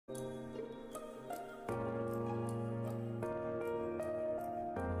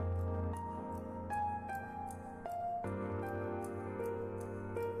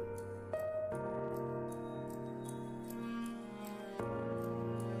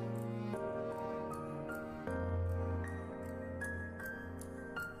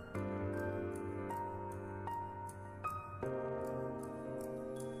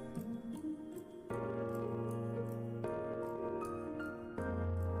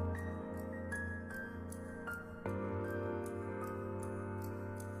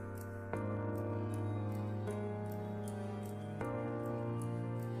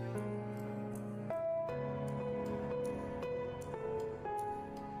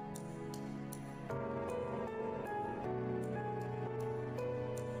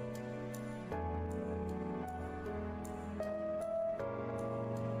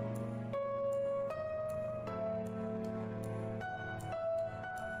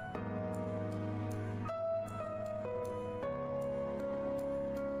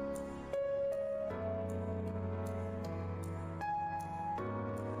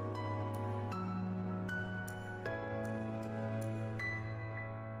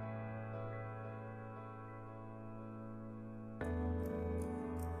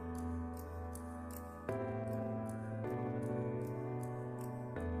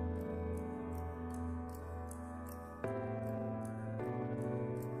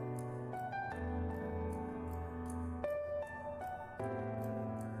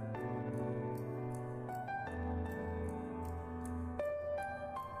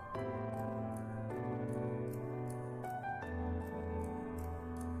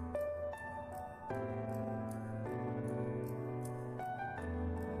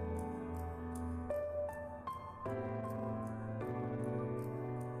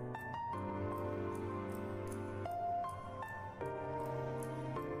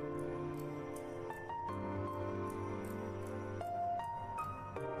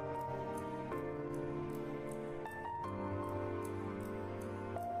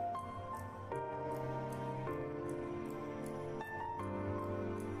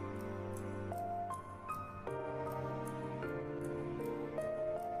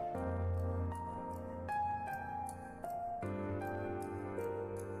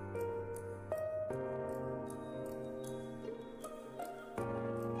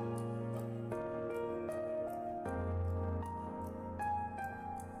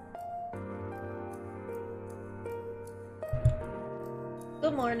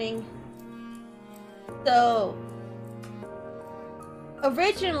Good morning. So,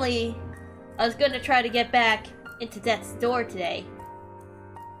 originally, I was going to try to get back into Death's Door today.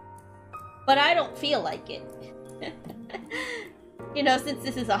 But I don't feel like it. You know, since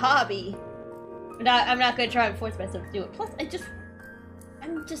this is a hobby. I'm not going to try and force myself to do it. Plus,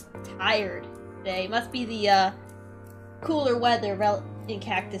 I'm just tired today. Must be the, cooler weather in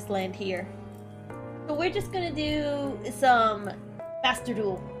Cactus Land here. So we're just gonna do some Master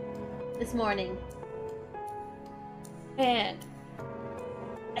Duel this morning. And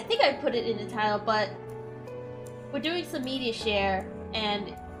I think I put it in the title, but we're doing some media share,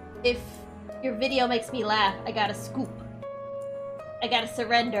 and if your video makes me laugh, I gotta scoop. I gotta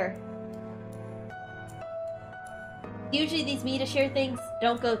surrender. Usually these media share things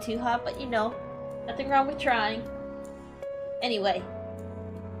don't go too hot, but you know, nothing wrong with trying. Anyway,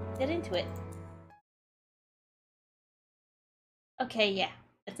 get into it. Okay, yeah,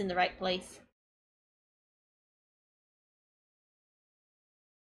 that's in the right place.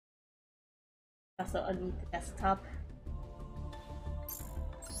 Also unmute the desktop.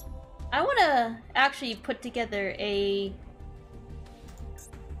 I want to actually put together a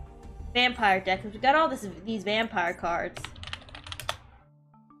vampire deck, because we got all these vampire cards.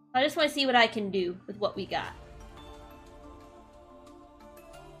 I just want to see what I can do with what we got.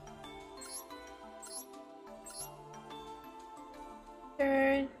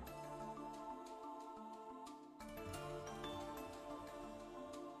 Turn.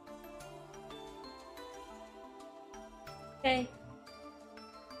 Okay.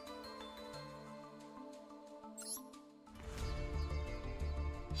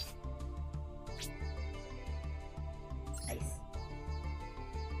 Nice.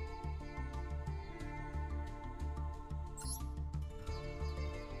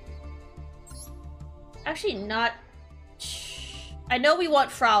 Actually, not. I know we want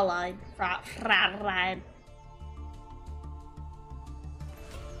Fraulein. Fraulein.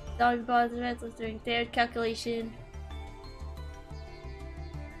 Zombie bonds and events during damage calculation.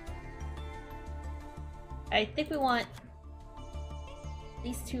 I think we want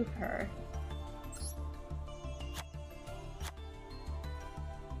these two of her.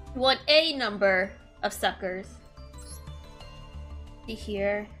 We want a number of suckers. See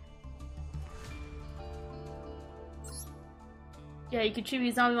here. Yeah, you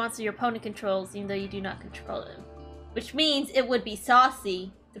contribute zombie monster your opponent controls, even though you do not control them. Which means it would be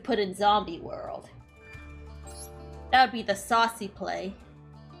saucy to put in Zombie World. That would be the saucy play.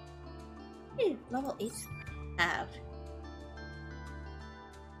 Hey, level 8 have.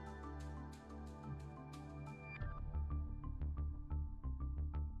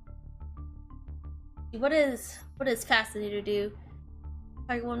 What is Fascinator do?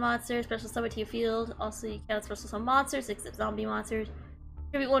 Target one monster, special summon to your field. Also, you cannot special summon monsters except zombie monsters.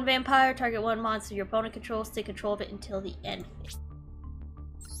 Tribute one vampire, target one monster your opponent controls, take control of it until the end phase.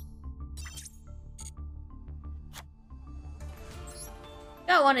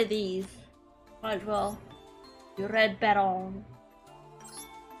 Got one of these. Might as well. Your red baron.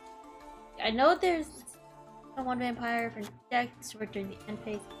 I know there's one vampire for deck to work during the end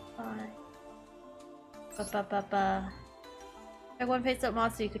phase. Fine. Target one face-up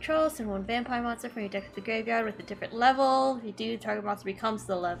monster you control, send one vampire monster from your deck to the graveyard with a different level. If you do, target monster becomes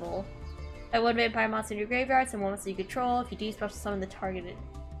the level. Target one vampire monster in your graveyard, send one monster you control. If you do, special summon the targeted.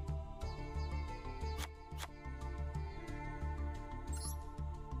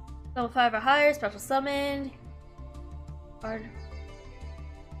 Level 5 or higher, special summon. Card.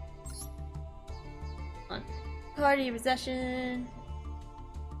 On. Card in your possession.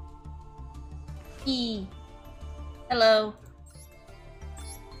 E. Hello.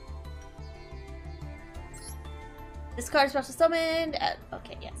 This card is special summoned.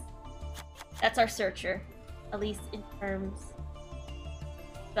 Okay, yes. That's our searcher. At least in terms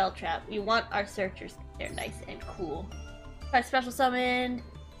spell trap. We want our searchers. They're nice and cool. Card special summoned.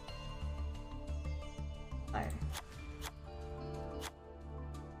 Fire.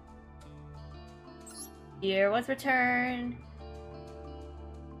 Here, once returned.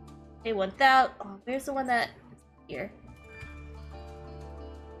 Okay, 1000. Oh, where's the one that here?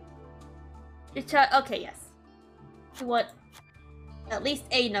 Okay, yes. We want at least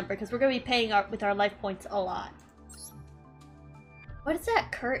a number because we're gonna be paying with our life points a lot. What is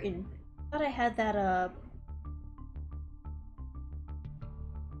that curtain? I thought I had that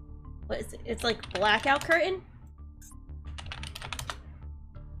what is it? It's like blackout curtain?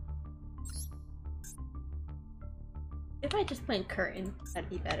 If I just plain curtain, that'd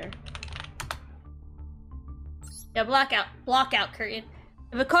be better. Yeah, blackout curtain.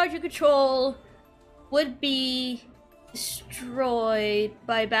 If a card you control would be destroyed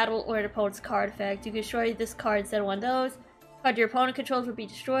by battle or an opponent's card effect. You can destroy this card instead of one of those. Card your opponent controls would be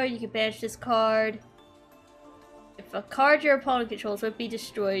destroyed. You can banish this card. If a card your opponent controls would be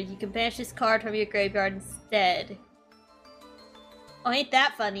destroyed, you can banish this card from your graveyard instead. Oh, ain't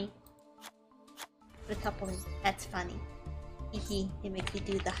that funny? A couple of that's funny. Hehe, it makes me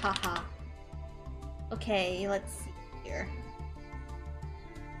do the haha. Okay, let's see here.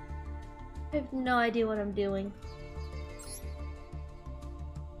 I have no idea what I'm doing.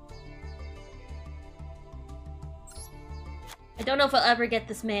 I don't know if I'll ever get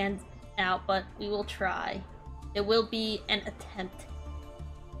this man out, but we will try. It will be an attempt.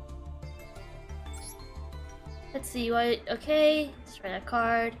 Let's see what. Okay, let's try that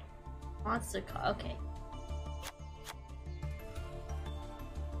card. Monster card. Okay.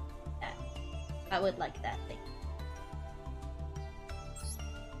 That. I would like that thing.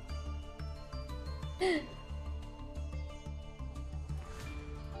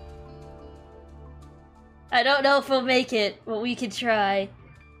 I don't know if we'll make it, but we can try.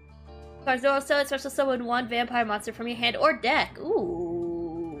 Cards normal summon, special summon one vampire monster from your hand or deck.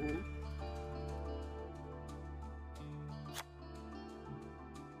 Ooh.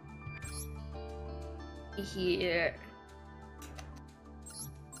 Here.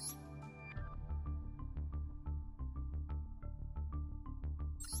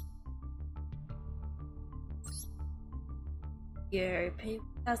 Here, pay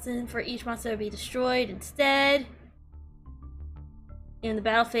 1,000 for each monster to be destroyed instead. In the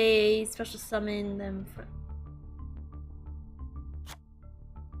battle phase, special summon them for.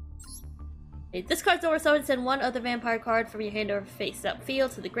 Okay, this card's over summon, send one other vampire card from your hand or face up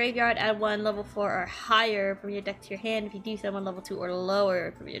field to the graveyard. Add one level 4 or higher from your deck to your hand. If you do, send one level 2 or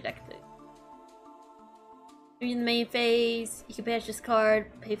lower from your deck to. During the main phase, you can banish this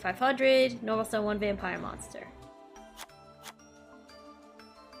card, pay 500, normal summon one vampire monster.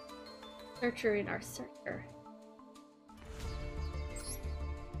 Searcher in our searcher.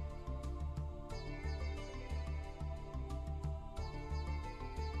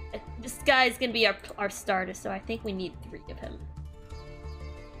 This guy's gonna be our starter, so I think we need 3 of him.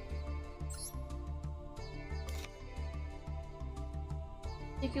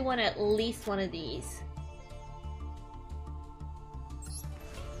 I think we want at least one of these.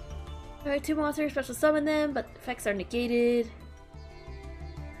 Alright, 2 monsters, special summon them, but effects are negated.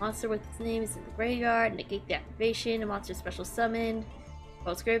 Monster with its name is in the graveyard, negate the activation. A monster special summoned.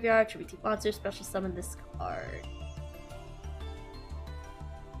 Opponent's graveyard, tribute 2 monsters, special summon this card.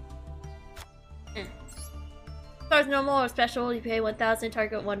 Cards normal or special, you pay 1,000,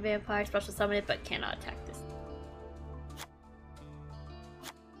 target 1 vampire, special summon it, but cannot attack this.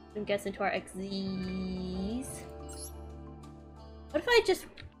 I'm guessing to our XZs. What if I just...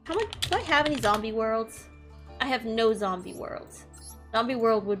 How much... Do I have any zombie worlds? I have no zombie worlds. Zombie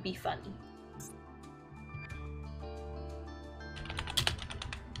world would be funny.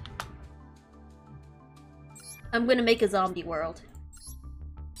 I'm gonna make a zombie world.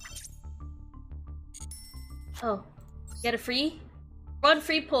 Oh. Get a free? One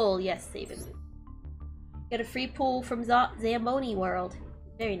free pull! Yes, save it. Get a free pull from Zamboni world.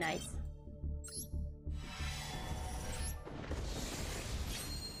 Very nice.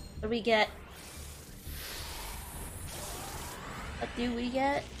 What do we get? What do we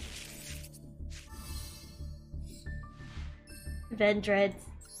get? Vendreads.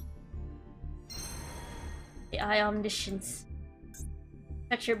 The Eye Omniscience.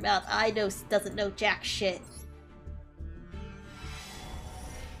 Shut your mouth. Eidos doesn't know jack shit.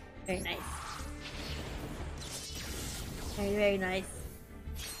 Very nice. Very, very nice.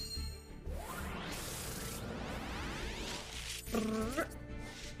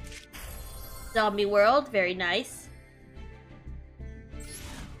 Zombie world. Very nice.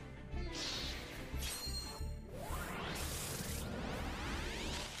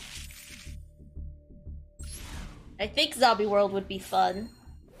 I think Zombie World would be fun.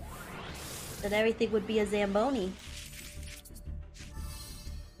 Then everything would be a Zamboni.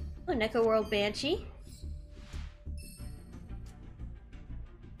 Oh, Neko World Banshee.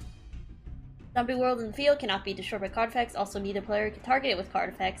 Zombie World in the field cannot be destroyed by card effects. Also, neither player can target it with card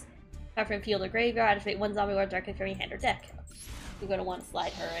effects. Card from field or graveyard. Activate 1 Zombie World directly from your hand or deck. We're going to want to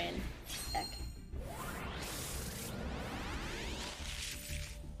slide her in deck.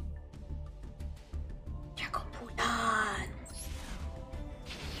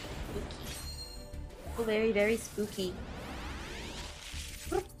 Oh, very, very spooky.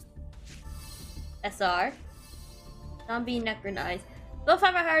 SR. Zombie Necronize. Though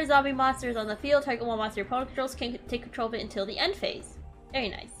 5 or higher zombie monsters on the field, target 1 monster your opponent controls can take control of it until the end phase. Very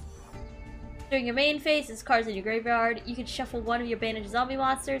nice. During your main phase, this card's in your graveyard. You can shuffle one of your banished zombie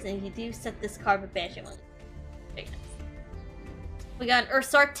monsters, and if you do, set this card with banishing one. Very nice. We got an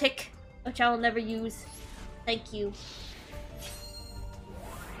Ursark Tick, which I will never use. Thank you.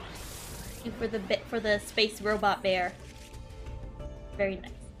 Thank you for the space robot bear. Very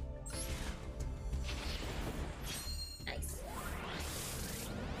nice. Nice.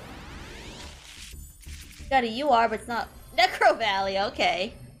 Got a UR, but it's not Necro Valley.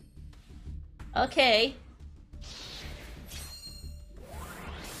 Okay. Okay.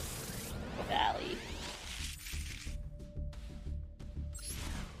 Valley.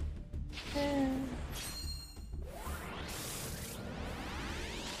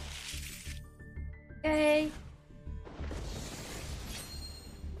 Okay.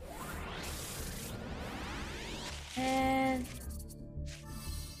 And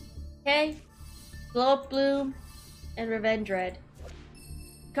okay. Blow Up Bloom and Revenge Red.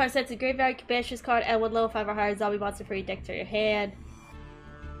 Card sets a graveyard, you can banish this card, add one level 5 or higher zombie monster for your deck to your hand.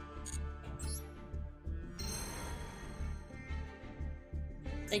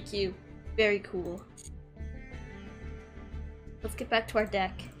 Thank you. Very cool. Let's get back to our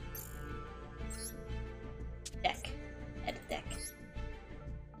deck. Edit deck.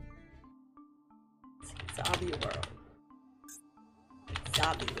 Zombie world.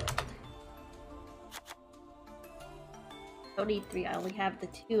 Zombie world. Don't need 3, I only have the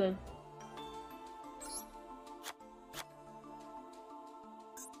 2.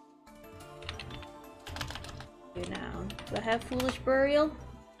 Here now. Do I have Foolish Burial?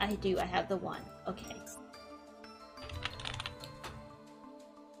 I do, I have the 1. Okay.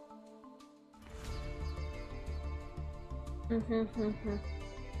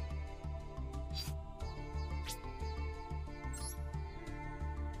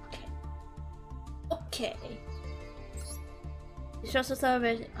 Okay. Just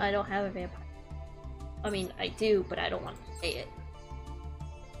a I don't have a vampire. I mean, I do, but I don't want to play it.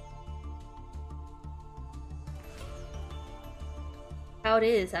 How it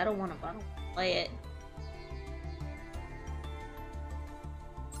is, I don't want to play it.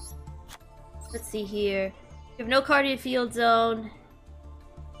 Let's see here. You have no card in your field zone.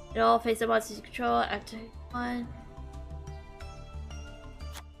 It all face the monsters you control. Activate 1.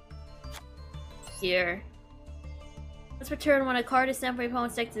 Here. Let's return when a card is sent from your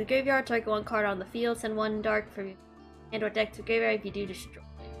opponent's deck to the graveyard. Target 1 card on the field. Send 1 dark from your hand or deck to the graveyard. If you do, destroy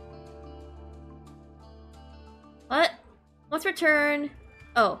it. What? Once return.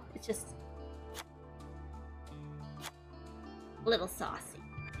 Oh, it's just a little saucy.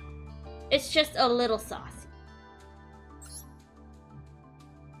 It's just a little saucy.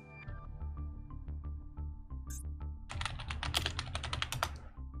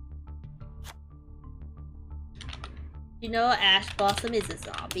 You know, Ash Blossom is a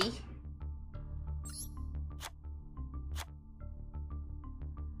zombie.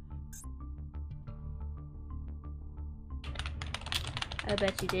 I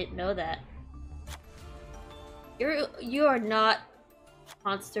bet you didn't know that. You are not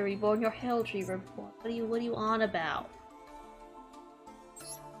Monster Reborn. You're Heraldry Reborn. What are you on about?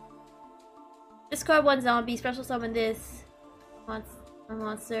 Discard 1 zombie. Special summon this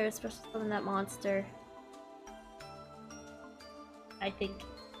monster. Special summon that monster. I think.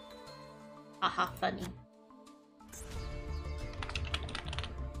 Haha, funny.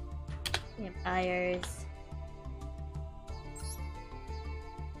 Vampires.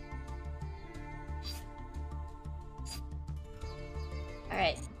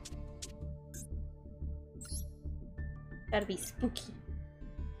 Alright. Gotta be spooky.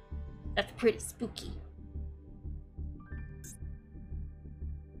 That's pretty spooky.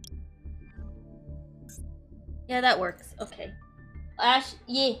 Yeah, that works. Okay. Ash,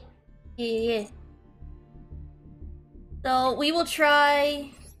 yeah. So we will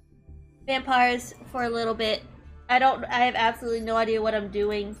try vampires for a little bit. I have absolutely no idea what I'm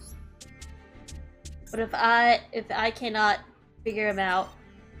doing. But if I cannot figure them out,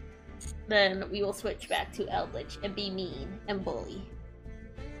 then we will switch back to Eldritch and be mean and bully.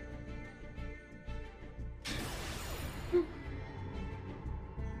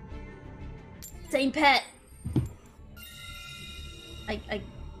 Same pet. I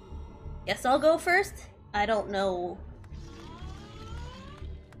guess I'll go first. I don't know.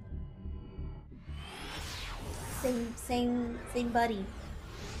 Same buddy.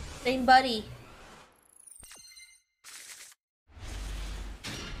 Same buddy.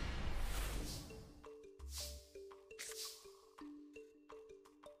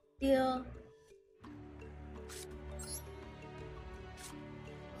 Deal.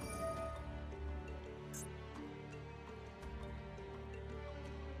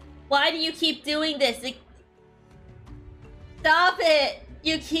 Why do you keep doing this? Stop it!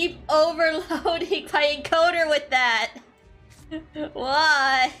 You keep overloading my encoder with that!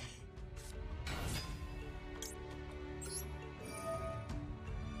 Why?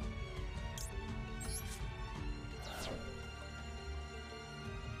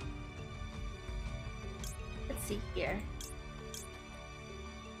 Let's see here.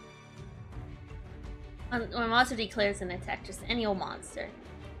 When a monster declares an attack, just any old monster.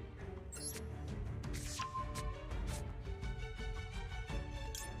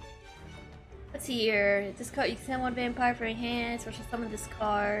 Let's see here. This card, you can send one vampire from your hand, special summon this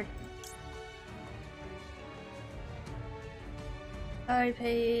card. Alright,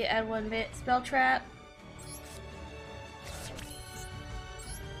 pay, add one spell trap.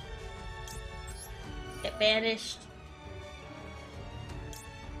 Get banished.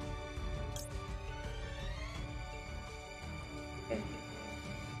 Okay.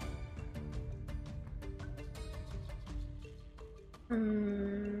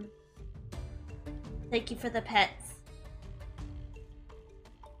 Thank you for the pets.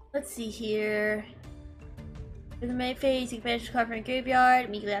 Let's see here. For the main phase, you can banish a card from your graveyard.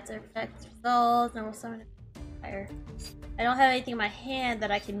 Immediately after effect resolves, normal summon a fire. I don't have anything in my hand that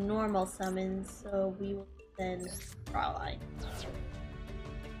I can normal summon, so we will then draw a line.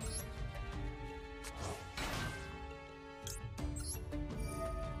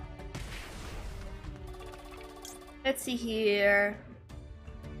 Let's see here.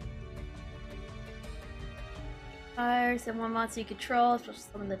 Fire, send one monster you control, special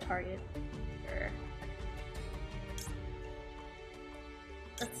summon the target. Sure.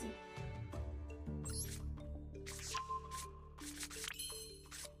 Let's see.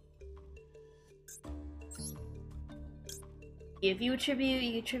 If you attribute,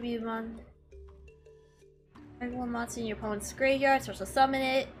 you attribute one monster in your opponent's graveyard, special summon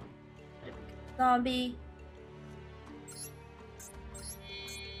it. Zombie.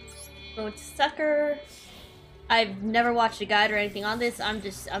 Go into Sucker. I've never watched a guide or anything on this. I'm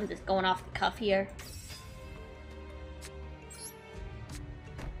just going off the cuff here.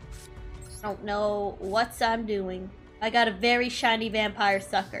 I don't know what I'm doing. I got a very shiny vampire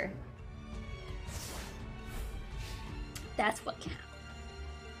sucker. That's what counts.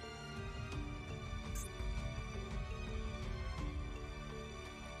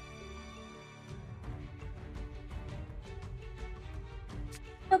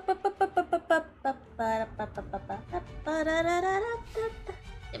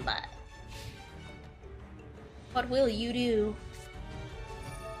 What will you do?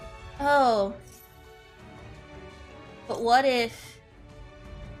 Oh. But what if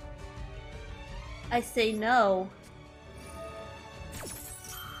I say no?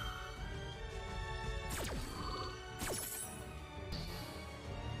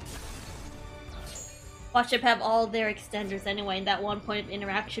 Watch them have all their extenders anyway, and that one point of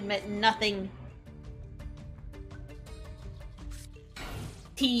interaction meant nothing.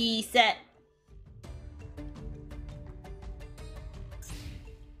 T set.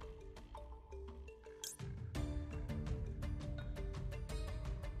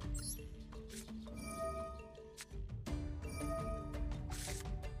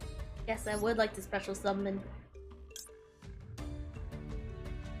 Yes, I would like to special summon.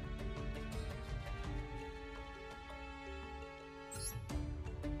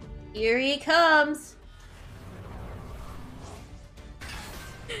 Here he comes!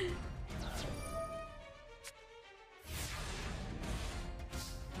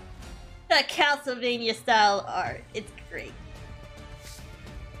 That Castlevania style art, it's great.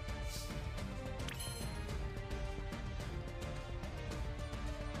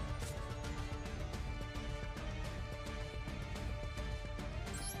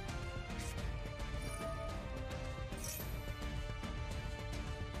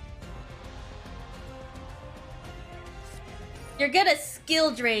 You're gonna skill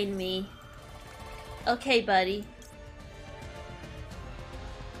drain me. Okay, buddy.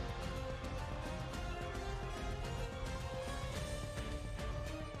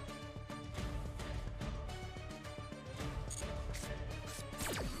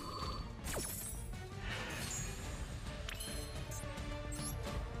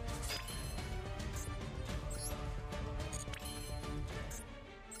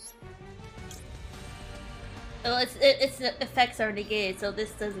 Well, its effects are negated, so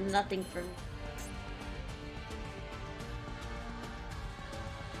this does nothing for me.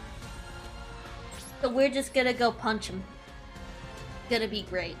 So we're just gonna go punch him. Gonna be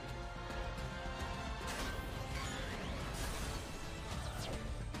great.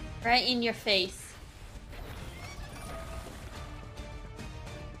 Right in your face.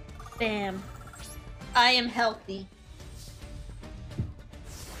 Bam. I am healthy.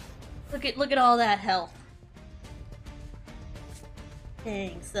 Look at all that health.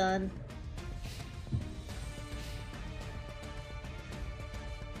 Dang, son.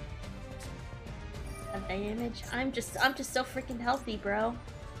 Damage. I'm just so freaking healthy, bro.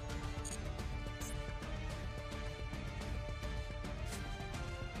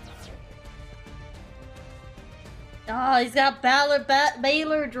 Oh, he's got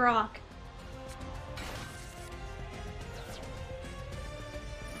Baylor Drock.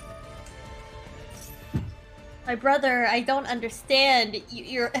 My brother, I don't understand.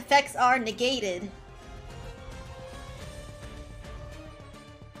 Your effects are negated.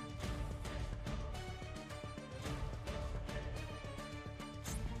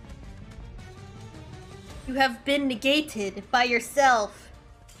 You have been negated by yourself.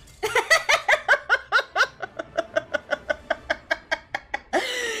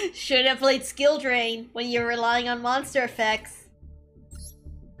 Should have played Skill Drain when you're relying on monster effects.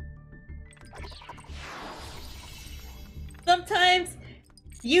 Sometimes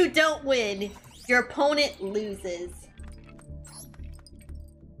you don't win, your opponent loses.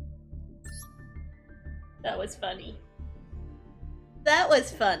 That was funny. That was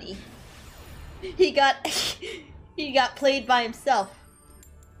funny. He got played by himself.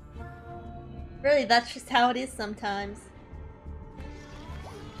 Really, that's just how it is sometimes.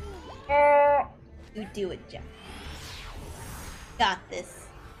 You do it, Jeff. Got this.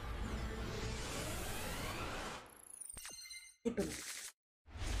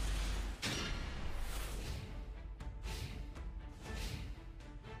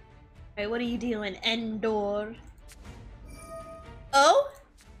 Alright, what are you doing, Endor? Oh?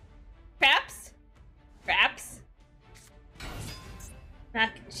 Craps? Craps?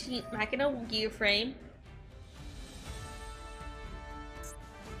 Machina gear frame.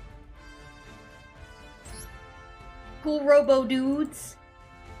 Cool robo dudes.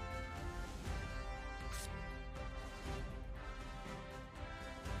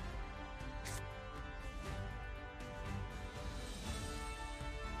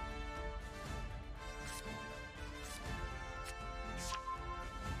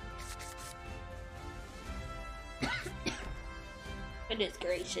 Goodness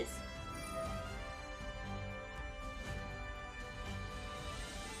gracious.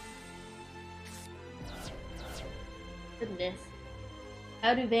 Goodness.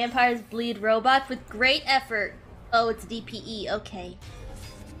 How do vampires bleed robots? With great effort. Oh, it's DPE. Okay.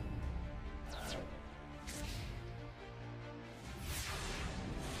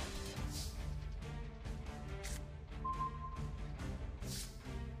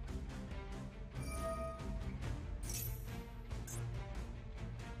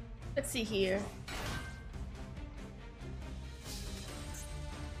 Let's see here.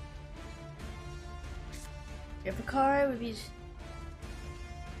 If a car would be...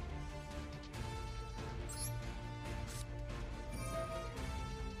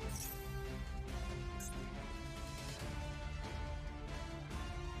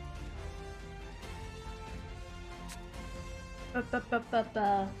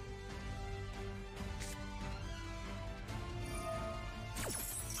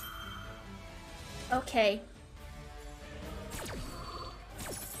 Okay.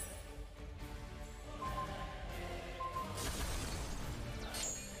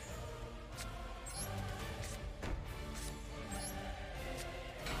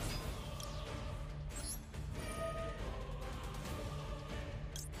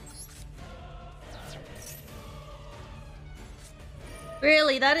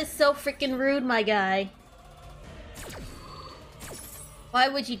 Really, that is so freaking rude, my guy. Why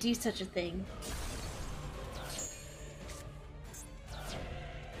would you do such a thing?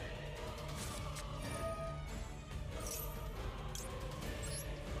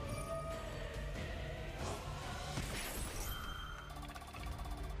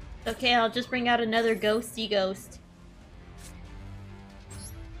 Okay, I'll just bring out another ghosty ghost.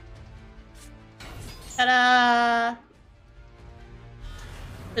 Ta-da!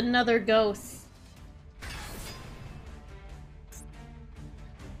 Another ghost.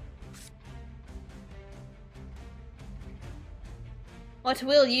 What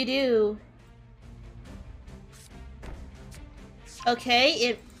will you do?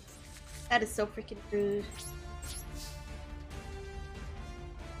 Okay, that is so freaking rude.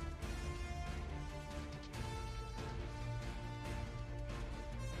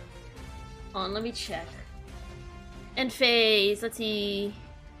 Hold on, let me check. End phase, let's see.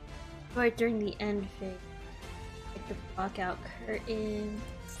 Right during the end phase. Like the blockout curtain.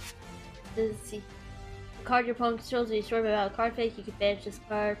 Let's see. A card your opponent controls is destroyed without a card face, you can banish this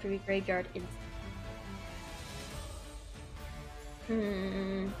card from your graveyard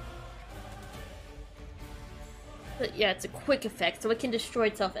instantly. But yeah, it's a quick effect, so it can destroy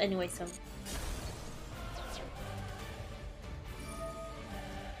itself anyway, so...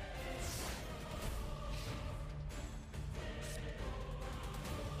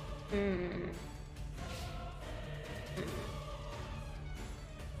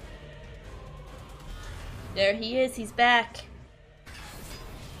 There he is, he's back.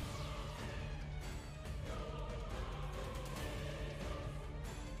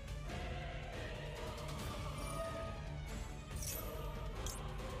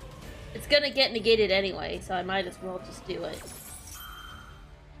 It's gonna get negated anyway, so I might as well just do it.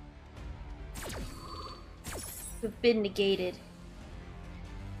 We've been negated.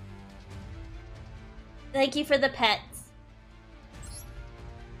 Thank you for the pets.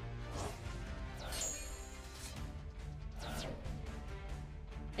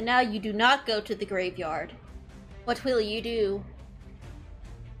 And now you do not go to the graveyard. What will you do?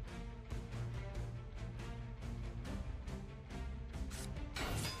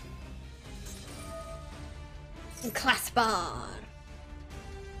 Class bar.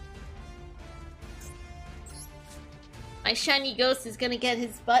 My shiny ghost is gonna get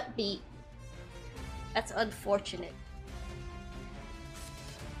his butt beat. That's unfortunate.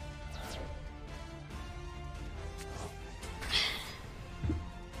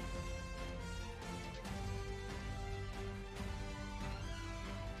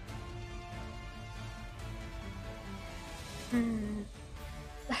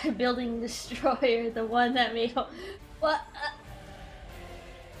 Building destroyer, the one that made what?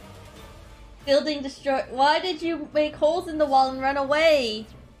 Building destroyer. Why did you make holes in the wall and run away?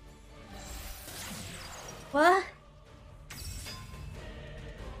 What?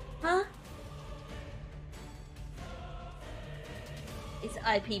 Huh? It's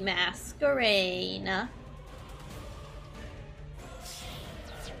IP Masquerade.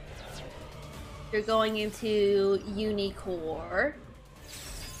 You're going into Unicore.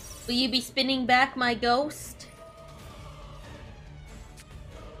 Will you be spinning back my ghost?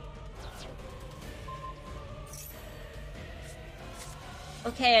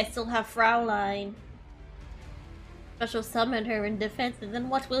 Okay, I still have Fraulein. Special summon her in defense, and then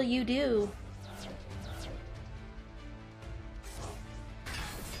what will you do?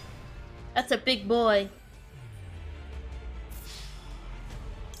 That's a big boy.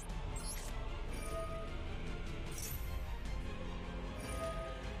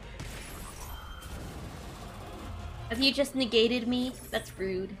 Have you just negated me? That's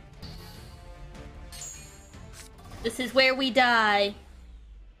rude. This is where we die.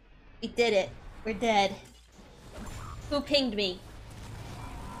 We did it. We're dead. Who pinged me?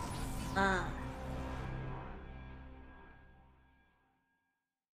 Ah.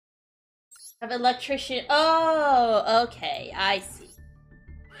 Have electrician. Oh, okay. I see.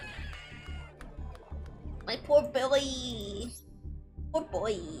 My poor Billy. Poor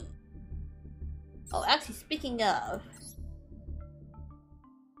boy. Oh, actually, speaking of,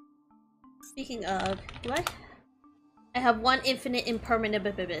 do I have one infinite impermanent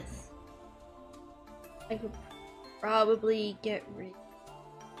abyss. I could probably get rid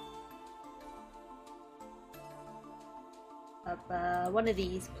of one of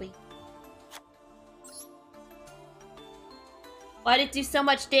these, please. Why did it do so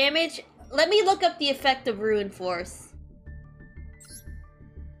much damage? Let me look up the effect of Ruin Force.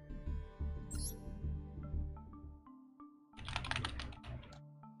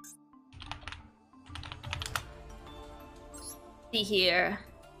 See here.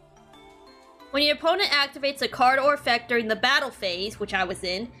 When your opponent activates a card or effect during the battle phase, which I was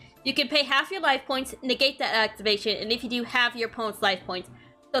in, you can pay half your life points, negate that activation, and if you do, halve your opponent's life points.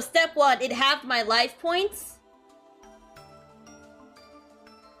 So step 1, it halved my life points.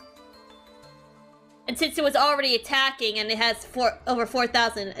 And since it was already attacking and it has over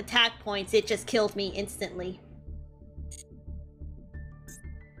 4,000 attack points, it just killed me instantly.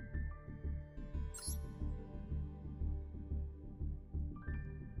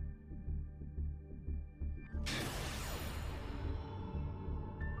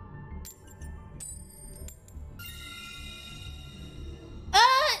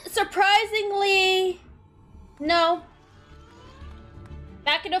 Surprisingly, no.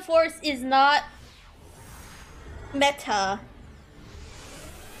 Machina Force is not meta.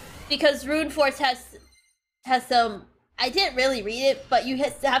 Because Rune Force has some... I didn't really read it, but you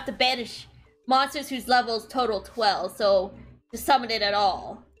have to banish monsters whose levels total 12, so to summon it at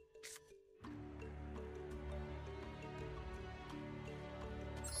all.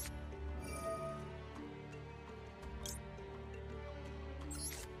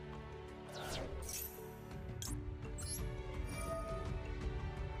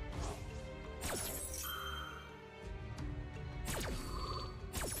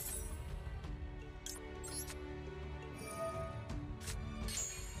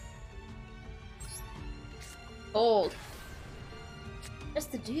 cold.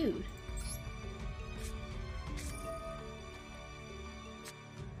 Just the dude.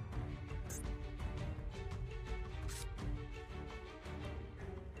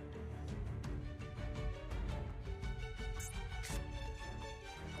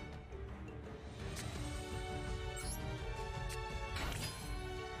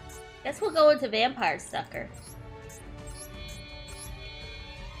 Guess we'll go into Vampire Sucker.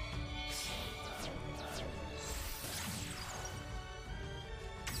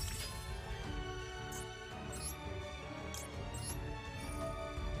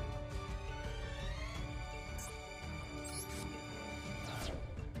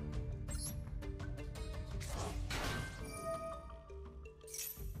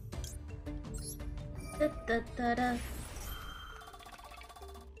 Da, da, da, da.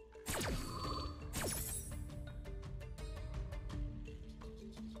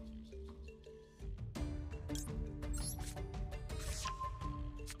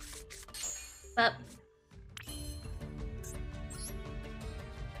 Up.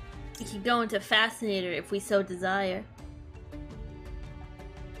 We can go into Fascinator if we so desire.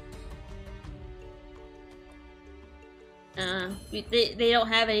 They don't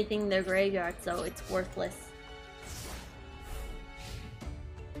have anything in their graveyard, so it's worthless.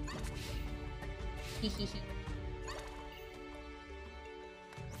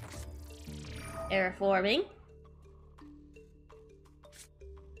 Terraforming.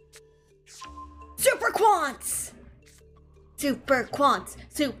 Super Quants! Super Quants!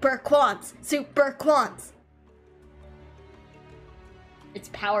 Super Quants! Super Quants! It's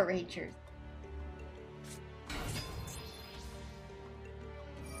Power Rangers.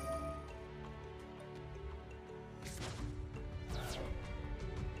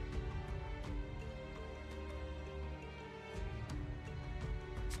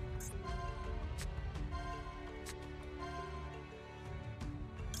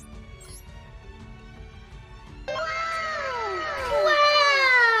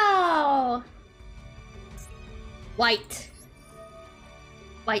 Wow! White.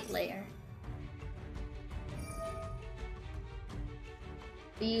 White layer.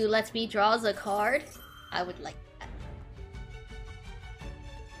 You let me draw a card? I would like that.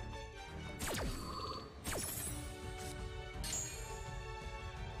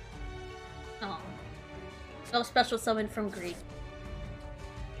 Oh. No special summon from Greek.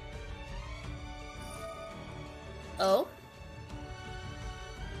 Oh?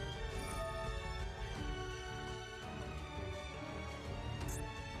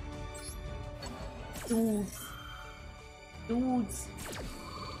 Dudes. Dudes.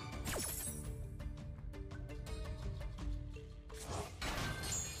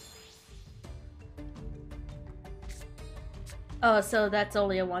 Oh, so that's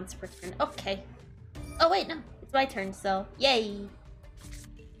only a once per turn. Okay. Oh wait, no. It's my turn, so yay!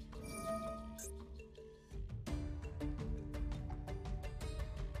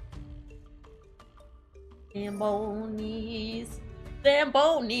 Zambonis.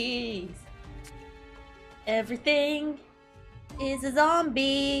 Zambonis. Everything is a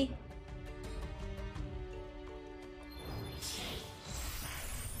zombie.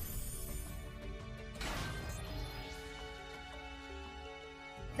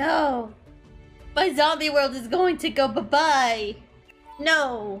 No. My zombie world is going to go bye-bye.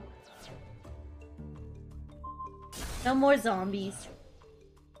 No. No more zombies.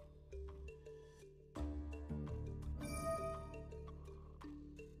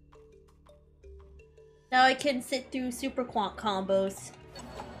 Now I can sit through Super Quant combos.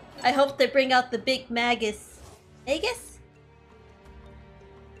 I hope they bring out the big Magus. Magus?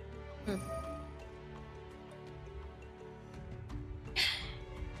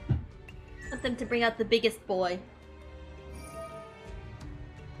 Want them to bring out the biggest boy.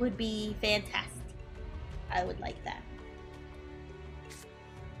 Would be fantastic. I would like that.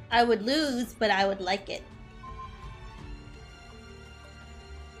 I would lose, but I would like it.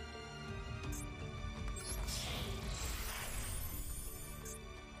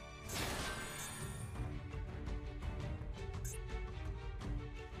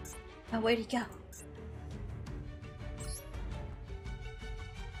 Oh, where'd he go?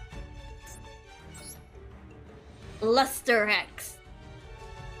 Luster X.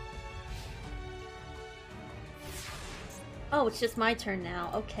 Oh, it's just my turn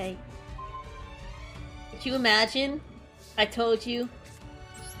now. Okay. Could you imagine? I told you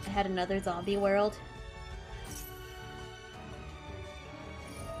I had another zombie world.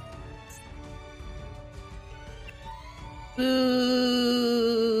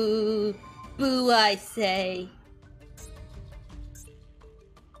 Boo! Boo, I say.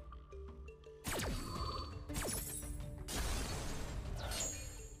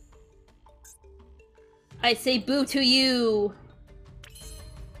 I say boo to you!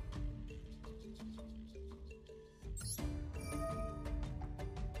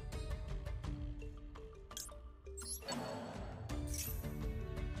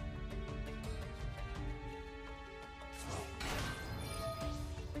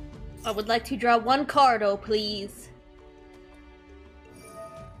 I would like to draw one card, oh please.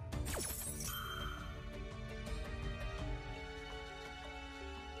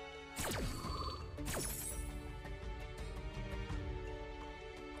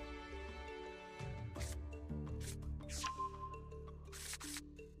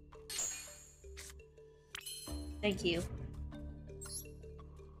 Thank you.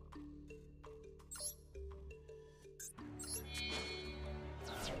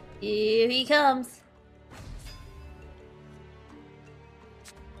 Here he comes.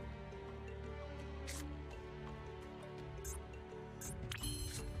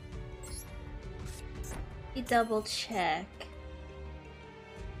 Double check.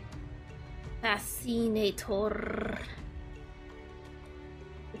 Fascinator.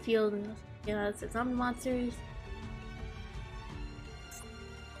 The field, you know, it's zombie monsters.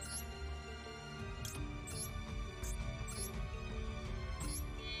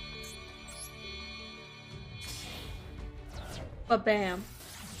 Ba-bam.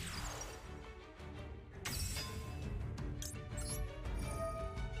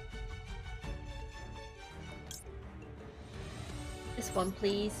 This one,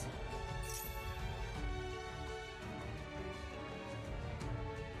 please.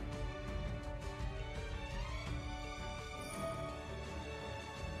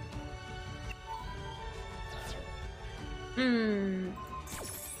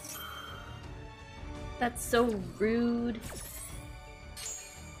 That's so rude.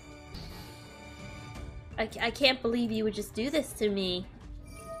 I can't believe you would just do this to me.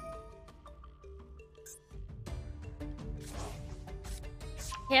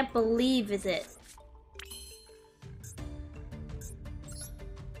 Can't believe is it.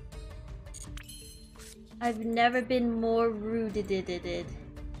 I've never been more rude.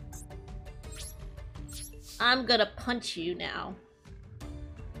 I'm gonna punch you now.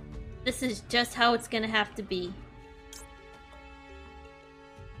 This is just how it's gonna have to be.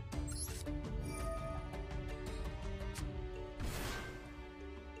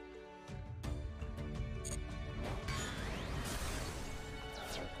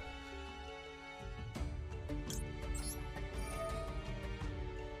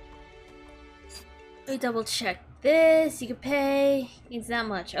 Let me double check this. You can pay. Needs that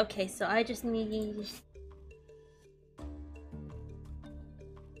much. Okay, so I just need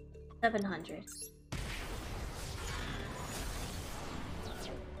 700.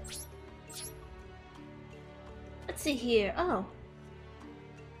 Let's see here. Oh.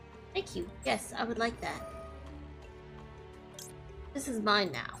 Thank you. Yes, I would like that. This is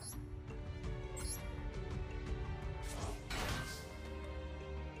mine now.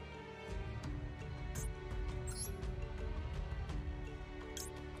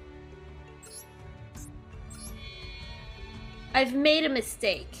 I've made a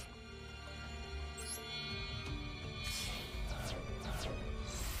mistake.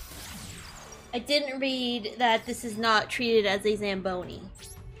 I didn't read that this is not treated as a Zamboni.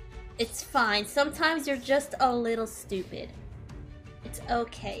 It's fine. Sometimes you're just a little stupid. It's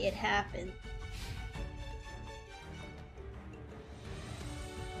okay. It happens.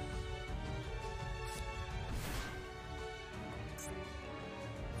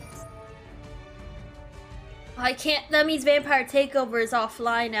 I can't. That means Vampire Takeover is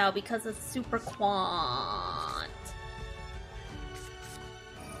offline now because of Super Quant.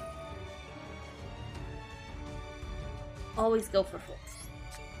 Always go for full.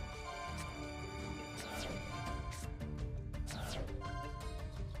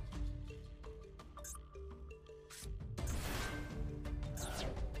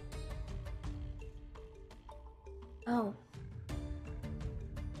 Oh.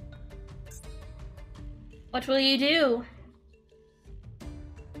 What will you do?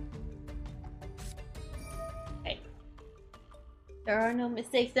 Okay. There are no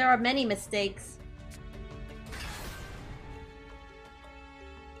mistakes. There are many mistakes.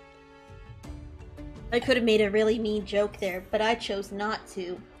 I could have made a really mean joke there, but I chose not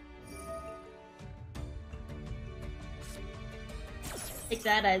to. Take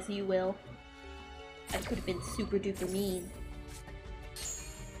that as you will. I could have been super duper mean.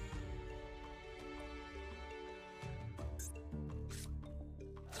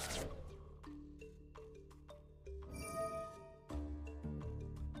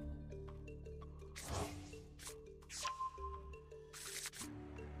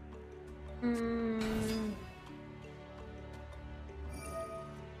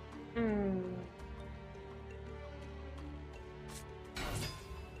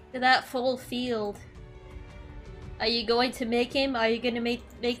 To that full field. Are you going to make him? Are you going to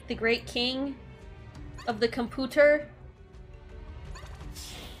make the great king of the computer?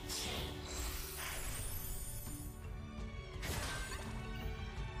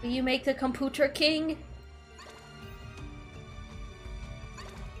 Will you make the computer king?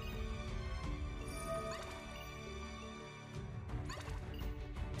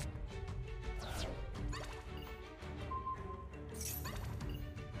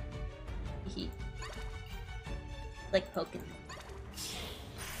 Like poking.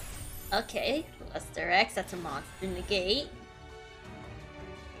 Okay, Luster X, that's a monster negate.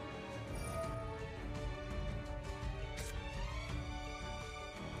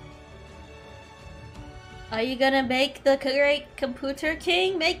 Are you gonna make the great computer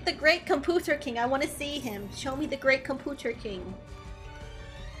king? Make the great computer king. I want to see him. Show me the great computer king.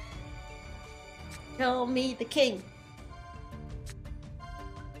 Show me the king.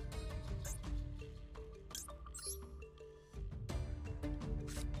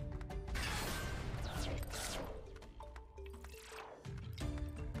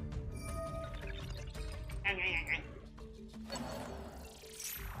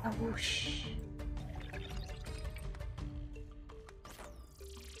 A whoosh.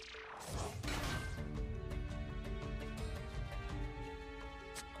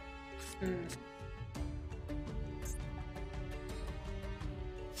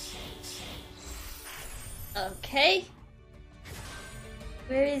 Okay.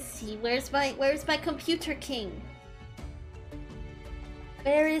 Where is he? Where's my computer king?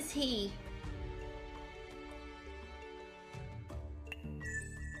 Where is he?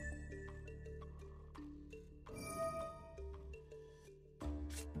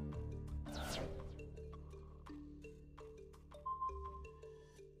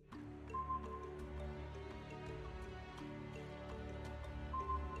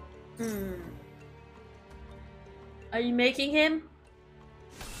 Are you making him?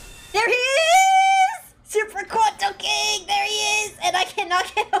 There he is! Super Quantum King! There he is! And I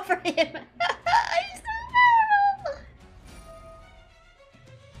cannot get over him! I'm so terrible!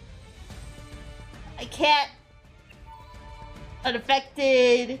 I can't!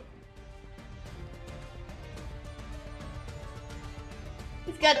 Unaffected!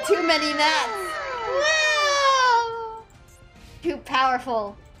 He's got too many mats! Wow! Too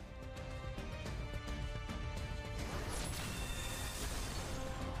powerful.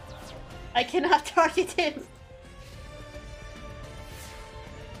 I cannot target him.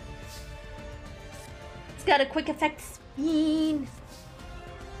 It's got a quick effect spin.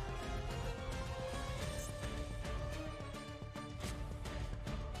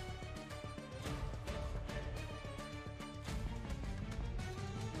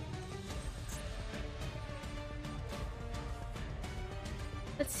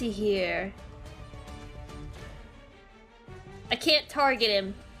 Let's see here. I can't target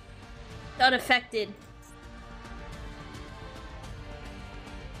him. Unaffected.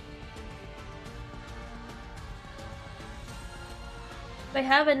 Do I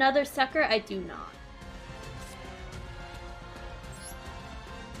have another sucker? I do not.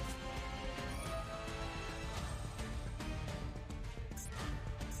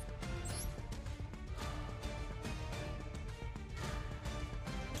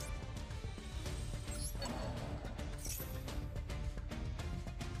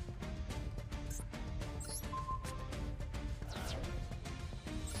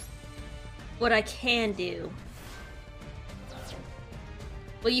 What I can do.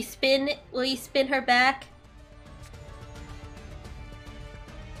 Will you spin her back?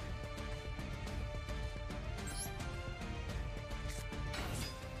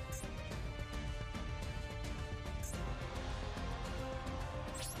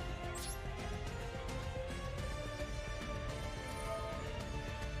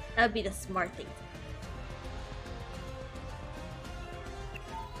 That would be the smart thing.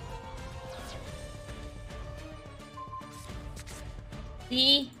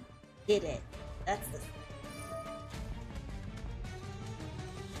 See? Did it. That's the...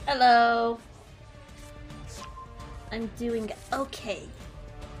 Hello. I'm doing okay.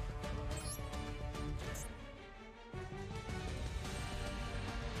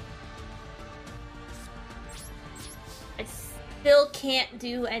 I still can't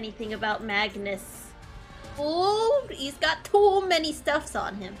do anything about Magnus. Oh, he's got too many stuffs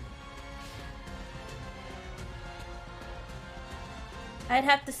on him. I'd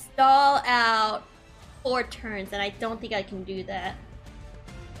have to stall out 4 turns, and I don't think I can do that.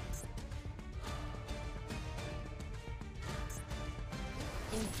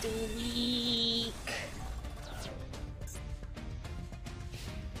 Into weak.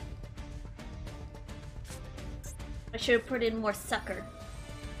 I should have put in more sucker.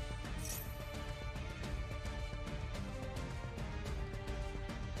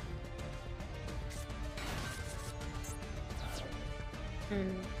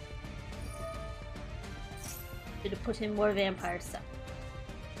 Should have put in more vampire stuff.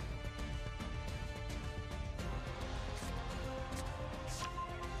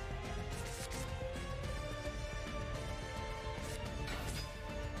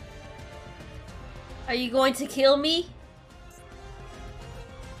 Are you going to kill me?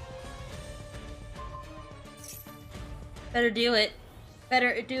 Better do it.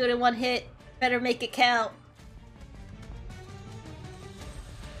 Better do it in one hit. Better make it count.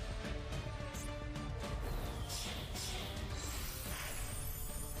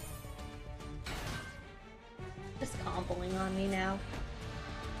 Just comboing on me now.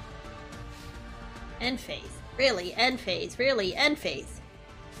 End phase. Really? End phase. Really? End phase.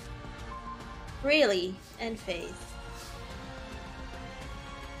 Really? End phase.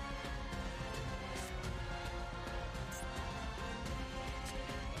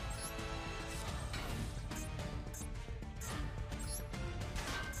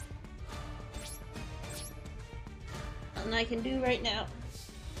 Nothing I can do right now.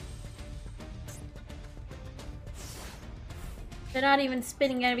 They're not even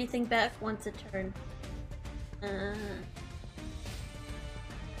spinning everything back once a turn.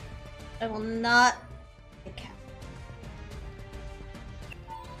 I will not account.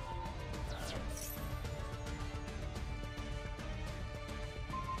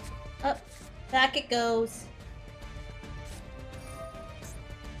 Up, back it goes.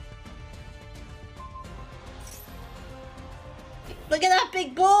 Look at that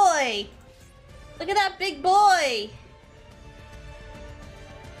big boy! Look at that big boy!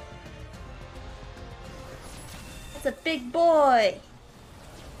 That's a big boy!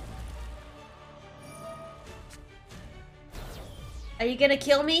 Are you gonna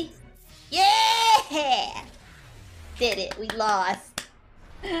kill me? Yeah! Did it, we lost.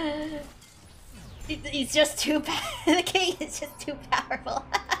 He's just too powerful. The king is just too powerful.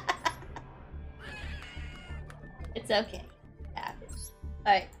 It's okay. It happens.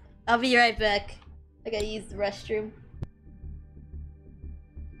 Alright, I'll be right back. I gotta use the restroom.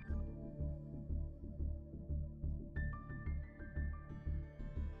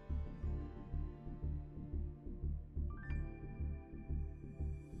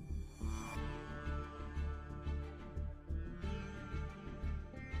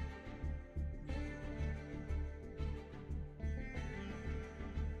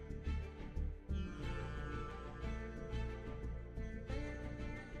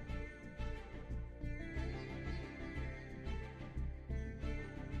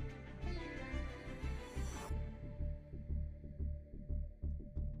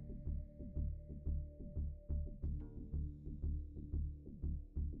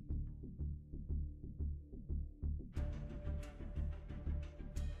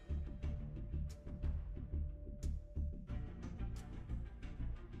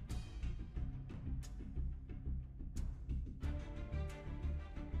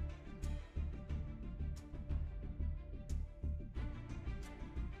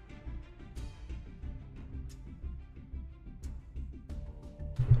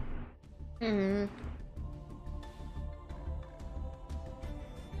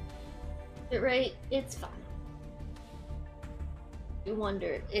 Right, it's fine. I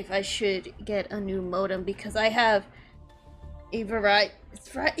wonder if I should get a new modem because I have a variety.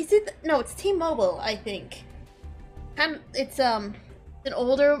 Is it? No, it's T-Mobile, I think. It's an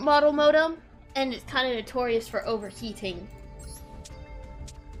older model modem, and it's kind of notorious for overheating.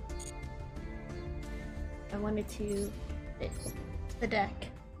 I wanted to fix the deck.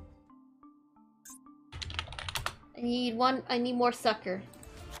 I need more sucker.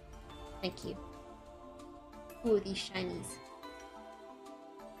 Thank you. Ooh, these shinies.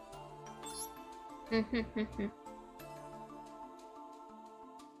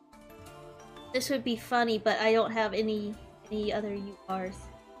 This would be funny, but I don't have any other URs.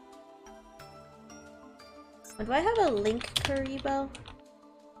 Do I have a link Karibo?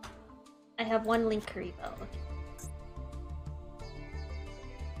 I have one link Karibo. Okay.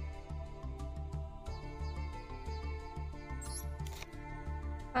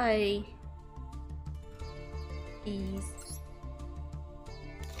 Hi. Please.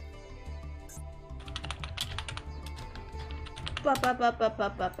 Ba ba ba ba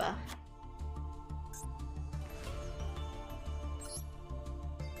ba ba ba.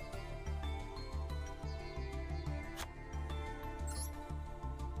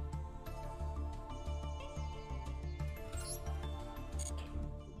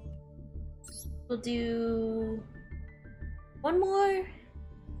 We'll do One more?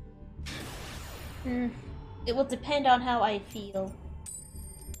 It will depend on how I feel.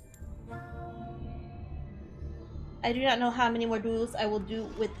 I do not know how many more duels I will do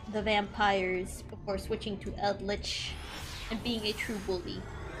with the vampires before switching to Eldritch and being a true bully.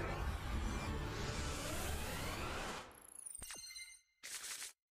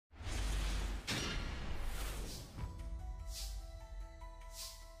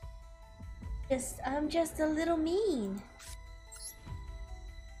 I'm just a little mean.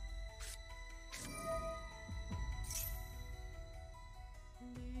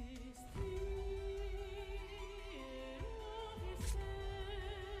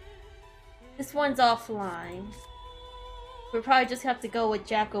 This one's offline. We'll probably just have to go with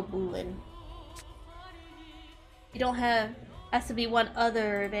Capo Capoodle. You don't have... Has to be one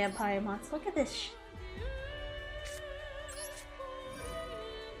other vampire monster. Look at this.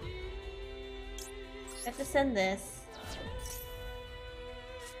 I have to send this.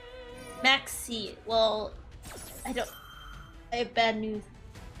 Maxi. Well, I have bad news.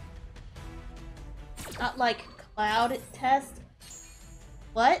 Not like cloud test.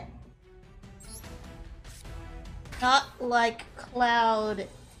 What? Not like cloud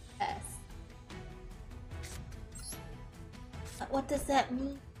test. What does that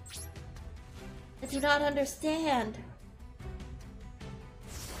mean? I do not understand.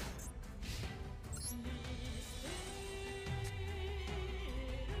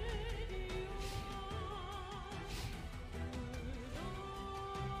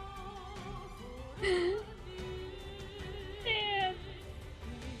 Damn.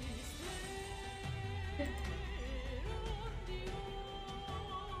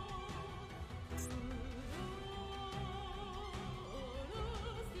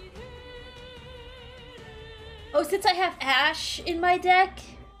 Oh, since I have Ash in my deck,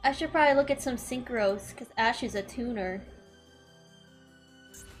 I should probably look at some synchros, because Ash is a tuner.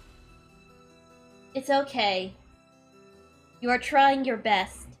 It's okay. You are trying your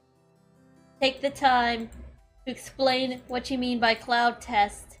best. Take the time to explain what you mean by cloud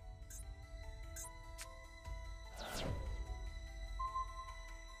test.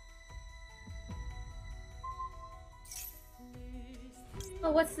 Oh,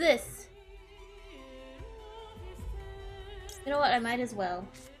 what's this? You know what? I might as well.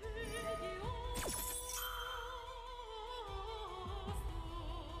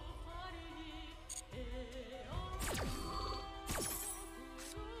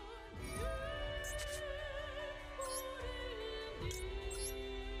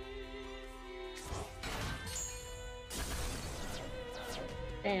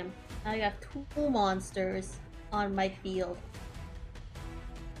 Damn, now I got 2 monsters on my field.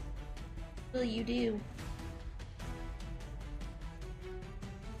 What will you do?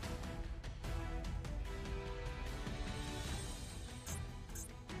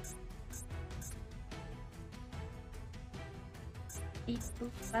 Beep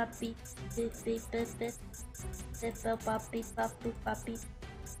boop bop beep beep beep beep beep beep bop beep bop boop bop beep.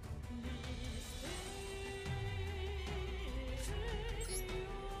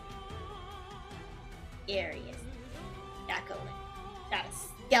 Scariest. Got a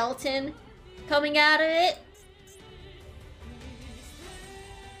skeleton coming out of it.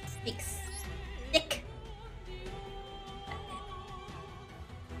 Big stick.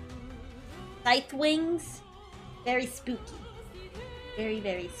 Scythe wings. Very spooky. Very,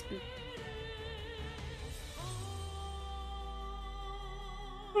 very spooky.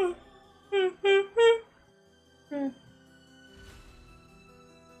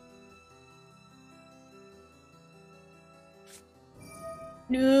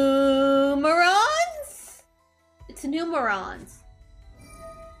 Numerons? It's numerons.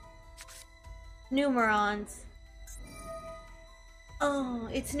 Numerons. Oh,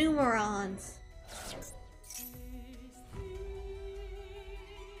 it's numerons.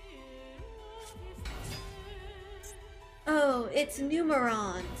 Oh, it's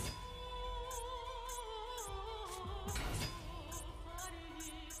numerons.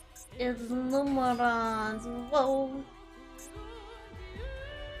 It's numerons. Whoa.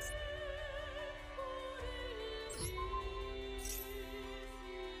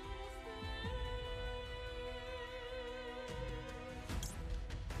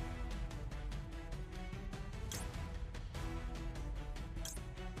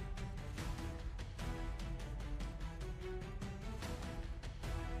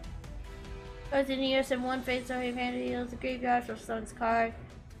 Cards in here, and one face on your hand deals the graveyard for someone's card.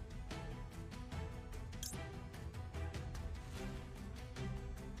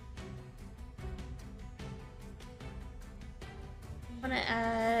 I'm gonna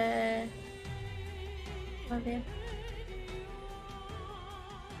add one of them.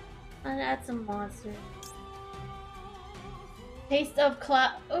 And add some monsters. Taste of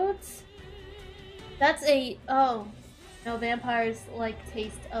clouds? That's a... Oh. No, vampires like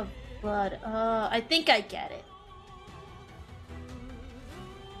taste of blood. I think I get it.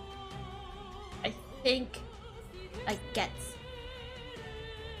 I think I get.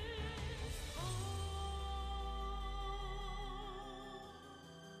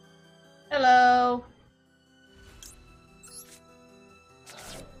 Hello.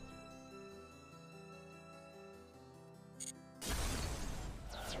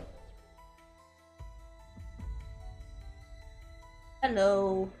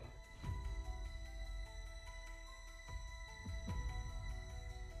 Hello.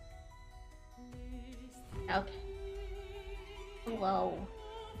 Okay. Hello.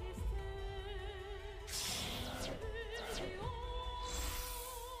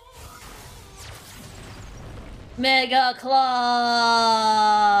 Mega Clops!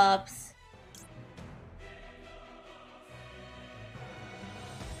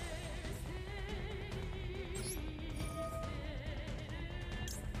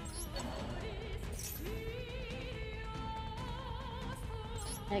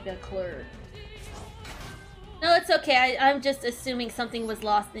 Mega Clurp. No, it's okay. I'm just assuming something was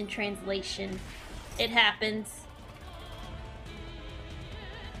lost in translation. It happens.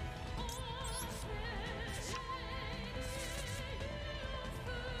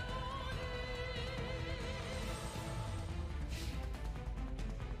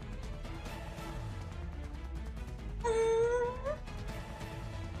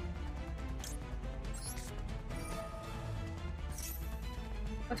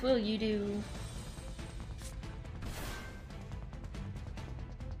 What will you do?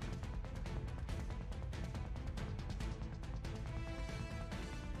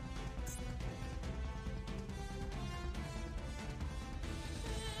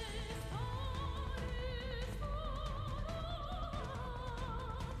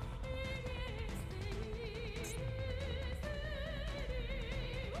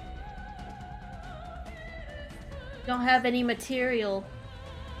 Don't have any material.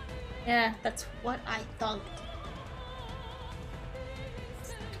 Yeah, that's what I thought.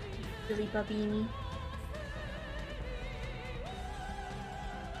 Silly Babini.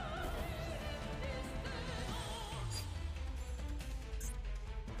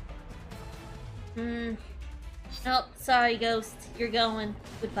 Nope, sorry, Ghost. You're going.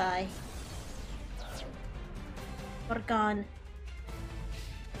 Goodbye. We're gone.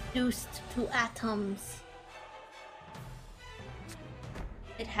 Reduced to atoms.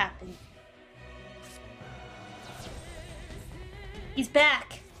 It happened. He's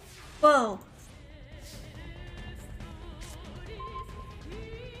back! Whoa!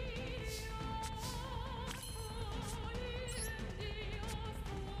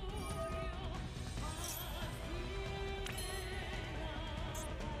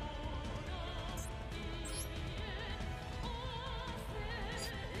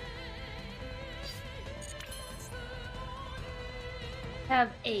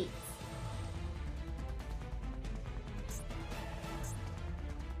 Have 8.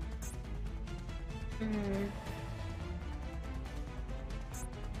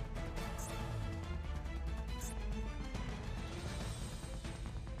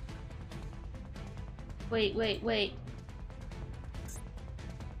 Wait.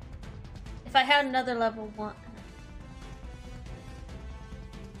 If I had another level 1...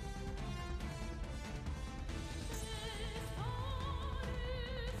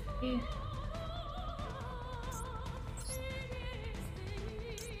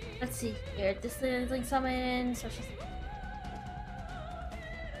 Let's see here. This is like summon social.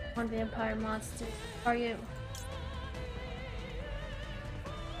 One vampire monster. Target.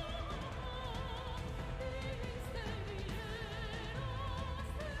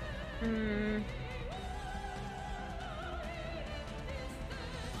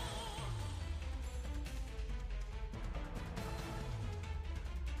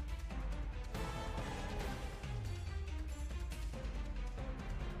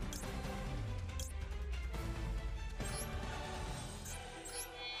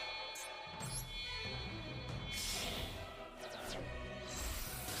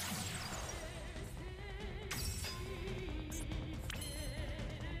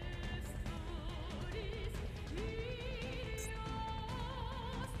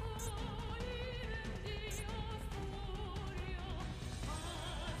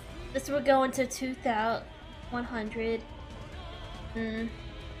 This will go into 2,100.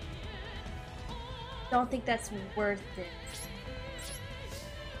 Don't think that's worth it.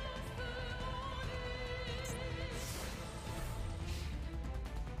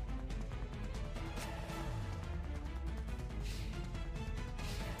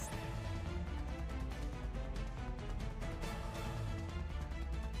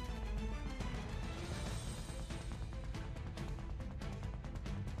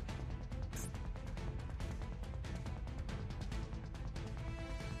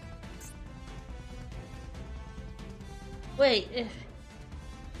 Wait, if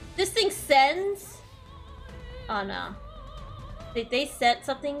this thing sends... Oh no. Did they send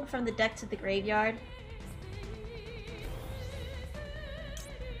something from the deck to the graveyard?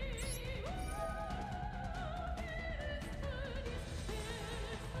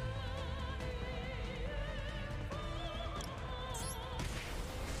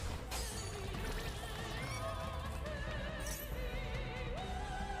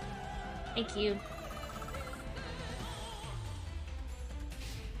 Thank you.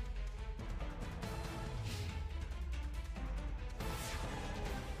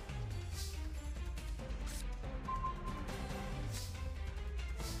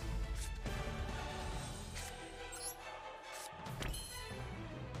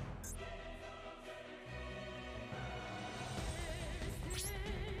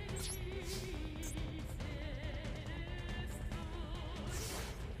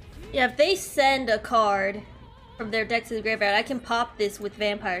 Yeah, if they send a card from their deck to the graveyard, I can pop this with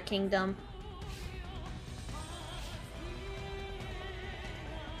Vampire Kingdom.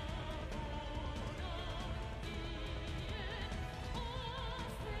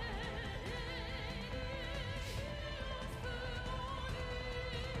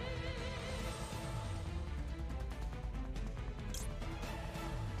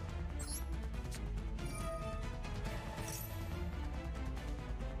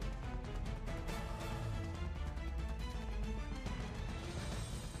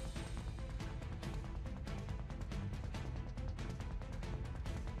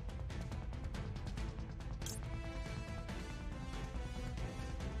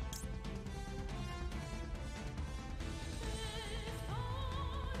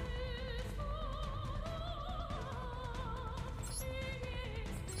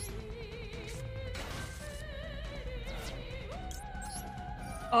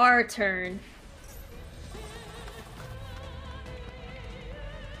 Our turn.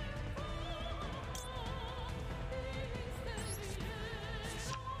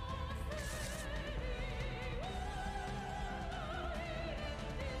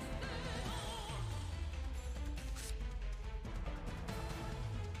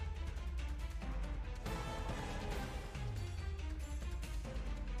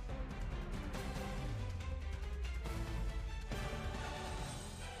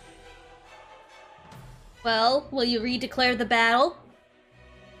 Well, will you redeclare the battle?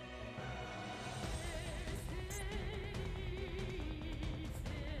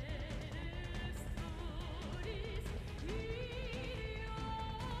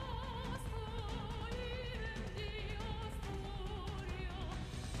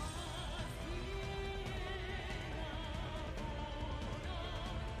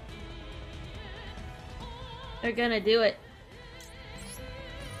 They're gonna do it.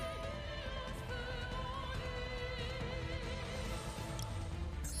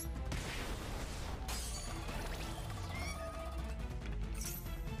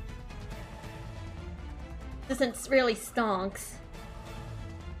 This really stonks.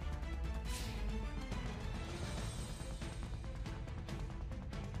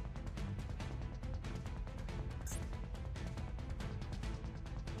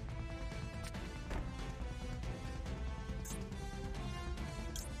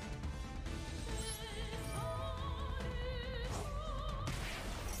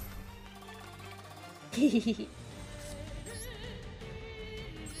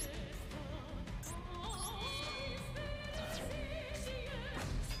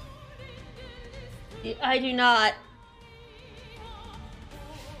 I do not.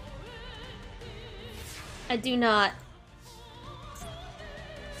 I do not.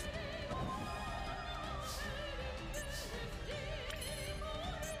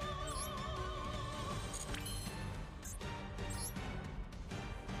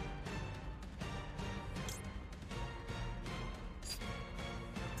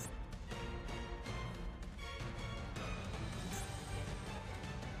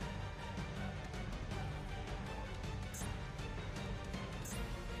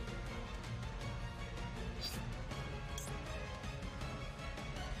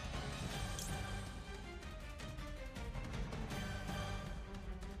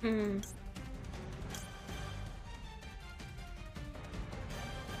 Hmm.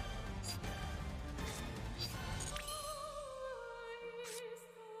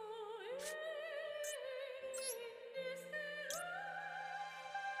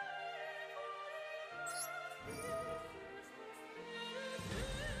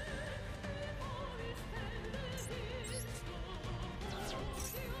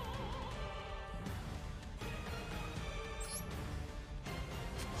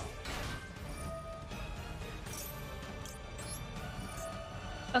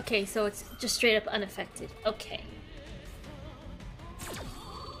 Okay, so it's just straight up unaffected. Okay.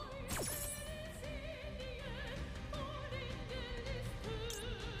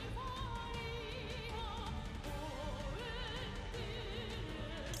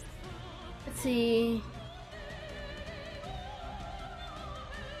 Let's see.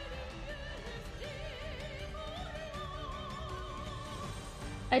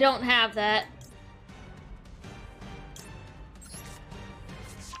 I don't have that.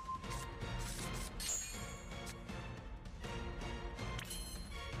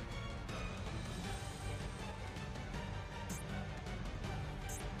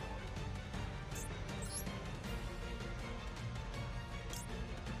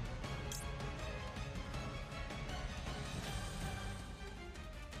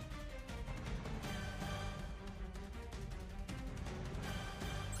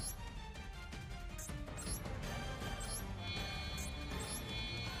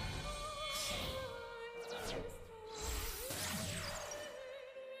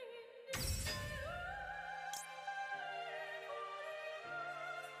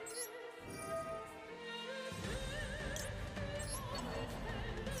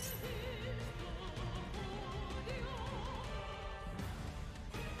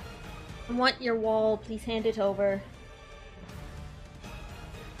 I want your wall. Please hand it over.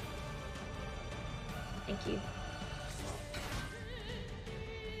 Thank you.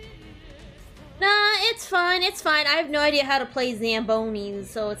 Nah, it's fine. It's fine. I have no idea how to play Zambonis,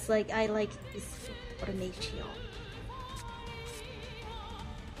 so it's like I like this automation.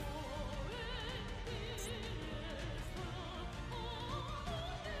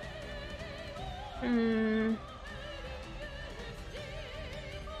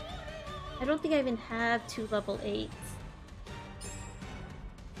 I don't think I even have 2 level 8s.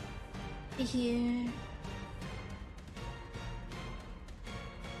 Here.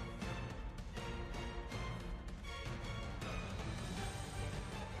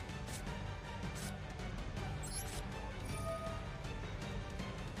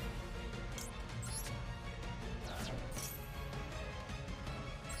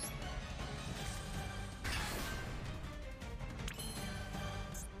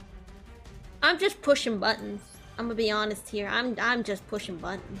 I'm just pushing buttons. I'm gonna be honest here. I'm just pushing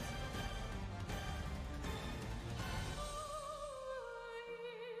buttons.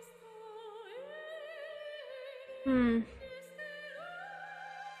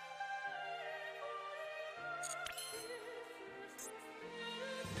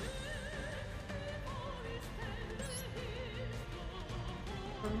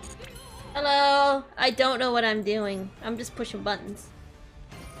 Hello. I don't know what I'm doing. I'm just pushing buttons.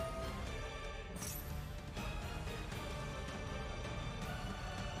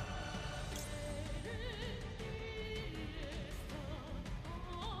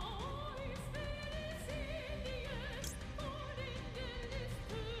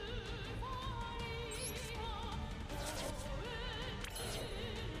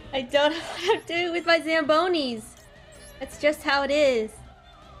 I don't know what I'm doing with my Zambonis. That's just how it is.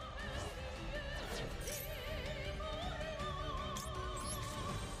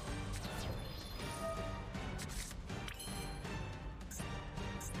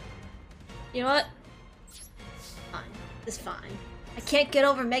 You know what? Fine. It's fine. I can't get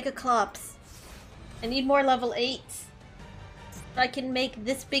over Mega Clops. I need more level 8s. So I can make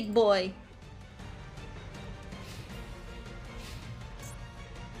this big boy.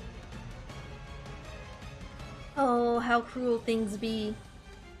 Oh, how cruel things be.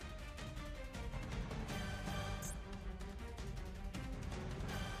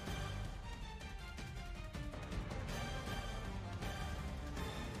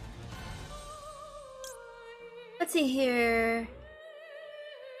 Let's see here.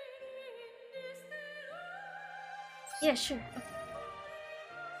 Yeah, sure. Okay.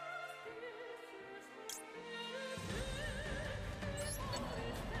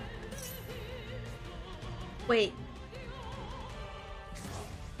 Wait.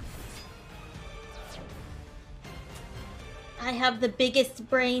 I have the biggest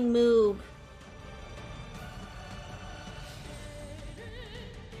brain move.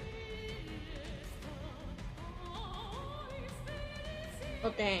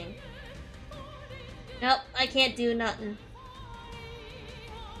 Oh, dang. Nope, I can't do nothing.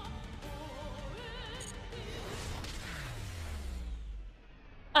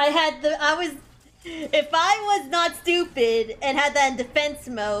 If I was not stupid and had that in defense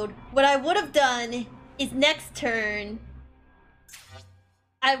mode, what I would have done is next turn,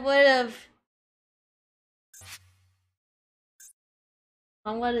 I would have...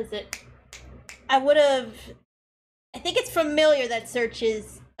 what is it? I would have... I think it's familiar that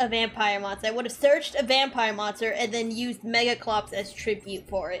searches a vampire monster. I would have searched a vampire monster and then used Megaclops as tribute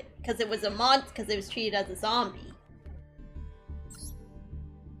for it. Because it was a monster, because it was treated as a zombie.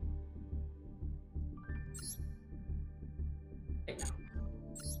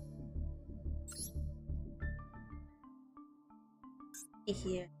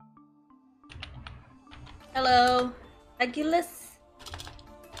 Here. Hello, Regulus.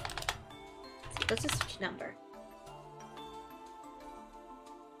 What's the switch number?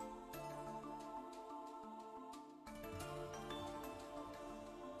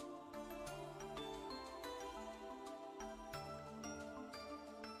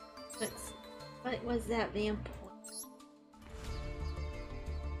 What was that vamp?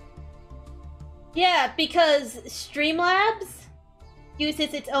 Yeah, because Streamlabs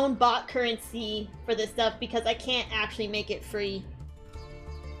uses its own bot currency for this stuff because I can't actually make it free.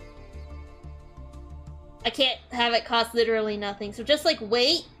 I can't have it cost literally nothing. So just like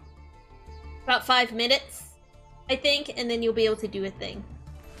wait about 5 minutes, I think, and then you'll be able to do a thing.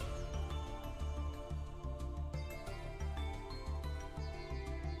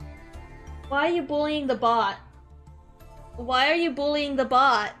 Why are you bullying the bot? Why are you bullying the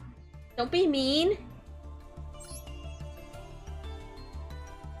bot? Don't be mean.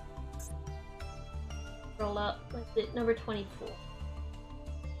 Roll up. What's it? Number 24.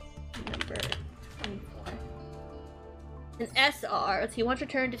 Number 24. An SR. Let's see. Once your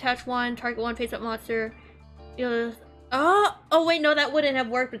turn, detach one, target one face-up monster. Oh wait, no, that wouldn't have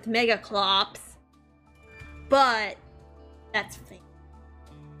worked with Megaclops. But that's fake.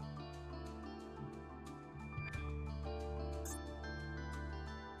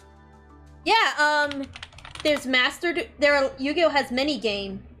 Yeah, there's Yu-Gi-Oh! Has many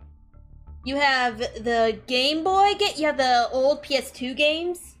game. You have the Game Boy you have the old PS2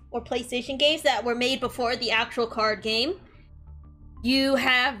 games, or PlayStation games that were made before the actual card game. You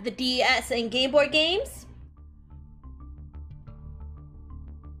have the DS and Game Boy games.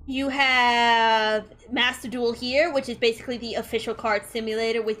 You have Master Duel here, which is basically the official card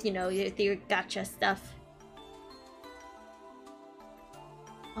simulator with, you know, your gacha stuff.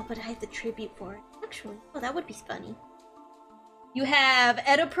 Oh, but I have the tribute for it. Actually, oh, that would be funny. You have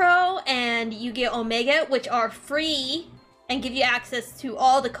Edapro and Yu-Gi-Oh! Omega, which are free and give you access to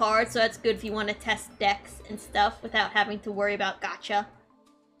all the cards, so that's good if you want to test decks and stuff without having to worry about gacha.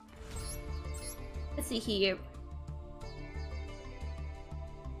 Let's see here.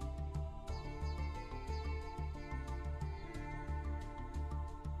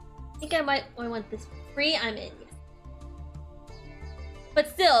 I think I want this free. I'm in. But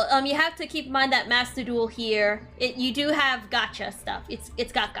still, you have to keep in mind that Master Duel here, you do have gacha stuff.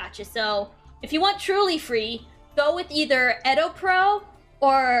 It's got gacha. So if you want truly free, go with either Edo Pro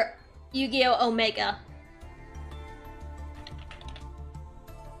or Yu-Gi-Oh! Omega.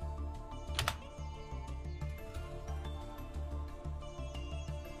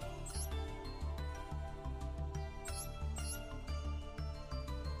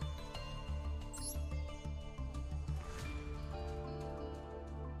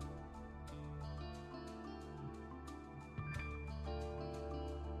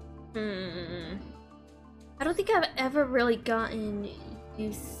 I don't think I've ever really gotten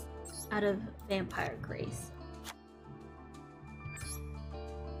use out of Vampire Grace.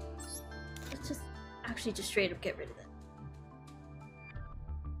 Let's just actually just straight up get rid of it.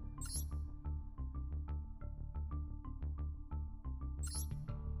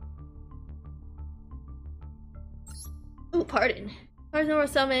 Oh, pardon. Cards no more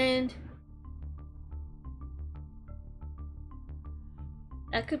summoned.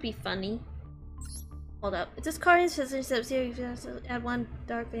 That could be funny. Hold up. If this card is physically series, you have to add one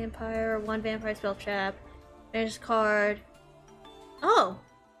dark vampire or one vampire spell trap. Manage card. Oh!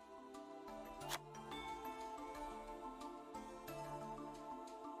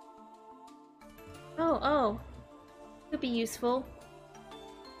 Oh. Could be useful.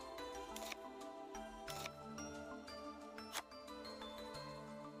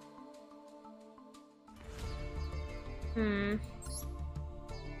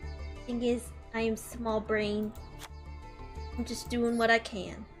 Thing is, I am small brain. I'm just doing what I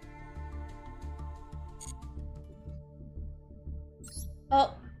can.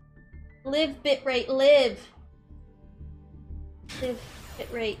 Oh, live bitrate, live. Live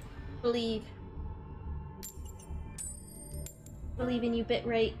bitrate, believe. Believe in you,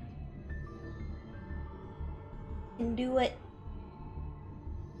 bitrate. Can do it.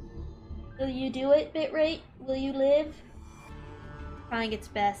 Will you do it, bitrate? Will you live? Trying its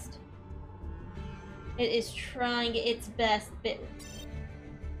best. It is trying its best, bitrate.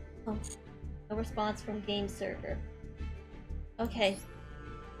 Oh, no response from game server. Okay.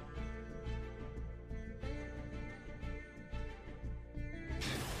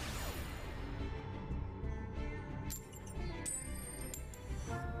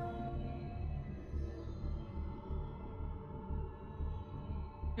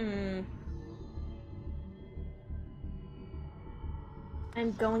 Hmm.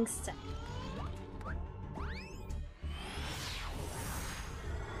 I'm going second.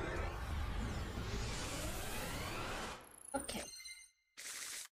 Okay.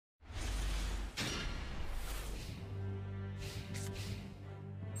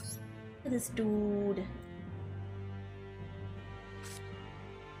 Look at this dude.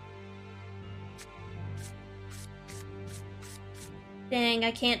 Dang,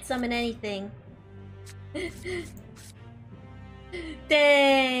 I can't summon anything.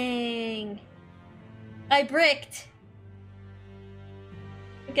 Dang! I bricked!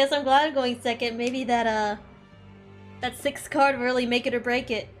 I guess I'm glad I'm going second. Maybe that 6th card will really make it or break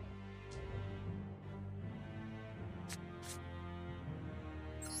it.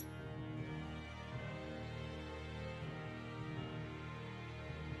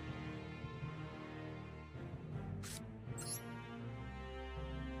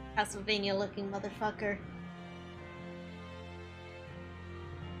 Castlevania looking motherfucker.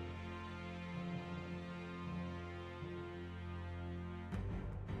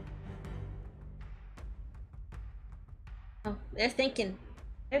 Oh, they're thinking.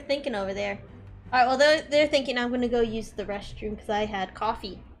 They're thinking over there. Alright, well they're thinking I'm gonna go use the restroom because I had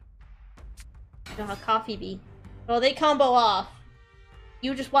coffee. You know how coffee be. Well, they combo off.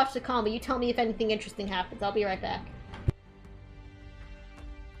 You just watch the combo. You tell me if anything interesting happens. I'll be right back.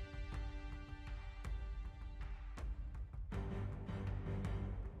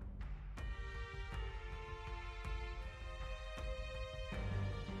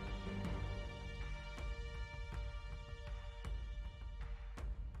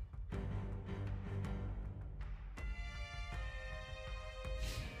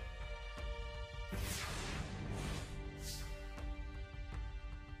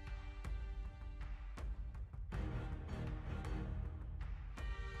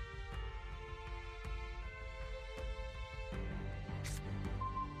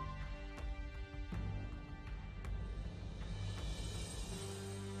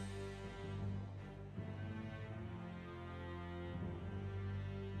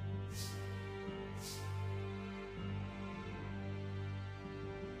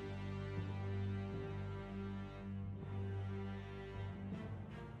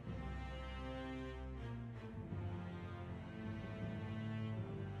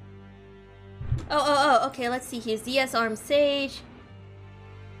 Oh, okay, let's see here. ZS Arm Sage.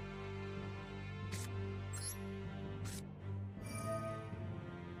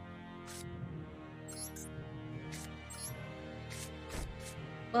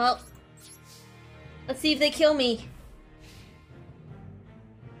 Well, let's see if they kill me.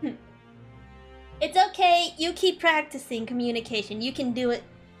 It's okay, you keep practicing communication. You can do it.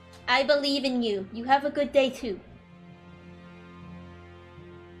 I believe in you. You have a good day too.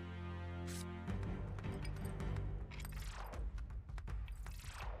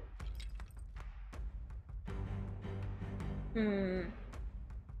 Hmm.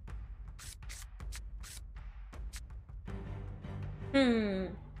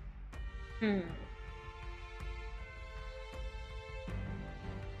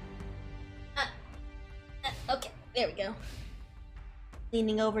 Okay, there we go.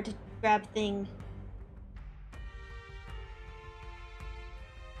 Leaning over to grab thing.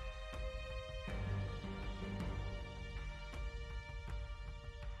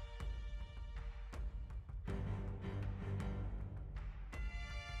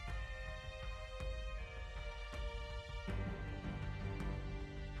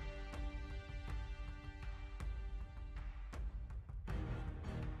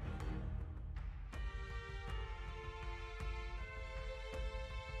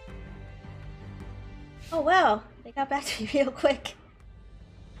 Oh wow, they got back to me real quick.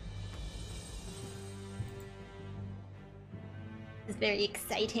 This is very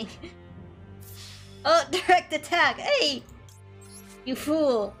exciting. Oh, direct attack! Hey! You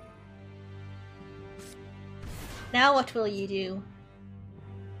fool! Now what will you do?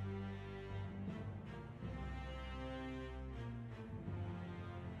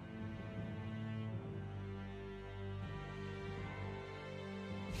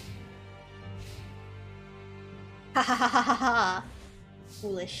 Ha ha ha ha ha ha!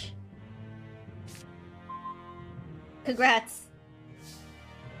 Foolish. Congrats!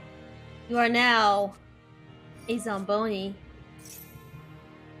 You are now a Zomboni.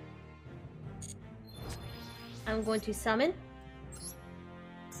 I'm going to summon.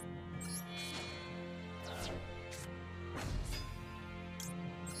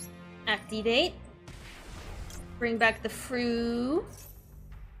 Activate. Bring back the Fru.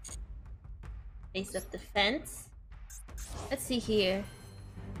 Face up defense. Let's see here.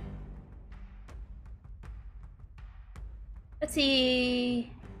 Let's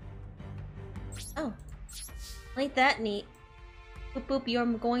see. Oh, ain't that neat? Boop boop, you're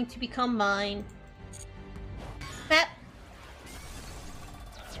going to become mine. Pep.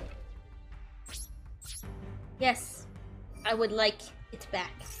 Yes, I would like it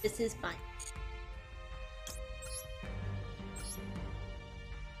back. This is mine.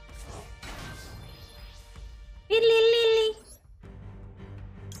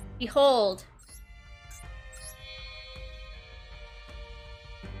 Behold.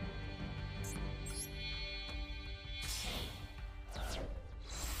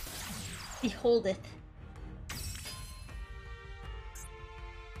 Beholdeth.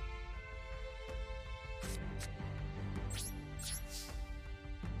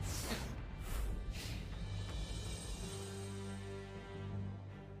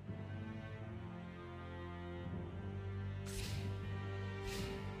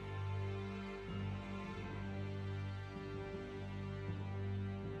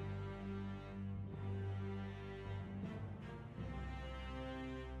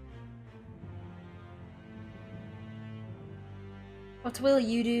 What will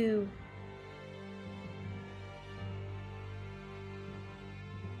you do?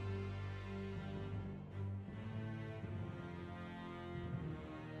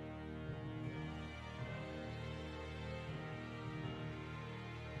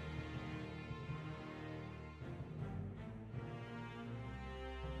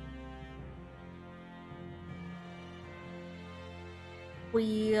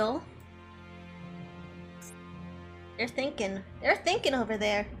 Wheel. They're thinking. They're thinking over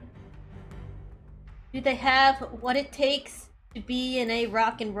there. Do they have what it takes to be in a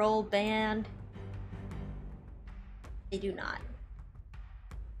rock and roll band? They do not.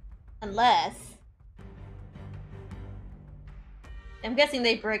 Unless... I'm guessing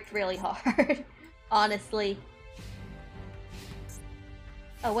they bricked really hard. Honestly.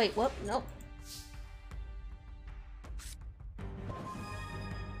 Oh wait, whoop, nope.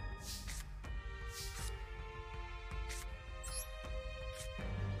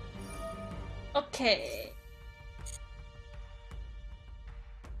 Okay.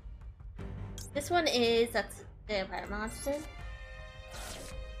 This one is, that's vampire monster.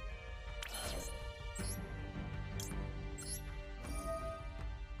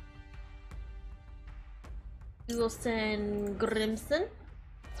 We will send Grimson.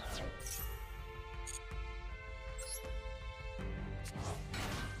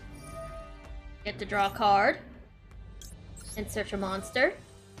 Get to draw a card. And search a monster.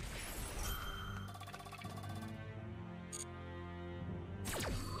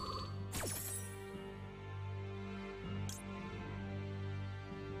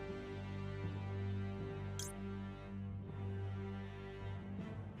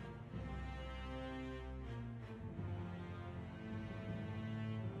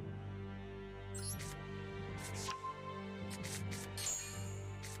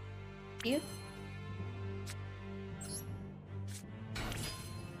 You?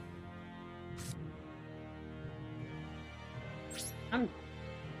 I'm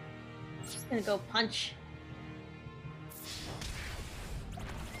just gonna go punch.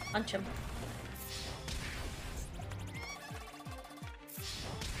 Punch him.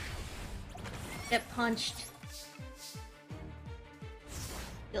 Get punched.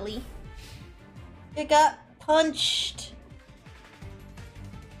 Silly. You got punched.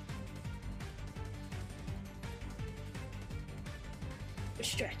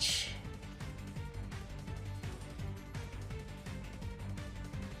 Stretch.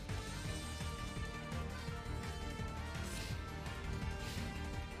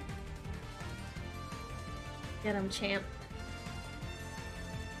 Get him, champ.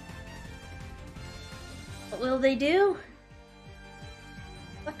 What will they do?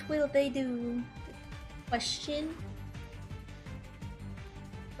 What will they do? Question.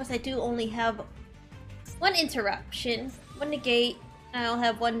 Of course, I do only have one interruption, one negate. I'll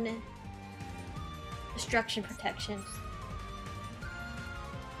have one destruction protection.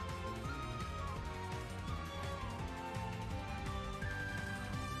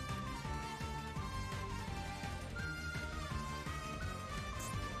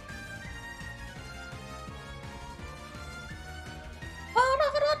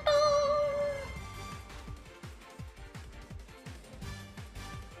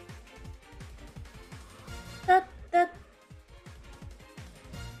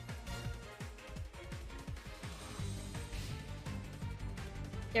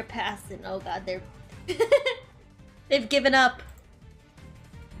 They're passing. Oh god, they're... They've given up.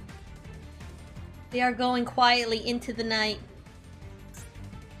 They are going quietly into the night.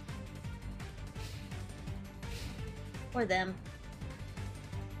 for them.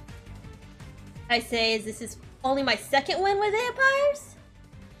 I say, is this is only my second win with vampires?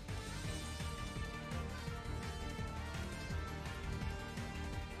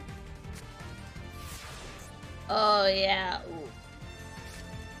 Oh yeah. Ooh.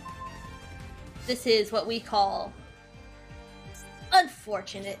 This is what we call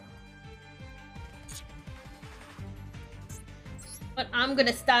unfortunate. But I'm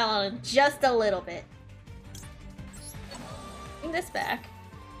gonna style on him just a little bit. Bring this back.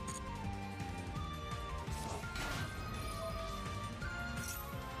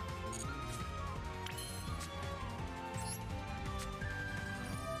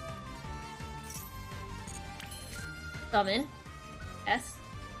 Summon. Yes.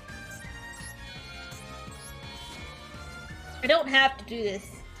 I don't have to do this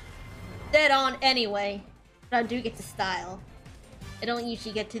dead on anyway, but I do get to style. I don't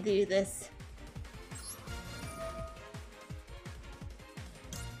usually get to do this.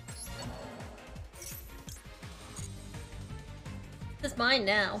 This is mine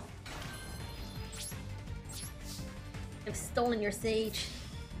now. I've stolen your sage.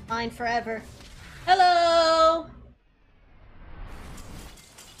 Mine forever. Hello!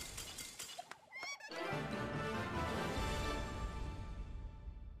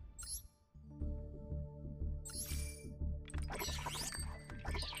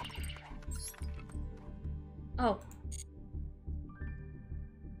 Oh.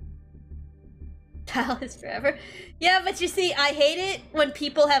 Tile is forever. Yeah, but you see, I hate it when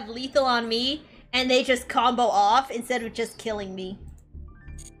people have lethal on me and they just combo off instead of just killing me.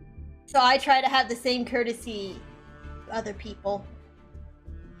 So I try to have the same courtesy to other people.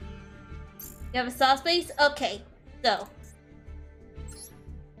 You have a soft space? Okay, so.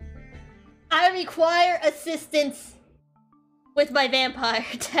 I require assistance with my vampire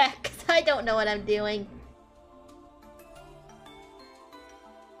attack, because I don't know what I'm doing.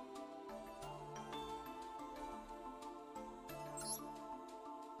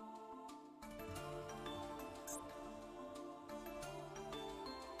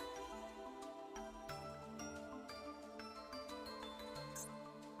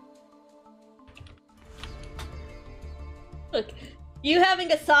 Look, you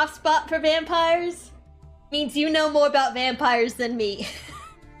having a soft spot for vampires means you know more about vampires than me.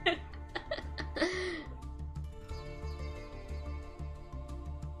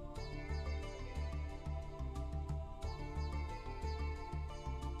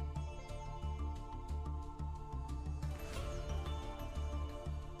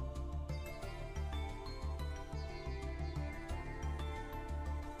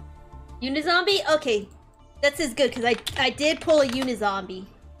 Unizombie? Okay. That's as good, because I did pull a Unizombie.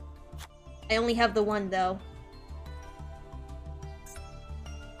 I only have the one, though.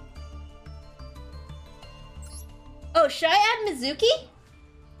 Oh, should I add Mizuki?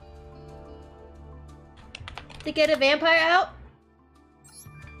 To get a vampire out?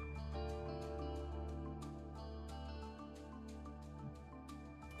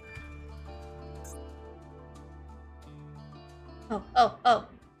 Oh.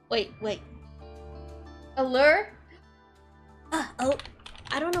 Wait. Allure? Oh,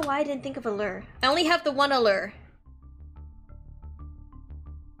 I don't know why I didn't think of allure. I only have the one allure.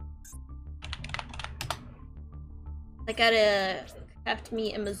 I gotta craft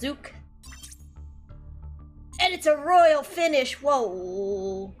me a Mazook. And it's a royal finish!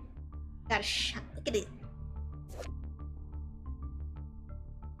 Whoa! Got a shot. Look at it.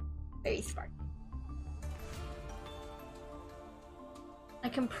 Very sparky. I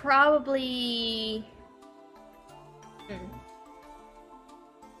can probably...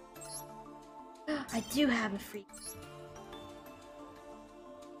 I do have a free.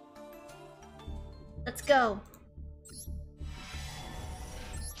 Let's go.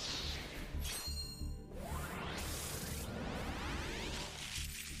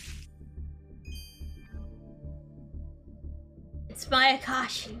 It's my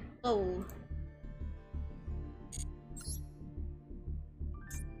Akashi. Oh.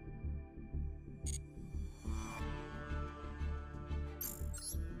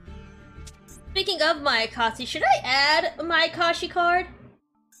 Speaking of my Akashi, should I add my Akashi card?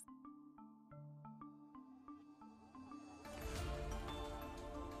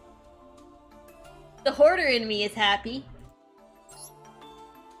 The hoarder in me is happy.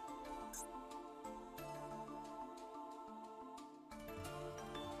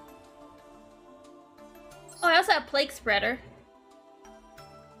 Oh, I also have Plague Spreader.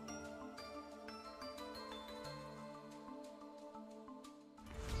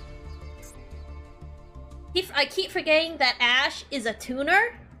 I keep forgetting that Ash is a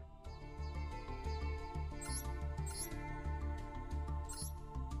tuner.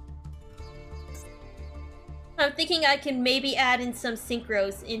 I'm thinking I can maybe add in some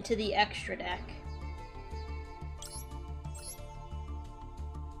synchros into the extra deck.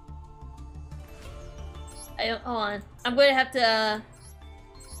 Hold on. I'm going to have to,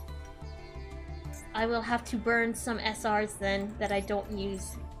 I will have to burn some SRs then that I don't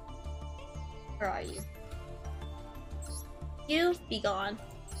use. Where are you? You be gone.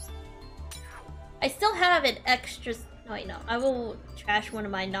 I still have an extra. No, wait, no. I will trash one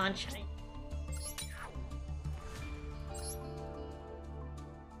of my non-shiny.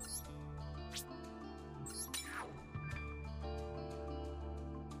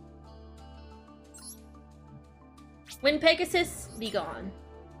 Wind Pegasus, be gone.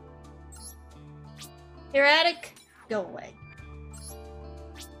 Erratic, go away.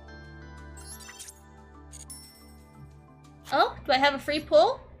 Oh, do I have a free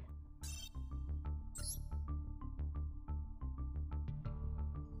pull?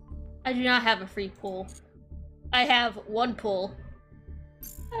 I do not have a free pull. I have one pull.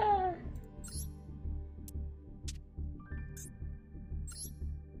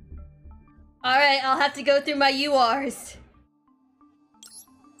 Alright, I'll have to go through my URs.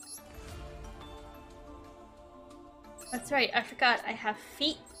 That's right, I forgot I have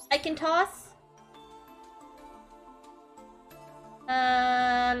feet I can toss.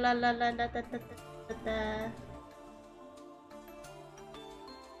 La la la la da da da da da.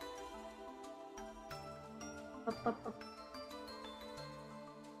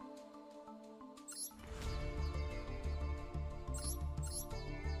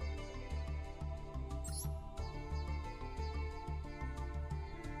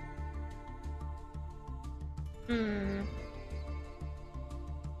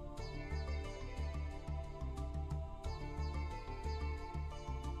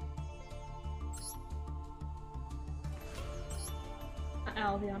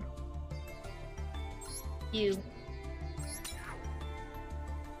 Albion. You.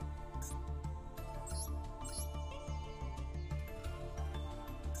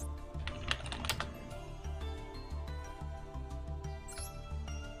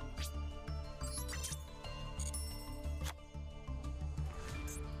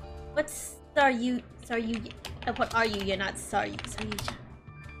 What's Saryu? What are you? You're not Saryu.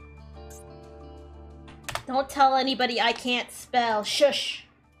 Don't tell anybody I can't spell. Shush.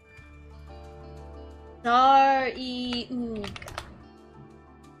 Sar-e-ooga.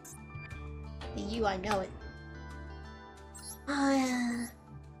 The U, I know it.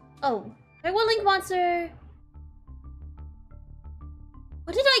 Oh, my Willing Monster.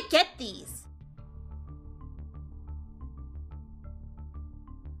 What did I get these?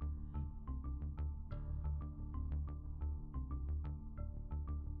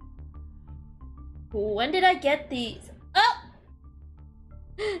 When did I get these? Oh!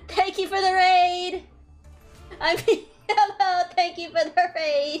 Thank you for the raid! I mean, hello, thank you for the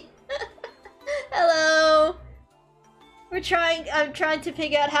raid! Hello! I'm trying to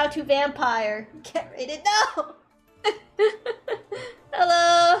figure out how to vampire. Get raided, no!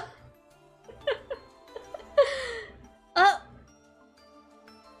 Hello! Oh!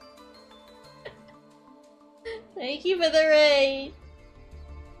 Thank you for the raid!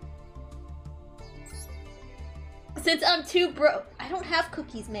 Since I'm too broke, I don't have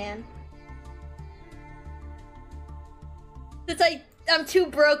cookies, man. Since I'm too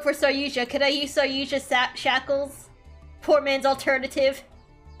broke for Saryuja, could I use Saryuja shackles? Poor man's alternative.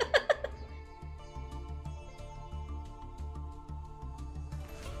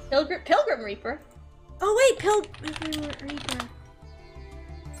 Pilgrim Reaper. Oh wait, Pilgrim Reaper.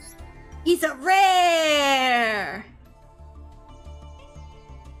 He's a rare.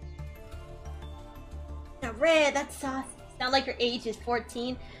 Red, that's saucy. Sound like your age is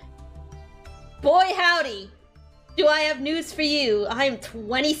 14. Boy howdy! Do I have news for you? I am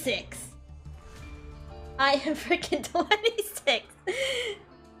 26. I am freaking 26.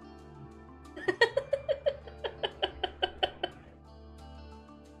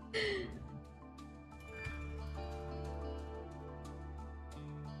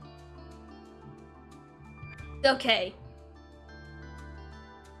 Okay.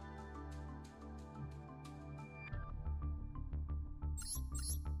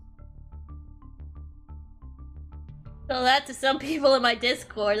 So that to some people in my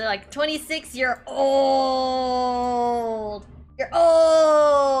Discord, they're like, 26, you're old! You're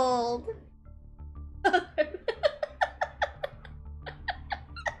old!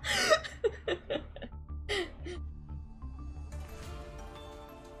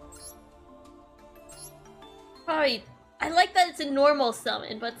 Probably, I like that it's a normal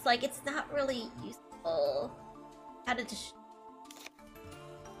summon, but it's like, it's not really useful. How to just...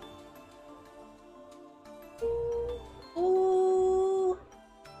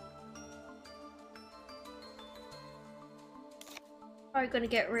 Probably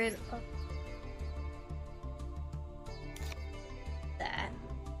gonna get rid of that.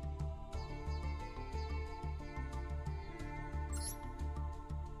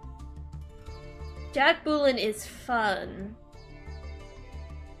 Jack Boolin is fun.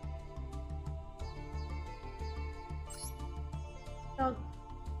 I'll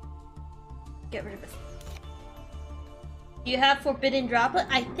get rid of this. Do you have Forbidden Droplet?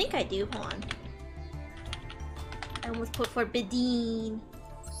 I think I do. Hold on. I almost put Forbidden.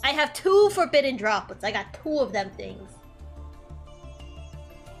 I have 2 Forbidden Droplets. I got 2 of them things.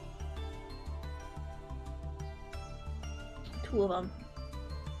 Two of them.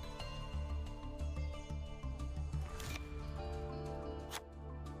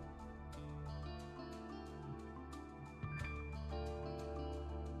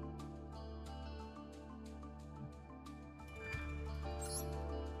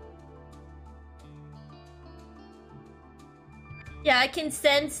 Yeah, I can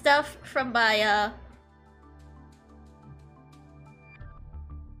send stuff from my,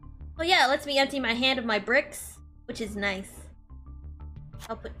 Oh yeah, it lets me empty my hand of my bricks, which is nice.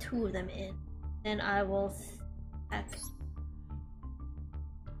 I'll put 2 of them in. Then I will stack.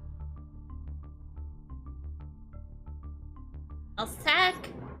 I'll stack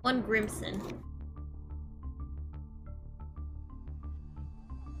 1 Grimson.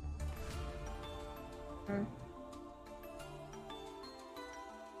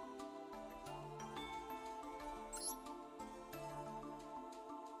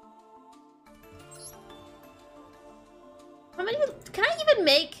 How many can I even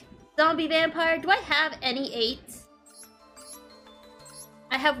make zombie vampire? Do I have any 8s?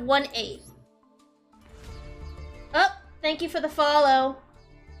 I have 1 8. Oh, thank you for the follow.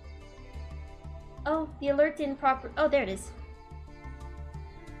 Oh, the alert didn't proper. Oh, there it is.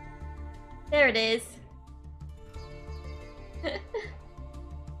 There it is.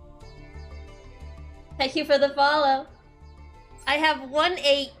 Thank you for the follow. I have 1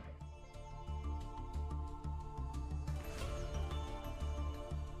 8.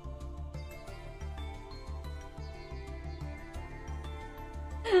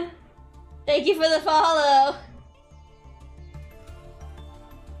 Thank you for the follow.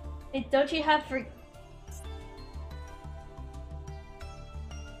 Hey, don't you have for...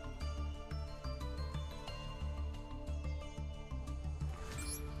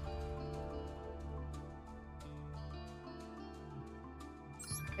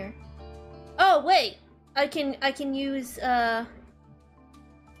 Here. Oh wait, I can use apparently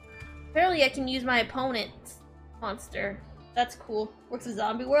I can use my opponent's monster. That's cool. Works with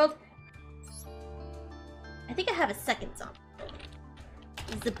Zombie World. I think I have a second zombie.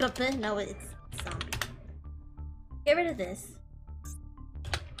 Is the bubba? No, it's zombie. Get rid of this.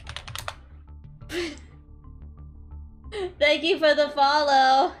 Thank you for the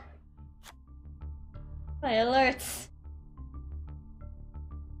follow. My alerts.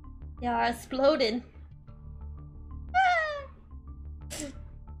 They are exploding.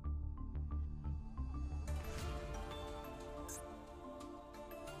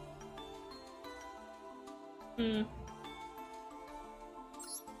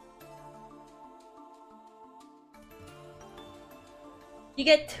 You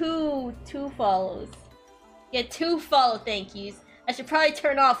get two follows. You get 2 follow thank yous. I should probably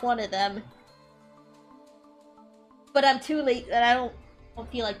turn off one of them. But I'm too late and I don't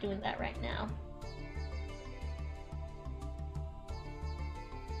feel like doing that right now.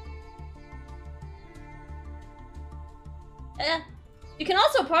 You can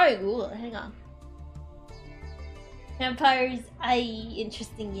also probably Google it. Hang on. Vampires,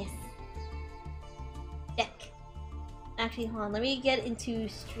 interesting, yes. Deck. Actually, hold on, let me get into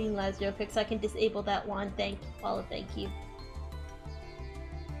Streamlabs real quick so I can disable that one. Thank you.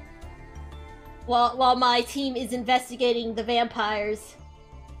 While my team is investigating the vampires.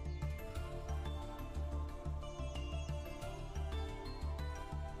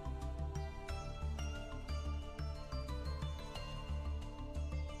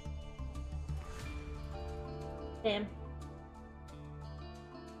 Damn.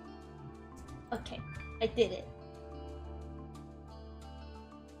 Okay, I did it.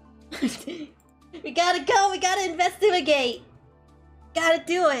 We gotta go, we gotta investigate. Gotta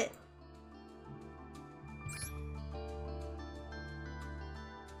do it.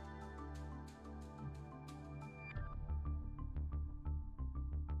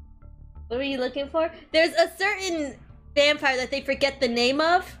 What were you looking for? There's a certain vampire that they forget the name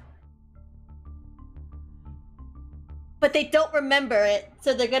of. But they don't remember it,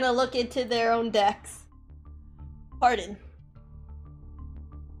 so they're gonna look into their own decks. Pardon.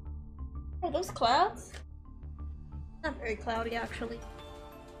 Are those clouds? Not very cloudy, actually.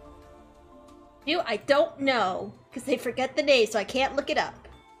 I don't know, because they forget the name, so I can't look it up.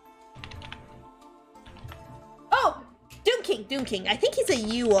 Oh! Doom King, Doom King. I think he's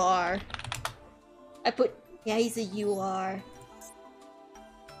a UR. Yeah, he's a UR.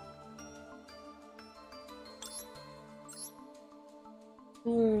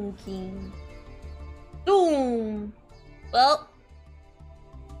 Doom King. Doom! Well.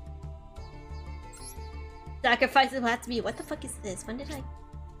 Sacrifices will have to be. What the fuck is this? When did I...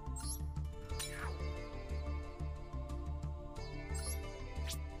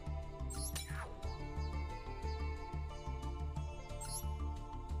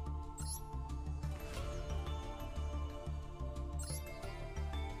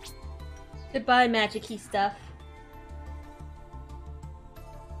 Goodbye, magic-y stuff.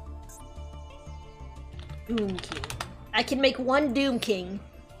 Doom King. I can make one Doom King.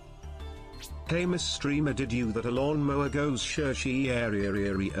 Hey Miss Streamer, did you that a lawnmower goes sure she area of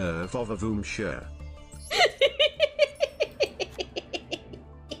a voom sure?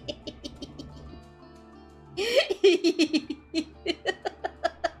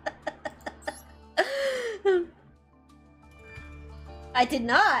 I did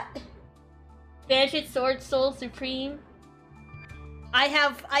not. Bandit Sword Soul Supreme. I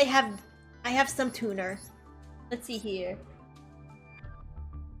have some tuner. Let's see here.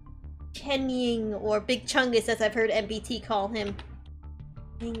 Chen Ying, or Big Chungus as I've heard MBT call him.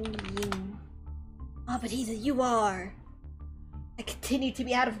 Ying. Oh, but he's a UR. I continue to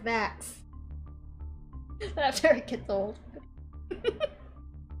be out of max. After it gets old.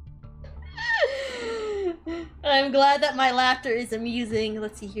 I'm glad that my laughter is amusing.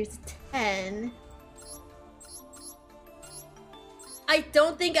 Let's see, here's 10. I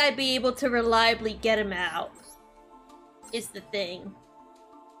don't think I'd be able to reliably get him out, is the thing.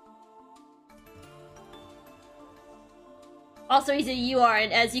 Also, he's a UR,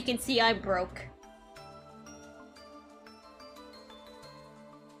 and as you can see, I'm broke.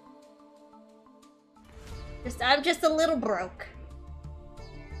 I'm just a little broke.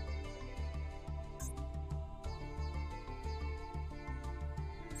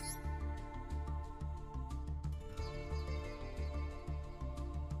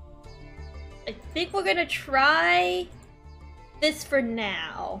 I think we're gonna try this for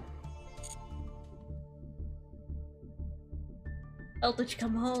now. Eldritch,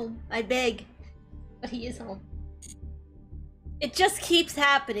 come home. I beg. But he is home. It just keeps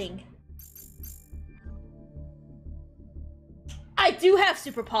happening. I do have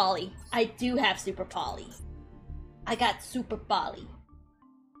Super Poly. I do have Super Poly. I got Super Poly.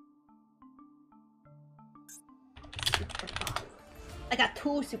 Super Poly. I got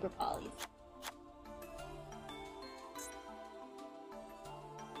 2 Super Polys.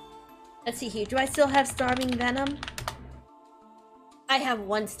 Let's see here. Do I still have Starving Venom? I have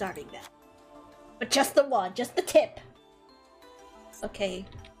 1 Starving Venom. But just the one. Just the tip. Okay.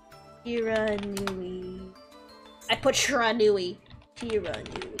 Shiranui. I put Shiranui.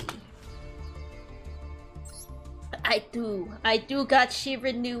 Shiranui. I do got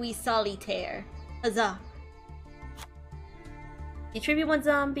Shiranui Solitaire. Huzzah. Tribute 1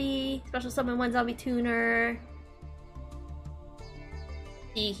 zombie. Special summon 1 zombie tuner.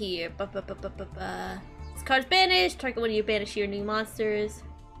 See here. This card's banished. Target one of your banished your new monsters.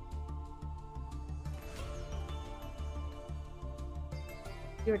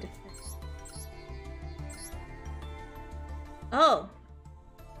 Your defense. Oh.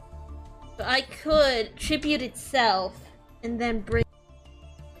 So I could tribute itself and then bring.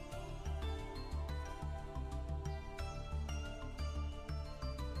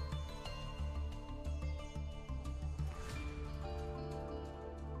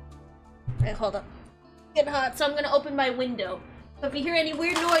 Alright, hold up. Getting hot, so I'm gonna open my window. So if you hear any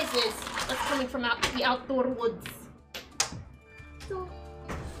weird noises, that's coming from out the outdoor woods. So.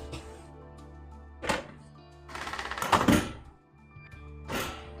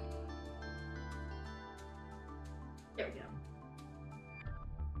 There we go.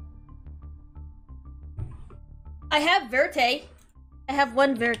 I have Verte. I have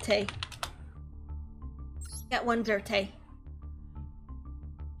 1 Verte. Got 1 Verte.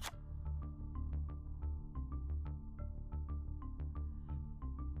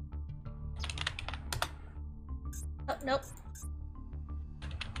 Oh, nope.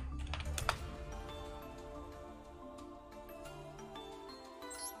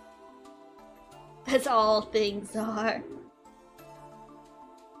 As all things are.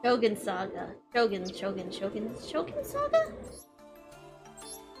 Shogun Saga. Shogun Saga?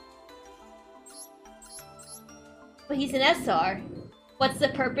 But he's an SR. What's the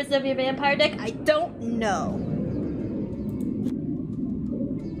purpose of your vampire deck? I don't know.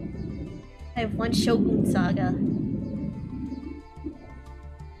 I have one Shogun Saga.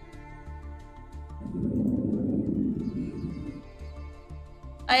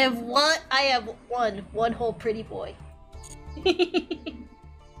 I have one whole pretty boy.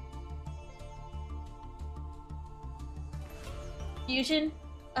 Fusion?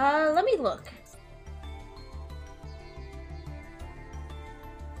 Let me look.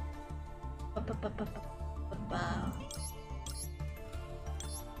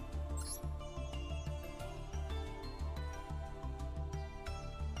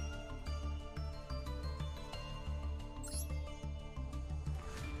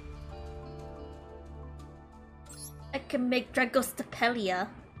 I can make Dragostapelia.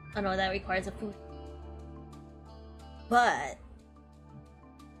 Oh no, that requires a food. But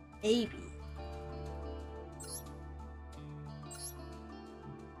maybe.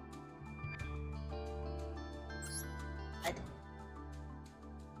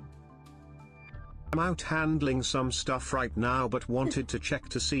 I'm out handling some stuff right now but wanted to check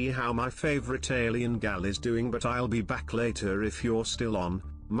to see how my favorite alien gal is doing, but I'll be back later if you're still on.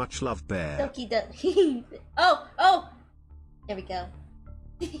 Much love, Bear. Doki doki. Oh! There we go.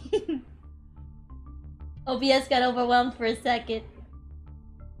 OBS got overwhelmed for a second.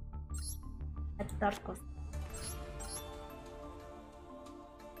 That's Darkos.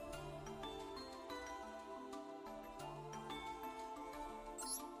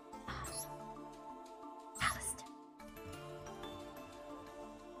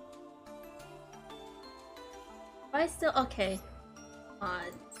 Why still okay? On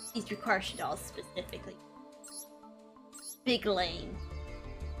these require dolls specifically. Big lane.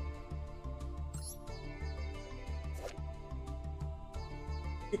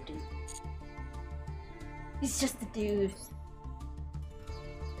 The dude. He's just the dude.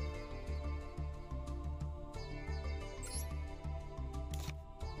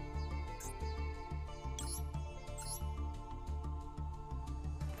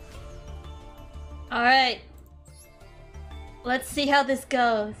 All right. Let's see how this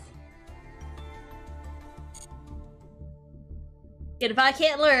goes. And if I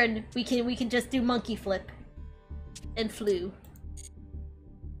can't learn, we can just do monkey flip and flu.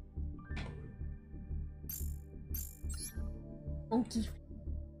 Monkey.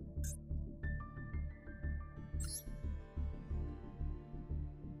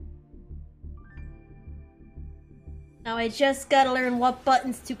 Now I just gotta learn what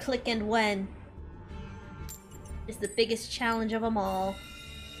buttons to click and when. It's the biggest challenge of them all.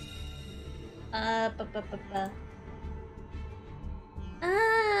 I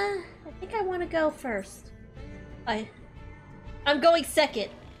think I want to go first. I'm going second.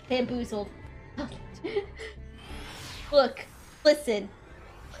 Bamboozled. Look, listen.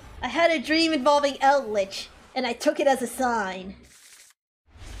 I had a dream involving Eldritch, and I took it as a sign.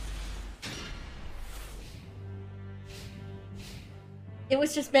 It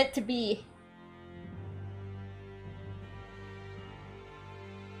was just meant to be.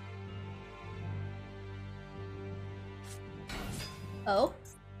 Oh?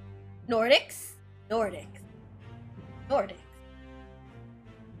 Nordics? Nordics. Nordics.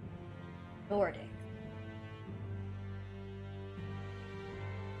 Nordics.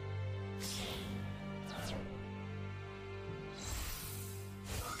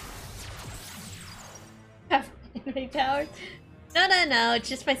 Have infinity powers? No, it's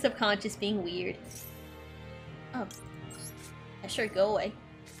just my subconscious being weird. Oh. Yeah, sure, go away.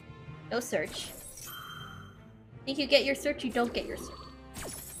 No search. Think you get your search, you don't get your search.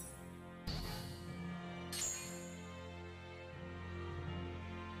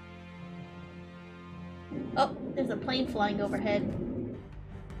 Oh, there's a plane flying overhead.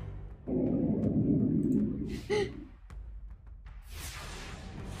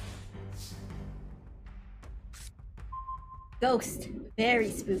 Ghost. Very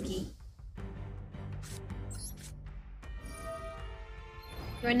spooky.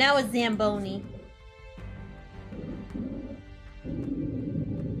 You are now a Zamboni.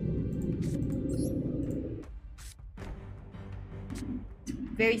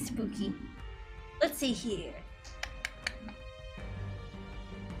 Very spooky. Let's see here.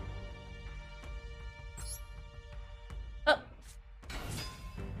 Oh.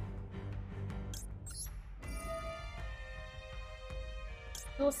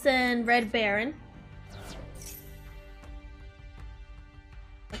 We'll send Red Baron.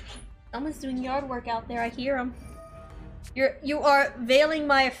 Someone's doing yard work out there, I hear him. You are veiling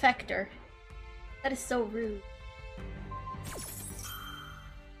my effector. That is so rude.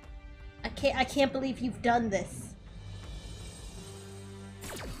 I can't believe you've done this.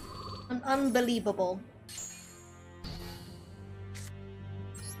 Unbelievable.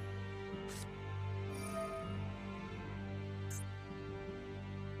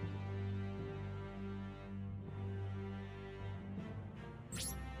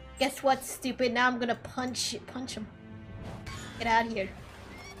 Guess what, stupid? Now I'm gonna punch him. Get out of here.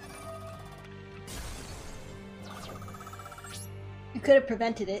 You could have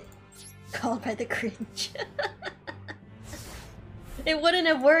prevented it. Called by the cringe. It wouldn't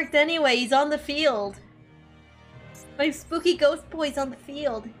have worked anyway. He's on the field. My spooky ghost boy's on the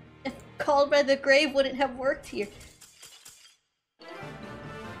field. If called by the grave wouldn't have worked here.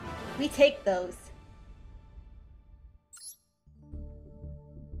 We take those.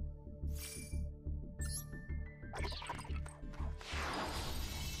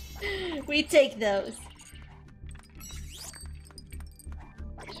 We take those.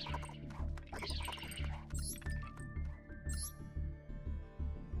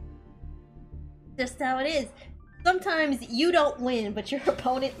 Just how it is. Sometimes you don't win, but your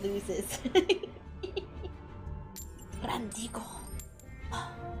opponent loses. Brandigo.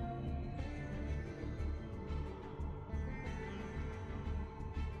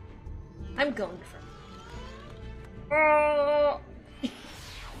 I'm going for.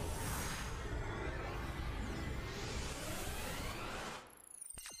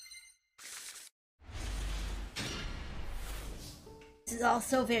 This is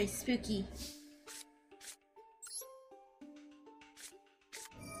also very spooky.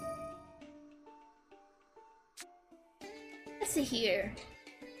 Let's see here.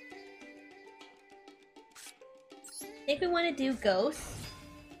 I think we want to do ghosts.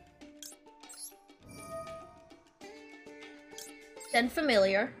 Then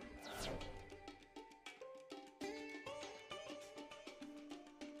familiar.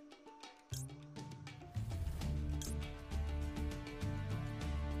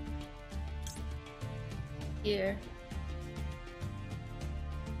 Here.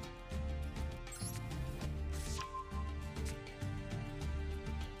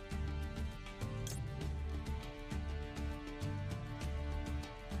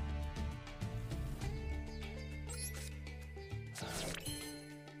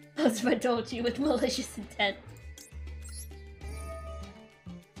 That's what I told you with malicious intent.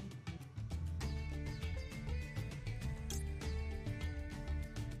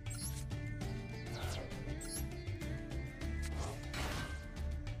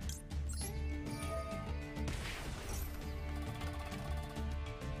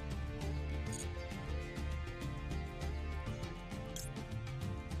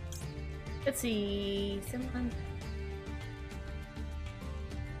 Let's see, someone.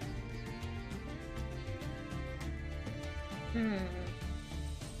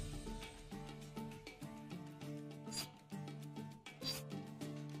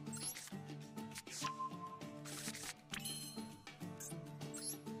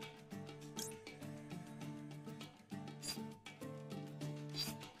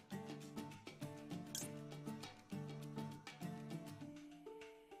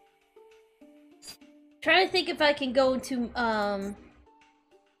 Trying to think if I can go into, I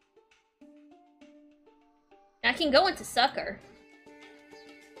can go into Sucker.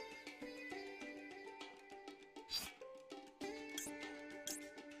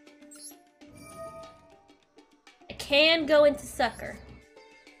 I can go into Sucker.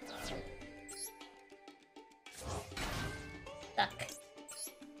 Suck.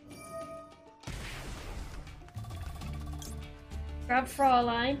 Grab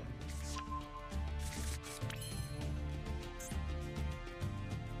Fraulein.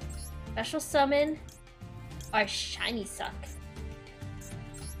 Special summon our shiny suck.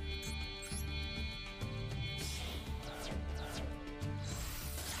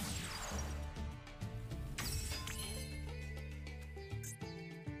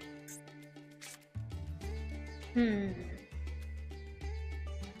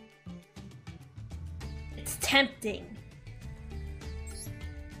 It's tempting.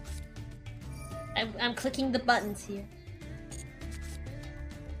 I'm clicking the buttons here.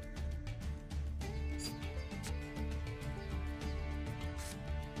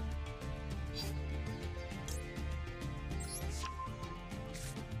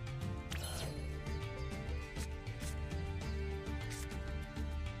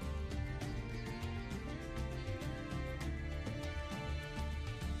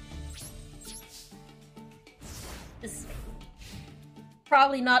 This is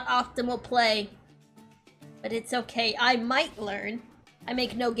probably not optimal play, but it's okay. I might learn. I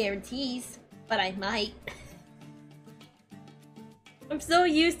make no guarantees, but I might. I'm so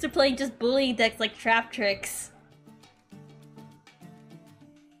used to playing just bullying decks like Trap Tricks.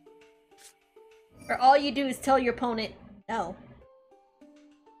 Where all you do is tell your opponent, no.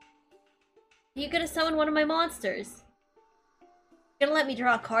 You're gonna summon one of my monsters. You're gonna let me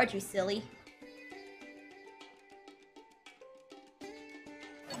draw a card, you silly.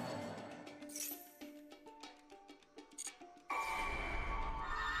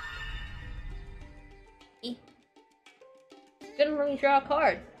 we draw a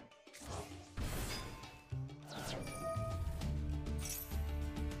card.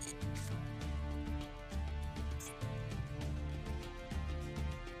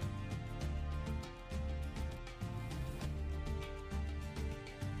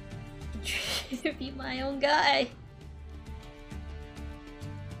 Be my own guy.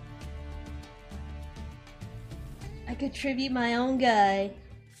 I could tribute my own guy.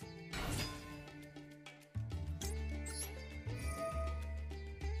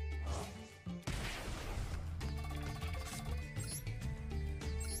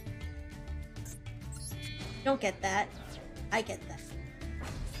 Don't get that. I get that.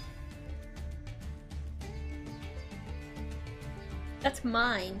 That's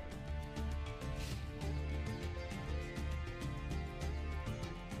mine.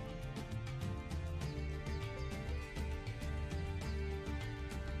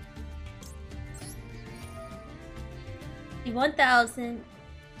 The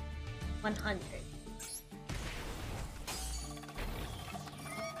 1,100.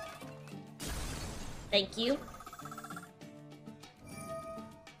 Thank you.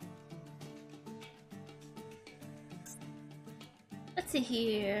 Let's see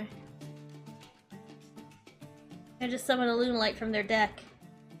here. I just summoned a Lunalight from their deck.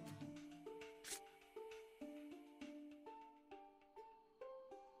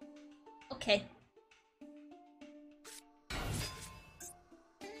 Okay.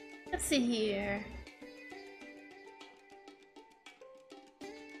 Let's see here.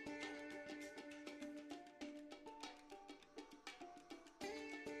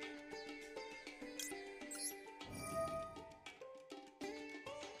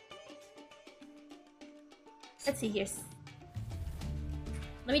 Let's see here.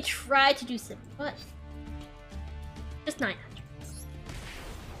 Let me try to do some. What? Just 900.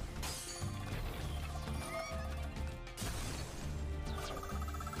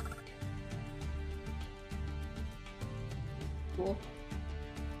 Cool.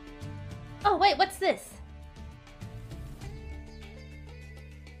 Oh wait, what's this?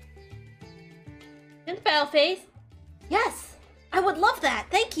 In the battle phase? Yes! I would love that,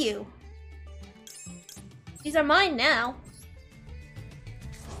 thank you! These are mine now.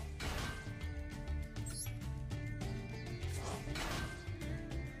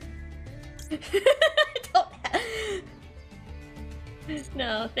 I don't have...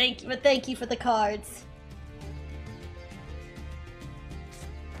 No, thank you, but thank you for the cards.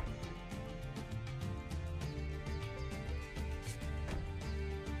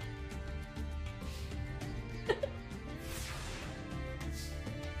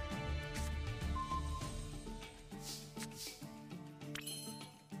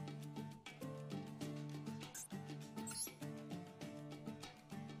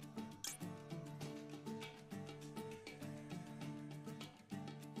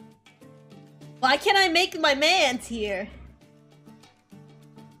 Why can't I make my mans here?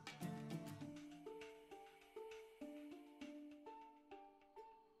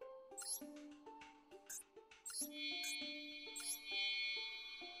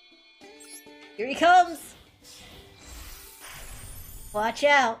 Here he comes! Watch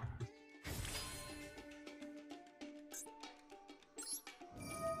out!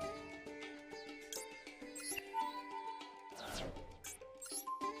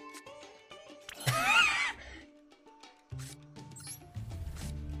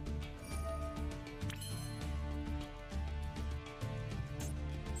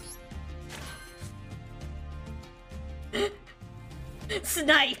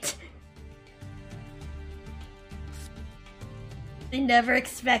 Sniped! They never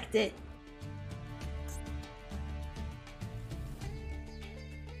expect it.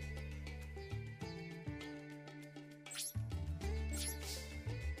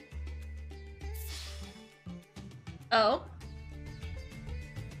 Oh?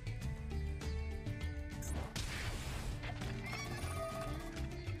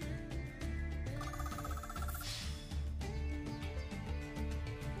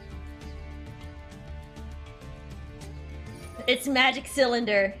 It's Magic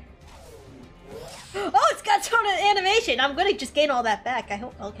Cylinder. Oh, it's got ton of animation. I'm gonna just gain all that back. I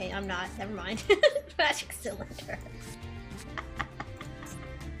hope. Okay, I'm not. Never mind. Magic Cylinder.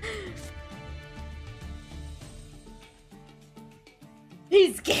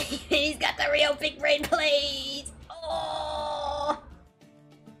 He's gay. He's got the real big brain plays. Oh.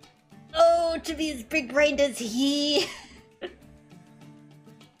 Oh, to be as big brained as he.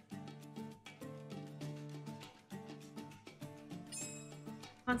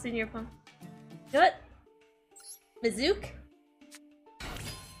 Senior pump. Do it. Mizook.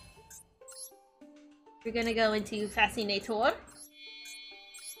 We're gonna go into Fascinator.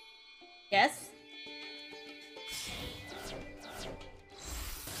 Yes?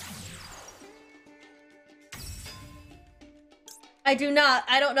 I do not.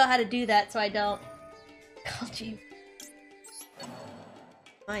 I don't know how to do that, so I don't. Oh, gee.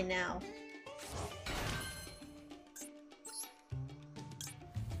 Fine now.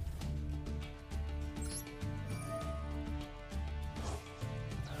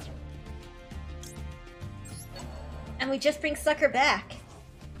 And we just bring Sucker back.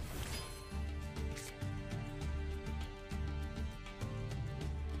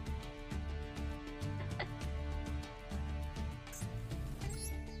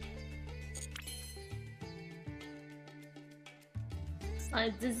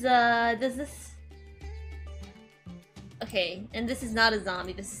 Does this... Okay, and this is not a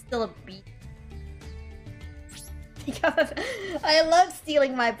zombie, this is still a beast. I love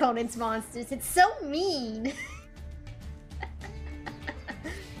stealing my opponent's monsters, it's so mean!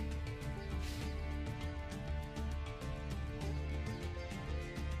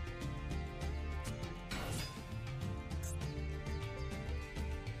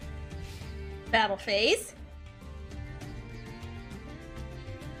 Battle phase.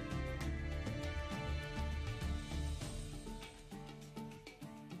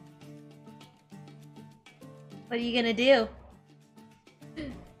 What are you gonna do?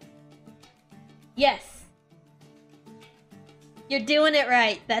 Yes. You're doing it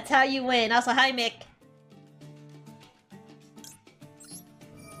right. That's how you win. Also, hi, Mick.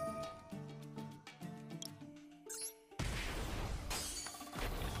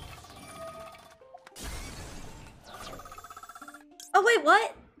 Oh, wait,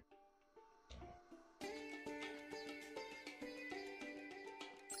 what?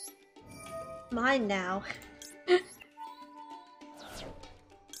 Mine now.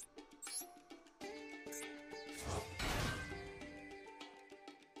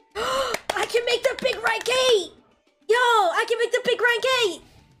 I can make the big right gate! Yo, I can make the big right gate!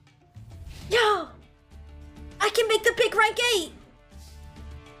 Yo! I can make the big right gate!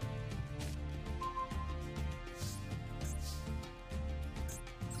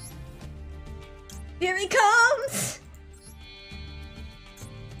 Here he comes!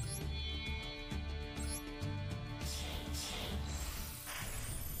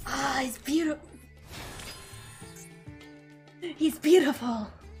 Ah, he's beautiful. He's beautiful.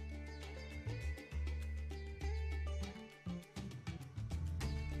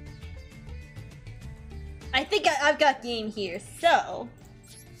 I think I've got game here, so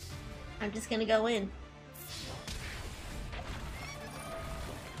I'm just gonna go in.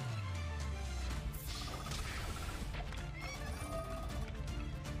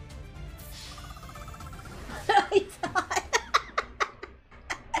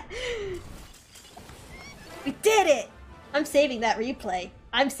 We did it! I'm saving that replay.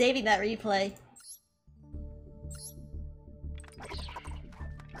 I'm saving that replay.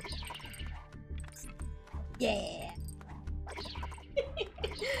 Yeah.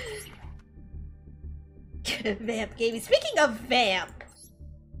 Vamp gaming. Speaking of Vamp.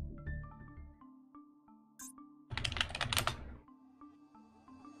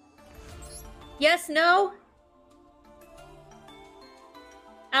 Yes, no?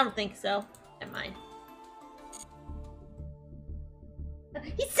 I don't think so. Never mind.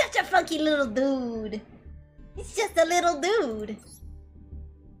 He's such a funky little dude. He's just a little dude.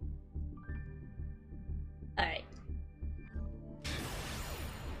 Alright.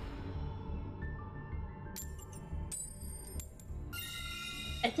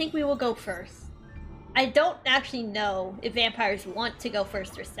 I think we will go first. I don't actually know if vampires want to go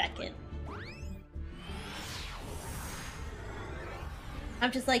first or second.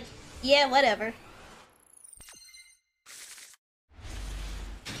 I'm just like, yeah, whatever.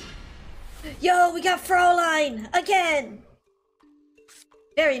 Yo, we got Fraulein! Again!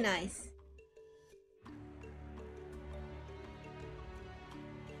 Very nice.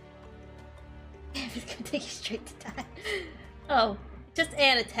 It's gonna take you straight to die. Oh, just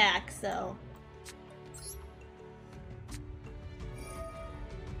an attack, so...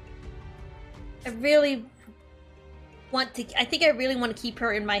 I really want to... I think I really want to keep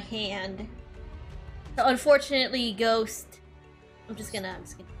her in my hand. So unfortunately, Ghost... I'm just gonna...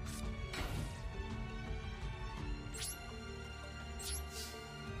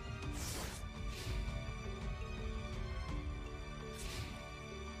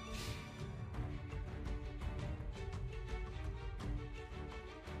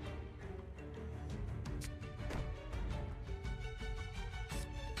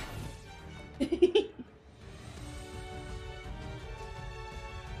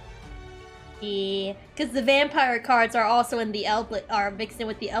 Yeah, because the vampire cards are also in the are mixed in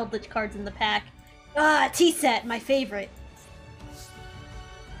with the Eldritch cards in the pack. Ah, T-set, my favorite.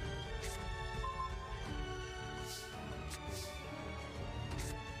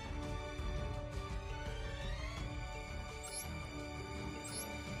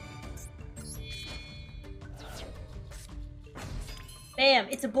 Bam,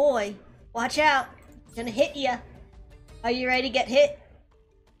 it's a boy. Watch out. It's gonna hit ya. Are you ready to get hit?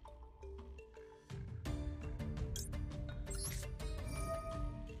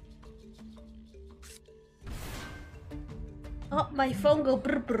 Oh, my phone go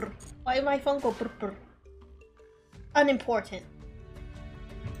brr brr. Why did my phone go brr brr? Unimportant.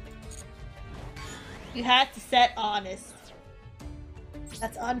 You had to set honest.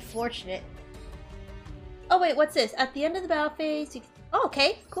 That's unfortunate. Oh wait, what's this? At the end of the battle phase, you... Oh,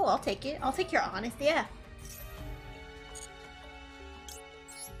 okay, cool, I'll take it. I'll take your honest, yeah.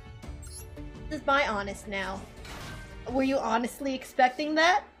 This is my honest now. Were you honestly expecting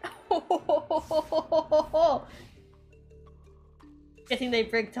that? Guessing they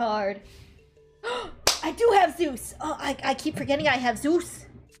bricked hard. I do have Zeus! Oh, I keep forgetting I have Zeus!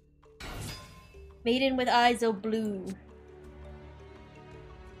 Maiden with eyes of blue.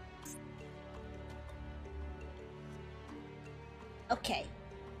 Okay.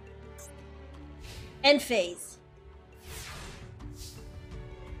 End phase.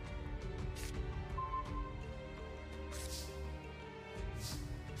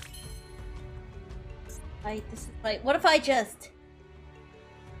 This is like, what if I just...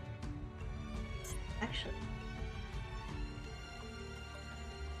 Actually...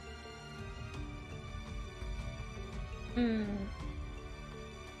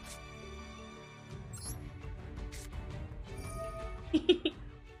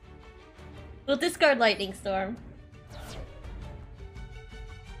 We'll discard Lightning Storm.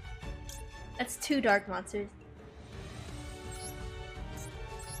 That's 2 dark monsters.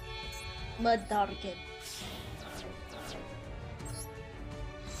 Mud Darkin.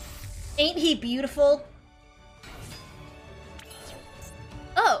 Ain't he beautiful?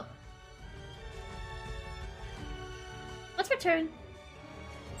 Oh! Let's return.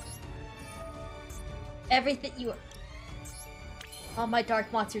 Everything you are... All my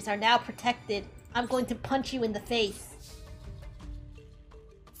dark monsters are now protected. I'm going to punch you in the face.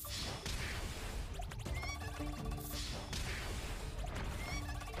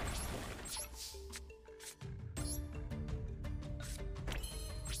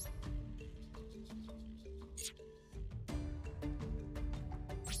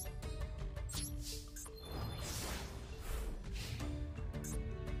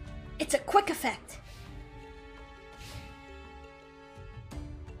 It's a quick effect.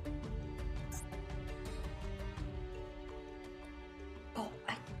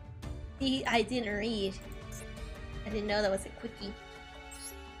 I didn't read. I didn't know that was a quickie.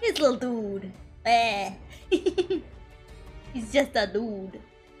 This little dude. Eh. He's just a dude.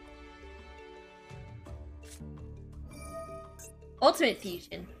 Ultimate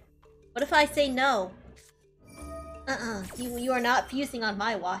fusion. What if I say no? You are not fusing on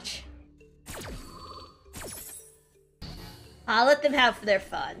my watch. I'll let them have their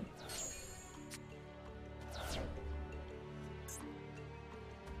fun.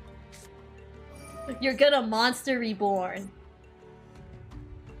 You're gonna monster reborn.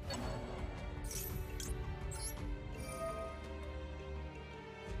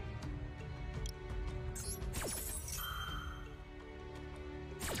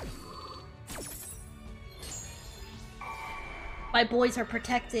 My boys are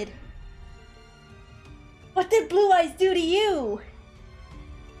protected. What did Blue Eyes do to you?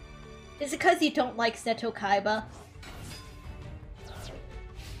 Is it because you don't like Seto Kaiba?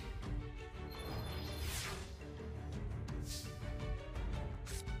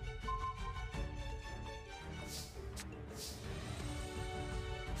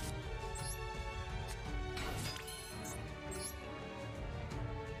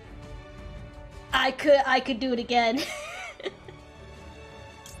 I could do it again.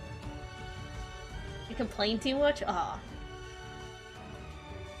 You complain too much? Aw.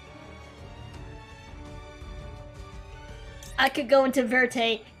 I could go into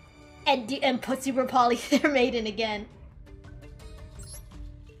Verte and put Super Poly their maiden again.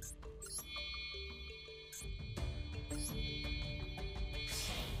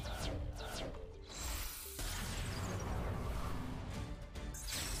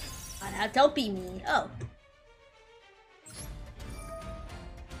 Now don't be mean. Oh.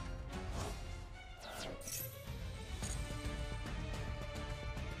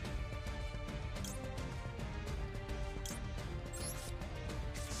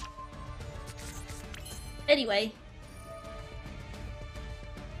 Anyway.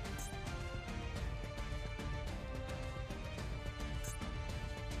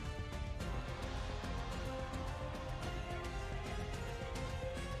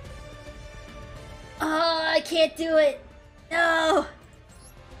 Oh, I can't do it. No.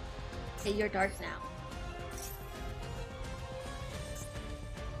 Okay, you're dark now.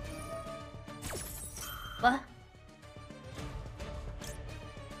 What?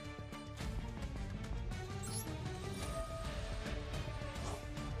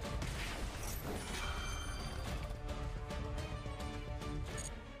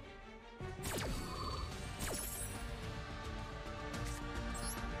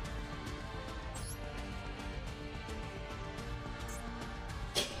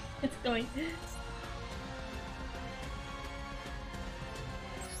 It's going.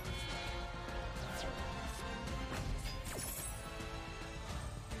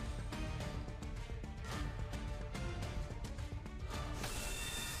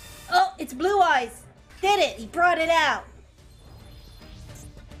 Oh, it's Blue Eyes! Did it! He brought it out!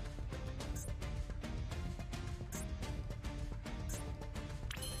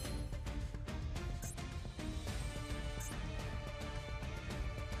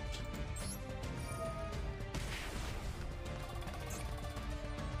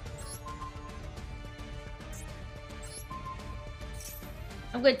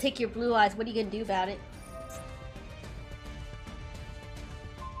 I'm gonna take your Blue Eyes. What are you gonna do about it?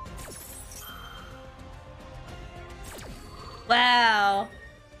 Wow.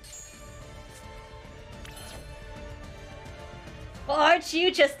 Well, aren't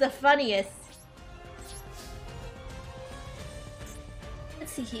you just the funniest?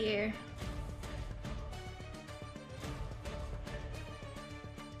 Let's see here.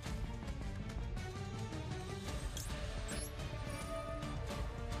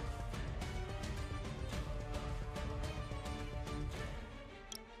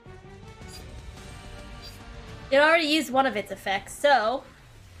 It already used one of its effects, so...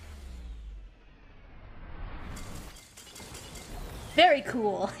 Very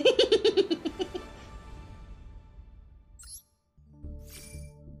cool.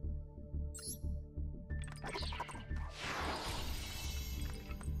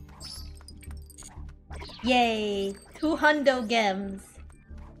 Yay! 200 gems.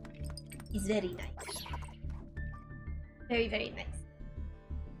 He's very nice. Very, very nice.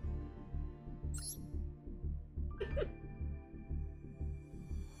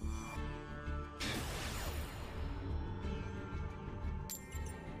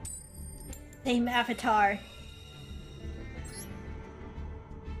 Same avatar.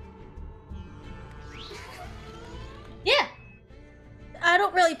 Yeah! I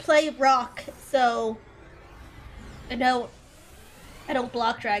don't really play rock, so... I don't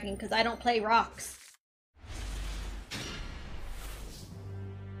block dragon because I don't play rocks.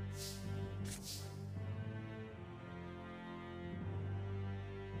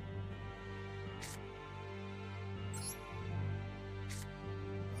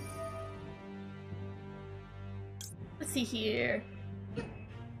 Let's see here.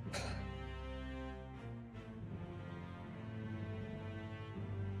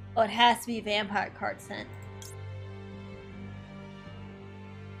 Oh, it has to be a vampire card scent.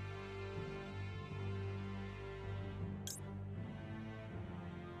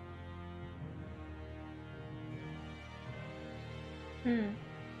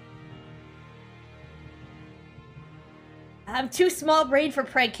 I'm too small brain for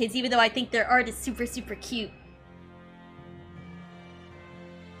prank kids, even though I think their art is super, super cute.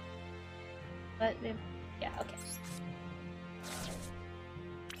 But, yeah, okay.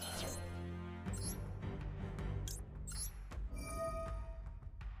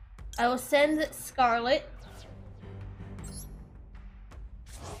 I will send Scarlet.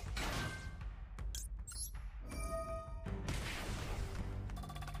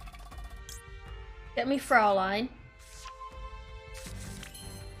 Get me Fraulein.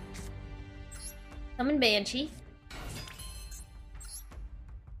 Summon Banshee.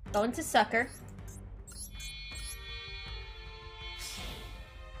 Go into Sucker.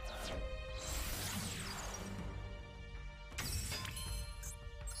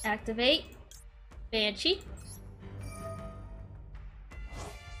 Activate Banshee.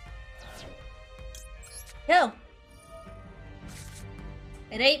 Go.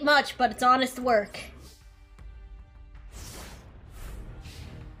 It ain't much, but it's honest work.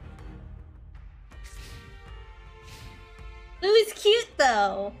 Flu is cute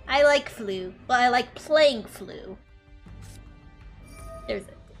though. I like Flu. Well, I like playing Flu. There's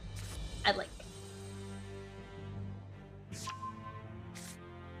it. I like it.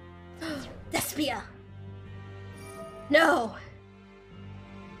 Despia! No!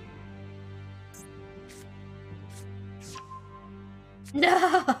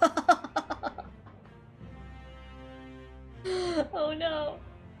 No! Oh no!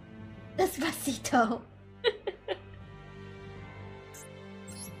 Despacito!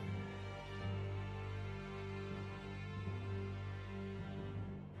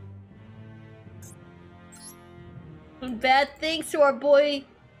 Bad things to our boy,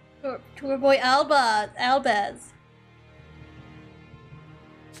 to our boy Albaz.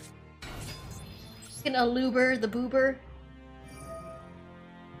 Fucking Aluber, the boober.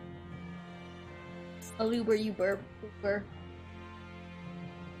 Aluber, you boober.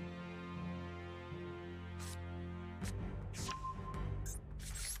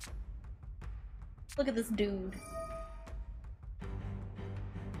 Look at this dude.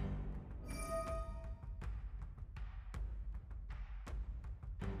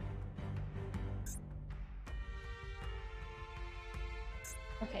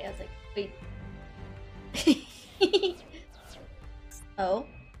 Okay, I was like, wait. Oh.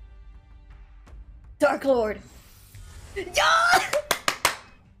 Dark Lord!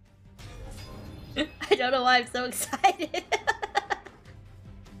 I don't know why I'm so excited.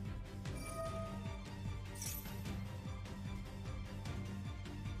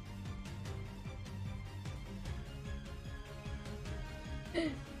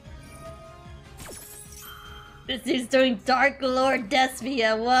 This dude's doing Dark Lord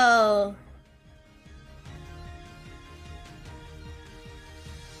Despia, whoa.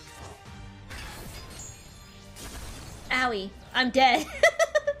 Owie, I'm dead.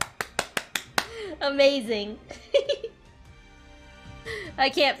 Amazing. I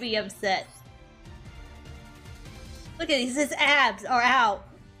can't be upset. Look at these, his abs are out.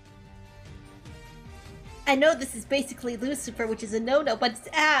 I know this is basically Lucifer, which is a no-no, but his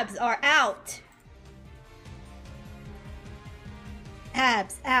abs are out.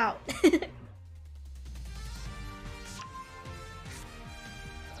 Abs out.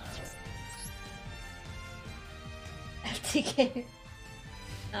 FTK.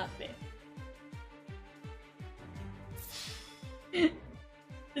 Not fair.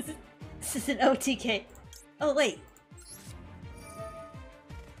 This is an OTK. Oh wait.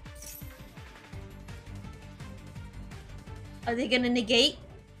 Are they gonna negate?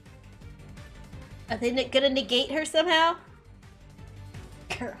 Are they gonna negate her somehow?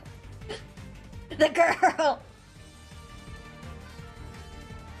 Girl. The girl!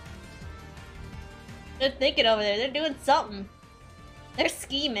 They're thinking over there. They're doing something. They're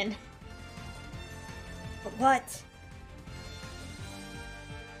scheming. But what?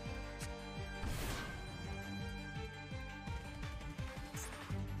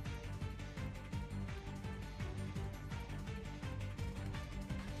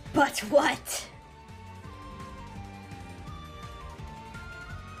 But what?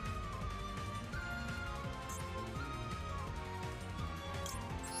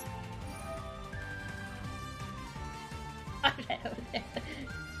 Ah.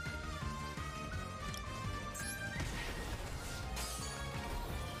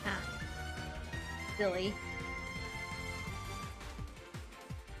 Silly.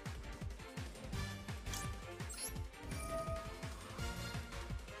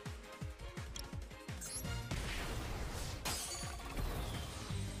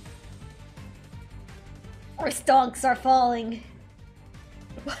 Our stonks are falling.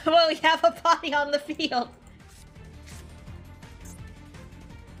 Well, we have a body on the field.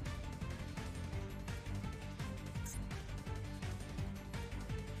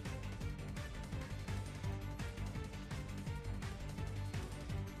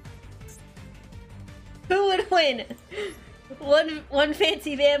 Who would win? One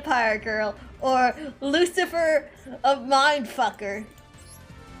fancy vampire girl or Lucifer a mindfucker?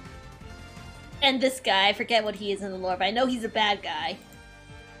 And this guy, I forget what he is in the lore, but I know he's a bad guy.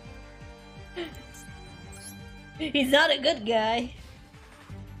 He's not a good guy.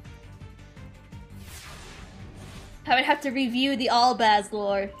 I would have to review the Albaz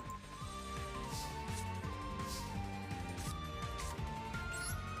lore.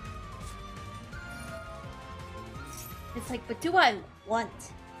 It's like, but do I want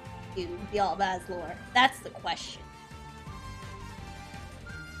to do the Albaz lore? That's the question.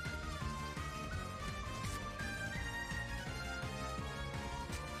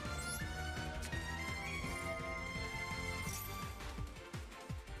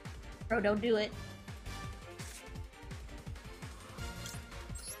 Bro, don't do it.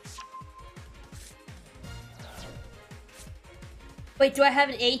 Wait, do I have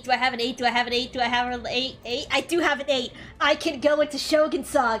an 8? Do I have an 8? Do I have an 8? Do I have an 8? 8? I do have an 8! I can go into Shogun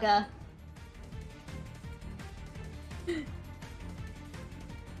Saga!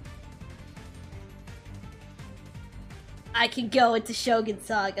 I can go into Shogun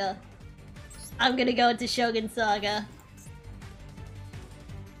Saga. I'm gonna go into Shogun Saga.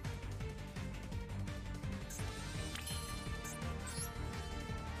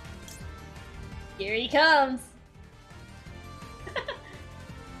 Here he comes!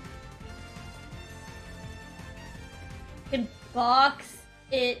 Can box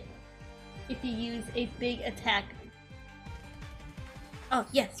it if you use a big attack. Oh,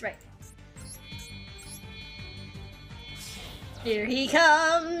 yes, right. Here he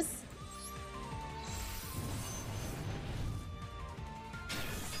comes!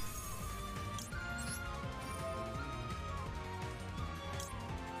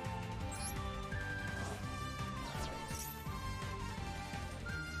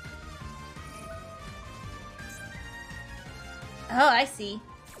 Oh, I see.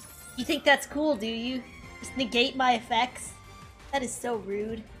 You think that's cool, do you? Just negate my effects? That is so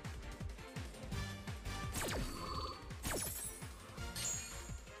rude.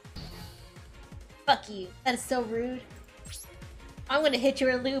 Fuck you. That is so rude. I'm gonna hit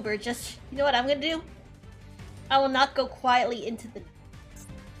your Luber. Just, you know what I'm gonna do? I will not go quietly into the...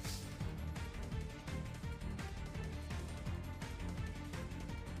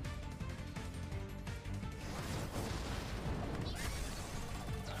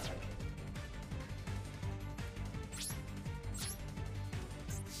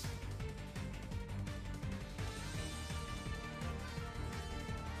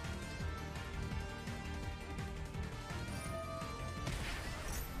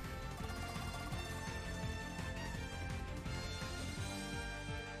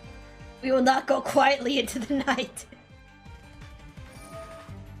 We will not go quietly into the night.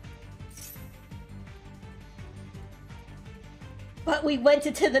 But we went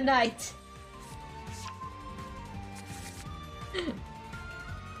into the night.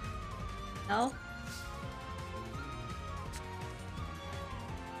 No?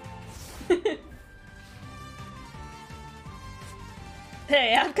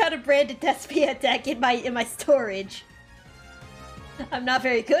 Hey, I've got a branded Despia deck in my storage. I'm not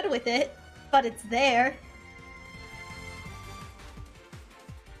very good with it, but it's there.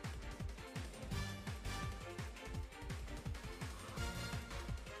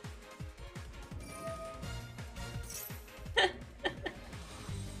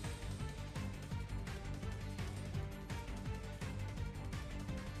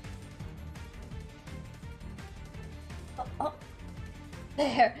 Oh,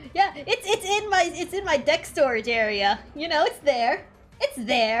 there. Yeah, it's in my deck storage area. You know, it's there. It's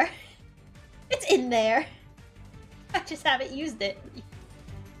there. It's in there. I just haven't used it.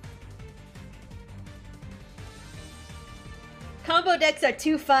 Combo decks are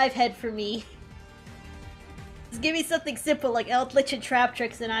too 5-head for me. Just give me something simple like Eldritch and Trap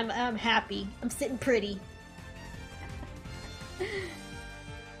Tricks and I'm happy. I'm sitting pretty.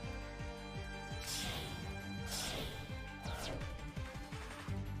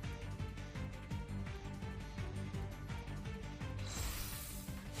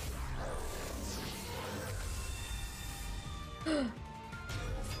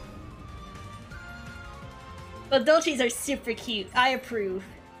 Well, Dolces are super cute. I approve.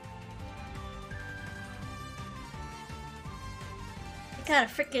 I got a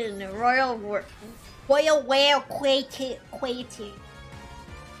freaking royal whale Quatis?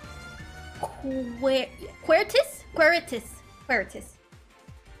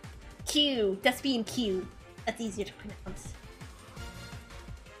 Q. That's being Q. That's easier to pronounce.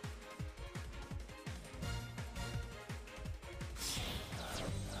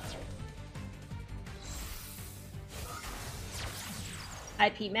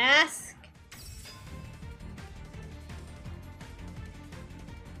 IP mask.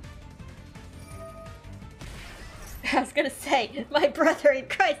 I was gonna say, my brother in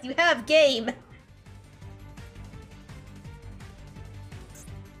Christ, you have game.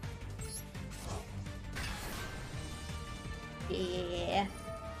 Yeah.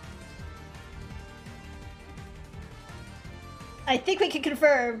 I think we can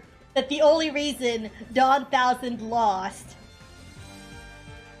confirm that the only reason Dawn 1000 lost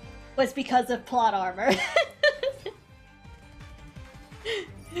was because of plot armor.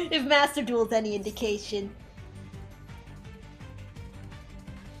 If Master Duel's any indication.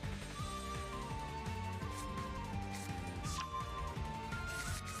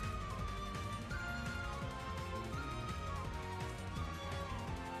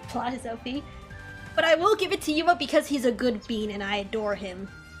 Plot is OP. But I will give it to Yuma because he's a good bean and I adore him.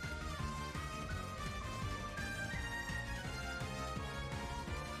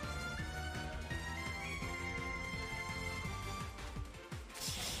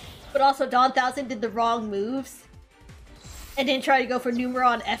 But also, Dawn 1000 did the wrong moves. and didn't try to go for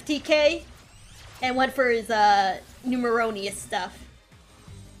Numeron FTK, and went for his Numeronius stuff.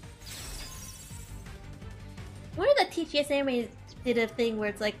 One of the TGS anime did a thing where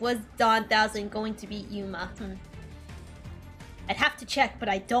it's like, was Dawn 1000 going to beat Yuma? I'd have to check, but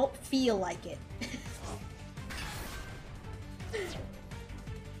I don't feel like it.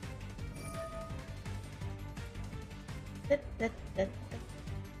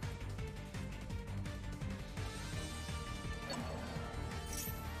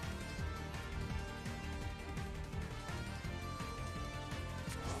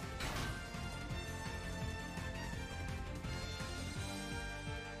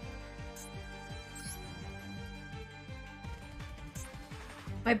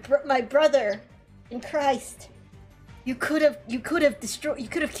 My brother in Christ, you could have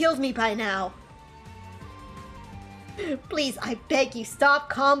killed me by now. Please, I beg you, stop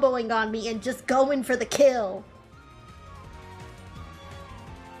comboing on me and just go in for the kill.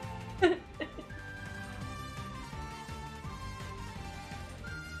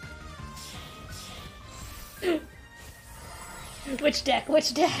 Which deck?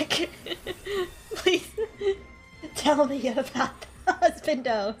 Which deck? Please tell me about the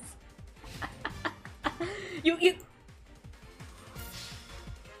husbandos. you.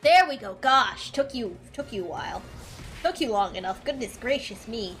 There we go. Gosh, took you a while. Took you long enough. Goodness gracious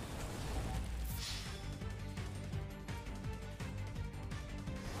me.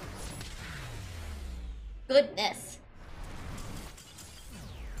 Goodness.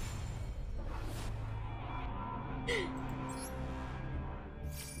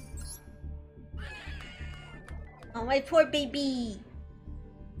 Oh, my poor baby.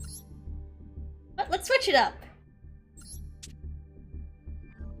 Let's switch it up.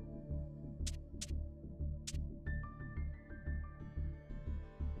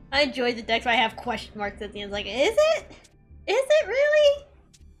 I enjoy the decks where I have question marks at the end. Like, is it? Is it really?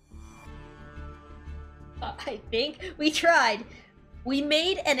 I think we tried. We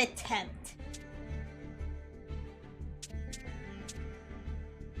made an attempt.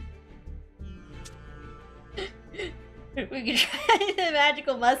 We could try the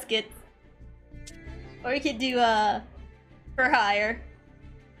magical muskets. Or we could do, for hire.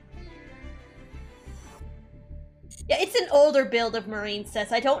 Yeah, it's an older build of Marine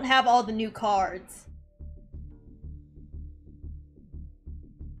sets. I don't have all the new cards.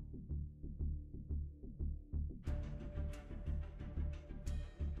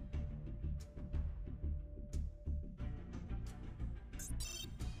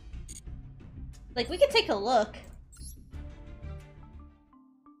 Like, we could take a look.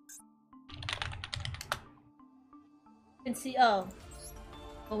 And see, oh.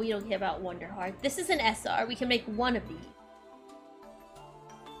 Well, we don't care about Wonderheart. This is an SR. We can make one of these.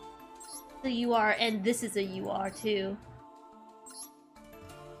 The UR, and this is a UR too.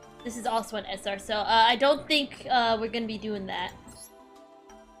 This is also an SR, so I don't think we're gonna be doing that.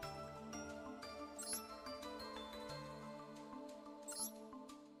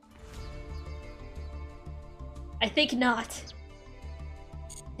 I think not.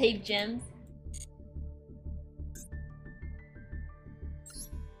 Save gems.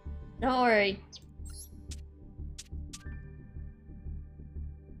 Don't worry.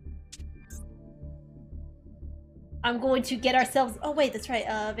 I'm going to get ourselves... Oh wait, that's right,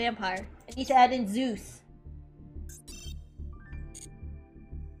 vampire. I need to add in Zeus.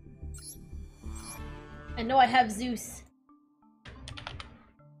 I know I have Zeus.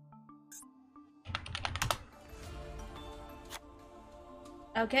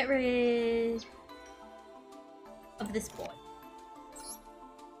 I'll get rid of this boy.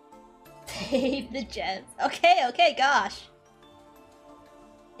 Save the gems. Okay, okay, gosh.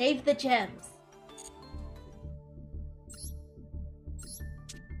 Save the gems.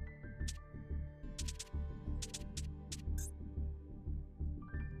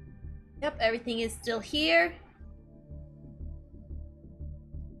 Yep, everything is still here.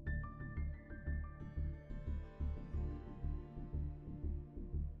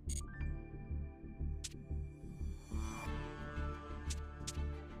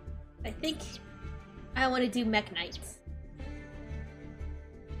 I think I want to do Mech Knights.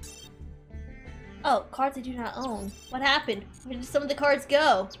 Oh, cards I do not own. What happened? Where did some of the cards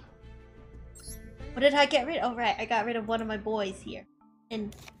go? What did I get rid of? Oh, right. I got rid of one of my boys here.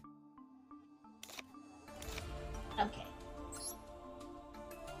 And... okay.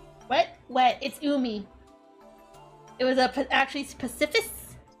 What? Wet. It's Umi. It was actually Pacifist?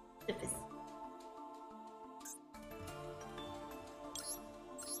 Pacifist.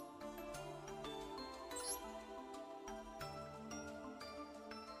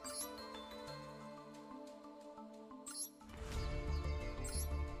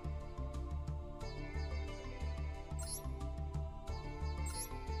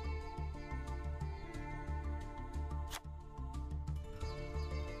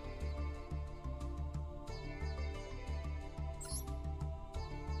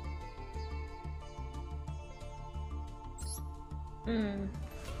 Hmm.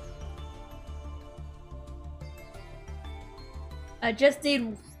 I just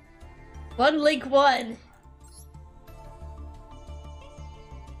need one Link 1.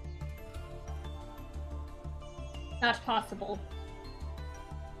 Not possible.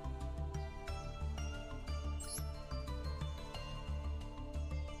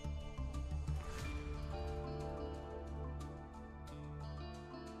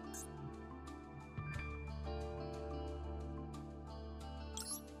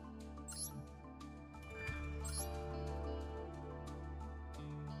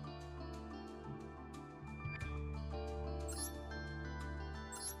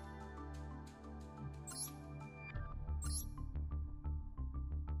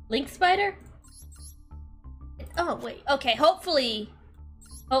 Link spider? Oh, wait. Okay, hopefully.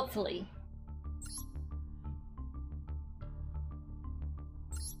 Hopefully.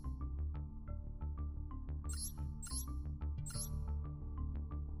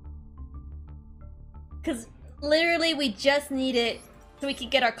 Because literally we just need it so we can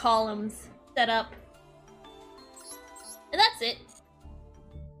get our columns set up. And that's it.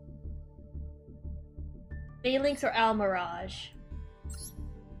 Phalanx or Almirage?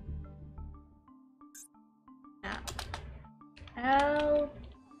 Almirage.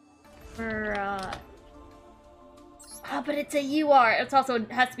 Ah, but it's a UR. It's also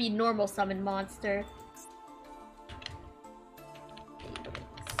it has to be normal summon monster.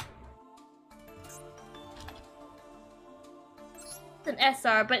 It's an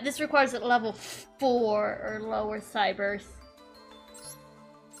SR, but this requires a level 4 or lower Cybers.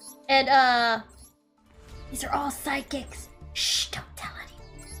 And these are all psychics. Shh, don't tell anyone.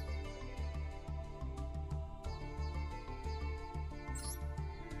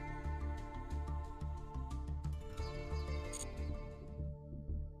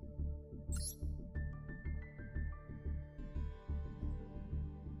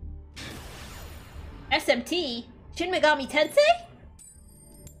 SMT? Shin Megami Tensei?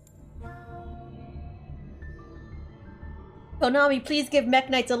 Konami, please give Mech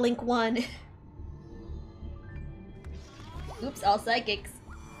Knights a Link 1. Oops, all psychics.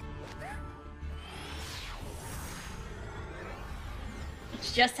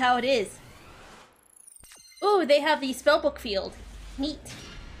 It's just how it is. Ooh, they have the spellbook field. Neat.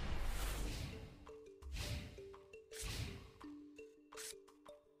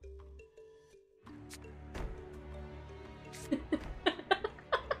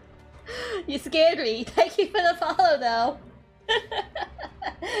 You scared me. Thank you for the follow, though.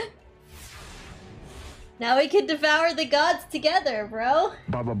 Now we can devour the gods together, bro.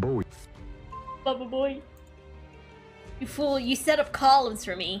 Baba boy. Baba boy. You fool, you set up columns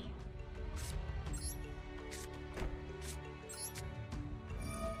for me.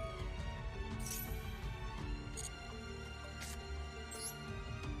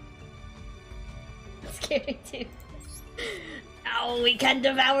 Scary too. Now we can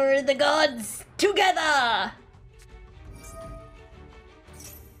devour the gods together!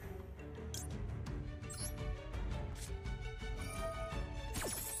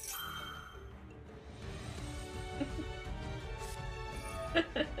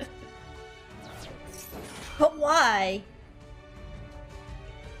 But why?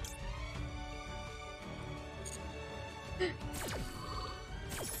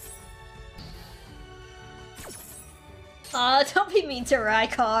 Aw, don't be mean to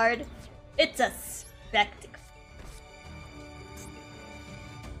Rykard. It's a spectacle.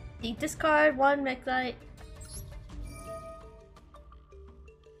 You discard one Mechite.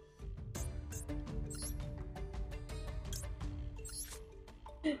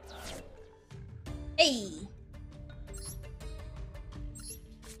 Hey!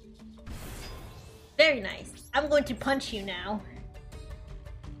 Very nice. I'm going to punch you now.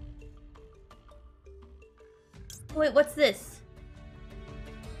 Wait, what's this?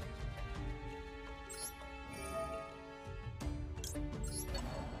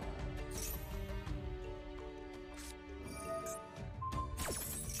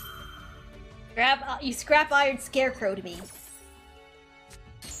 You scrap Iron Scarecrow to me.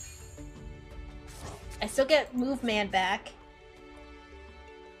 I still get Move Man back.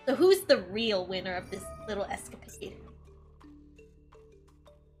 So who's the real winner of this little escapade?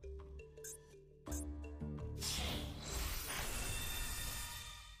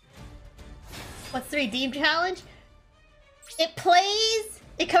 What's the redeem challenge? It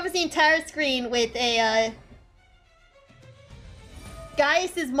covers the entire screen with a,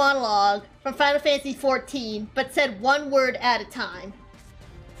 Gaius' monologue from Final Fantasy XIV, but said one word at a time.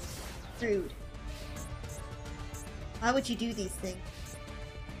 Rude. Why would you do these things?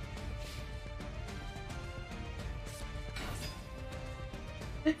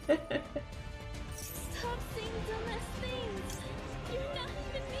 Stop saying dumbass things. You're not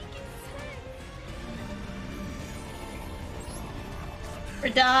even making sense. We're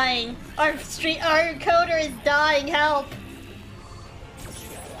dying. Our encoder is dying. Help!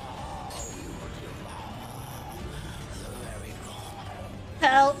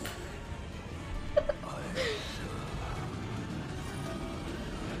 Help!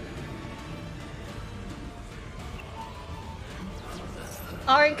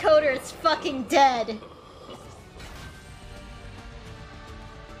 Our encoder is fucking dead.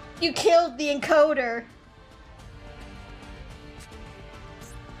 You killed the encoder.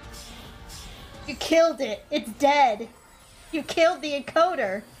 You killed it. It's dead. You killed the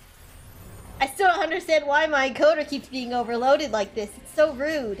encoder. I still don't understand why my encoder keeps being overloaded like this. It's so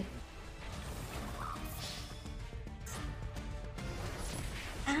rude.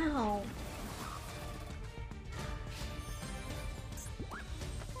 Ow.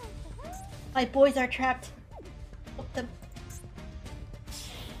 My boys are trapped. Help them.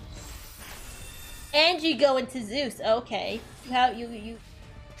 And you go into Zeus. Okay. You.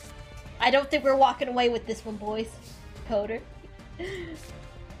 I don't think we're walking away with this one, boys. Coder.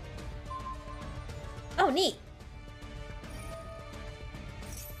 Oh, neat.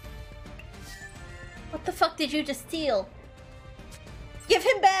 What the fuck did you just steal? Give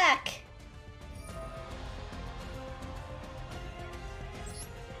him back!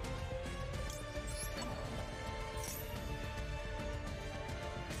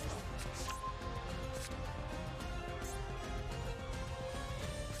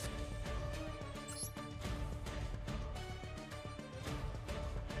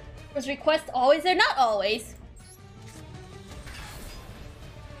 Was request always there? Not always.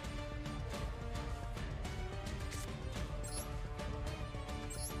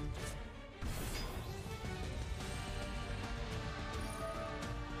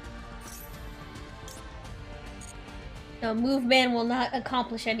 No, move man will not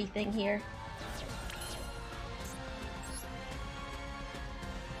accomplish anything here.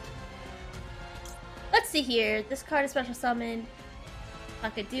 Let's see here. This card is special summon. I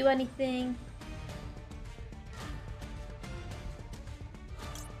could do anything.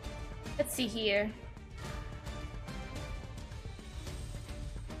 Let's see here.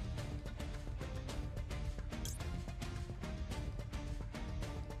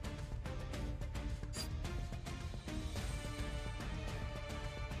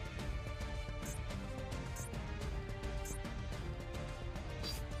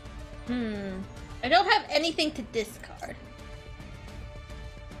 I don't have anything to discard.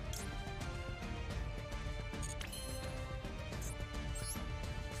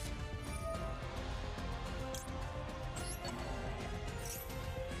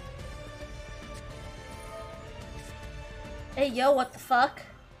 Hey, yo, what the fuck?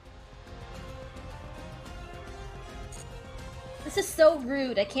 This is so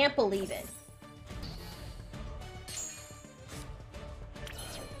rude. I can't believe it.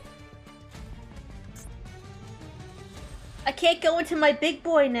 I can't go into my big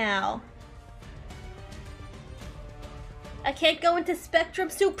boy now. I can't go into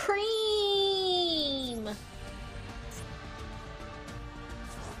Spectrum Supreme.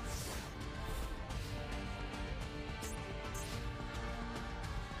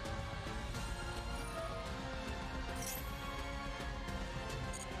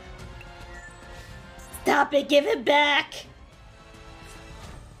 Stop it, give it back!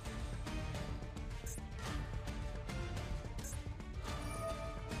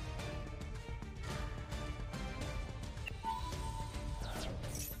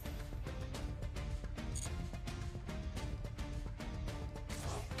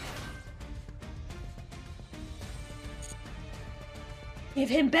 Give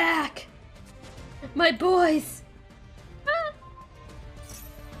him back! My boys! Ah.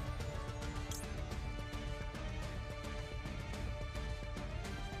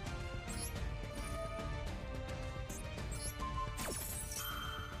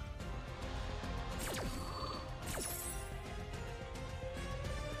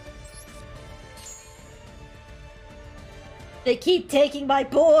 They keep taking my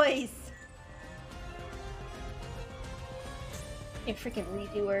boys! A freaking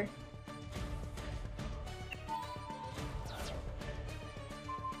redoer.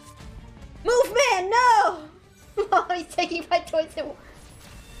 Move, man! No! Oh, he's taking my toys.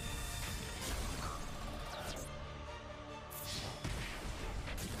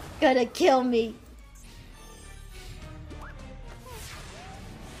 Gonna kill me.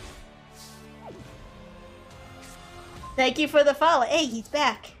 Thank you for the follow. Hey, he's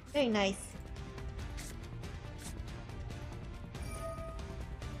back. Very nice.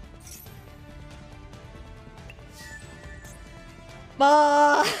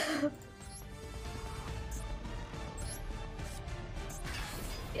 Bah!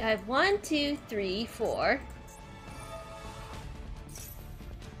 I have 1, 2, 3, 4.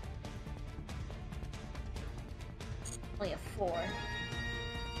 Only a 4.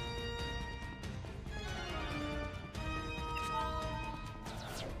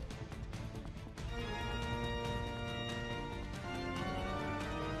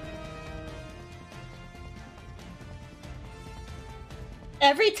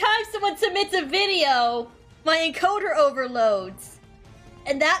 Every time someone submits a video, my encoder overloads.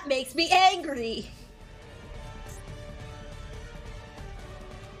 And that makes me angry.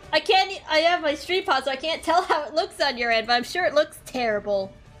 I have my stream pod, so I can't tell how it looks on your end, but I'm sure it looks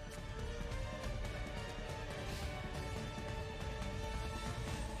terrible.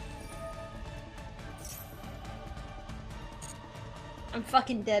 I'm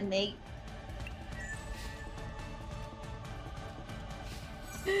fucking dead, mate.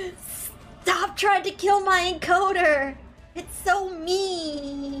 Stop trying to kill my encoder! It's so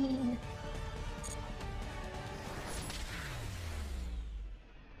mean!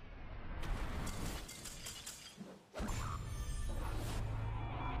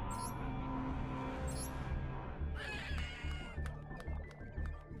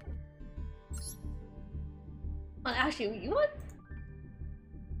 Well, actually, you want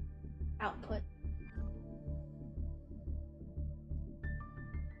output?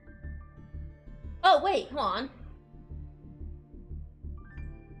 Oh wait, hold on.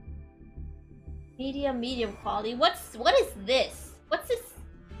 Medium quality. What is this? What's this?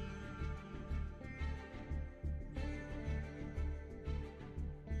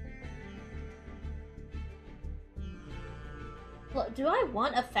 Look, do I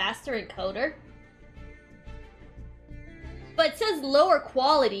want a faster encoder? But it says lower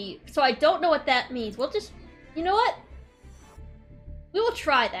quality, so I don't know what that means. We'll just, you know what? We will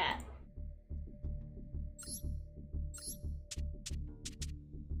try that.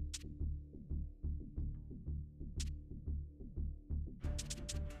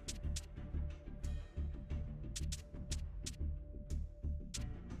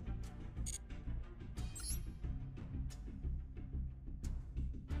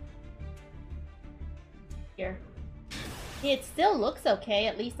 Here. It still looks okay,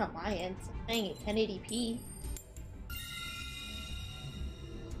 at least on my end. It's saying it's 1080p.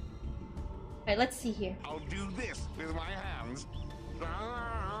 Alright, let's see here. I'll do this with my hands.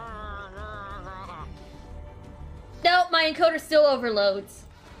 No, my encoder still overloads.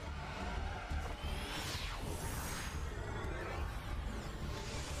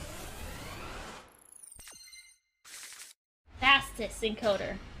 Fastest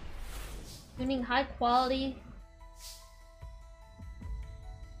encoder. Tuning high quality.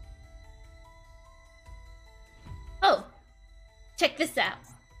 Oh, check this out.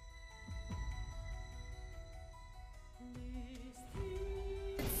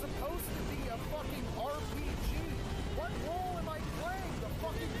 It's supposed to be a fucking RPG. What role am I playing? The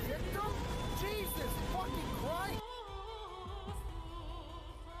fucking victim? Jesus fucking Christ!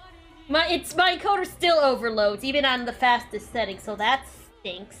 My encoder still overloads, even on the fastest setting, so that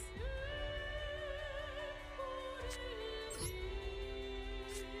stinks.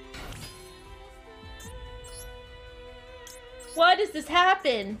 Why does this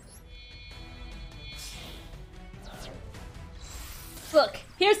happen? Look,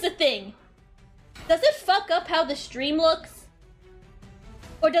 here's the thing. Does it fuck up how the stream looks?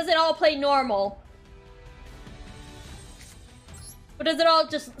 Or does it all play normal? Or does it all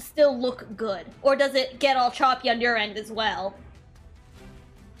just still look good? Or does it get all choppy on your end as well?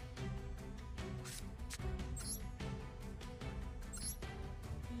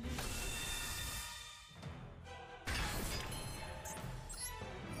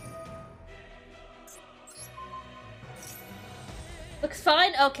 Looks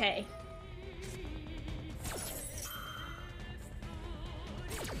fine? Okay.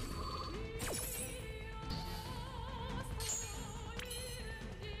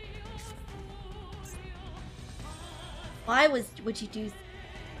 Why would you do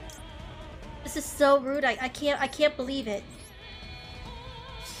this? Is so rude. I can't believe it.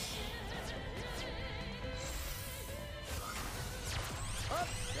 Oh,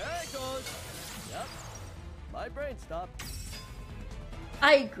 there it goes. Yep. My brain stopped.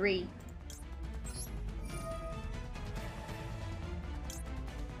 I agree.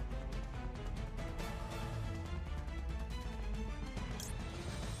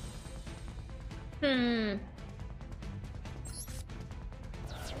 I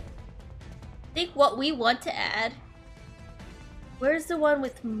think what we want to add. Where's the one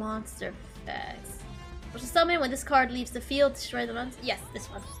with monster effects? What's a summon when this card leaves the field? Destroy the monster. Yes, this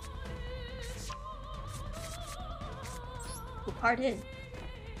one. Cool card in.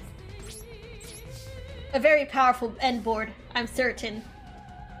 A very powerful end board, I'm certain.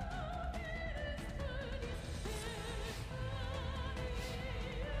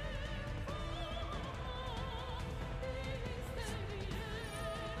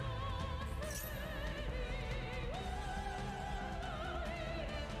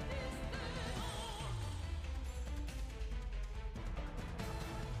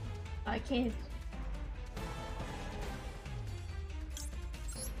 I can't.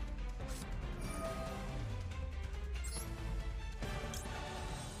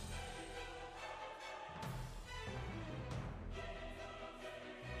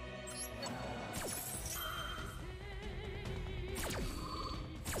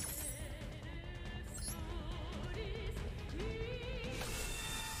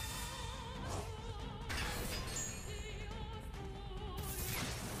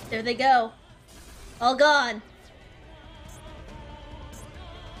 There they go. All gone.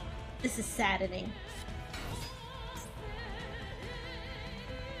 This is saddening.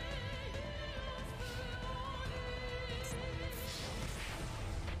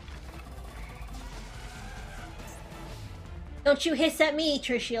 Don't you hiss at me,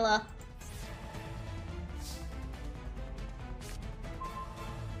 Trishula.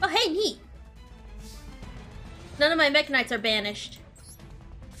 Oh, hey, neat. None of my Mech Knights are banished.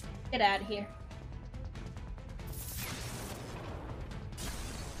 Get out of here.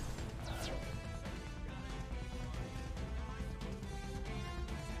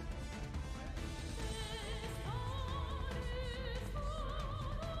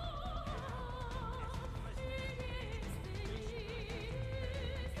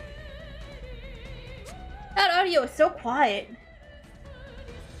 That audio is so quiet.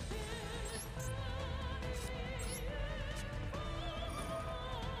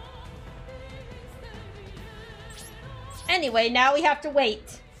 Anyway, now we have to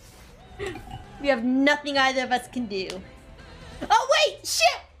wait. We have nothing either of us can do. Oh wait!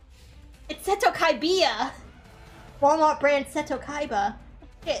 Shit! It's Seto Kaiba! Walmart brand Seto Kaiba.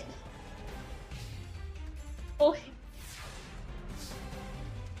 Shit. Oh.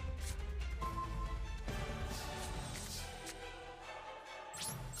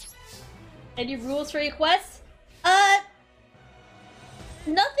 Any rules for your quests?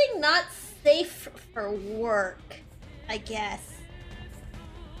 Nothing not safe for work, I guess.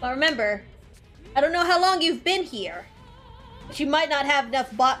 But remember, I don't know how long you've been here, but you might not have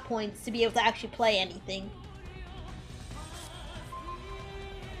enough bot points to be able to actually play anything.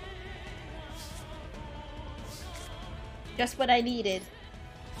 Just what I needed.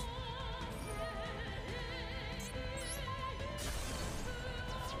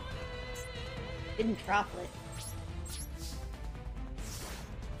 Didn't drop it.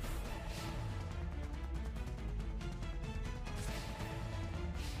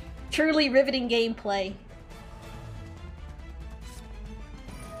 Truly riveting gameplay.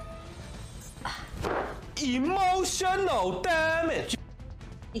 Emotional damage.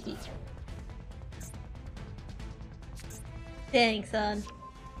 Dang, son.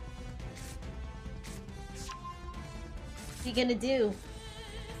 What are you gonna do?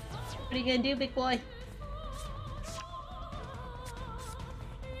 What are you gonna do, big boy?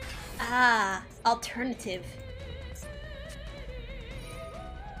 Ah, alternative.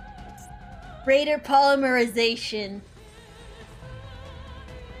 Raider polymerization.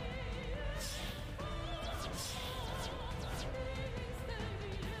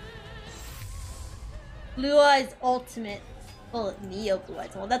 Blue Eyes Ultimate. Well, Neo Blue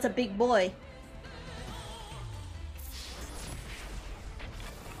Eyes. Well, that's a big boy.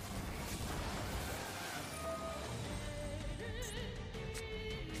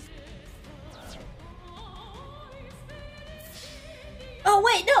 Oh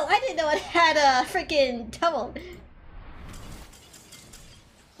wait, no, I didn't know it had a freaking double.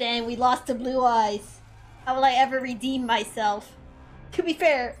 Dang, we lost to Blue Eyes. How will I ever redeem myself? To be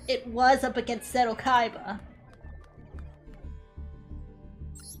fair, it was up against Seto Kaiba.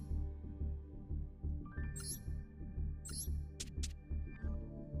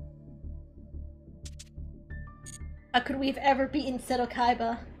 How could we have ever beaten Seto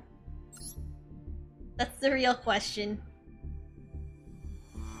Kaiba? That's the real question.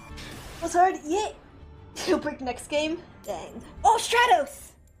 Was hard? Yeah. He'll break next game? Dang. Oh,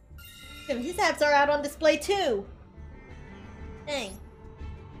 Stratos! His abs are out on display too. Dang.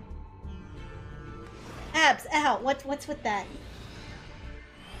 Abs out. What's with that?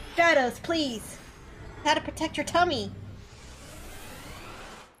 Stratos, please. How to protect your tummy.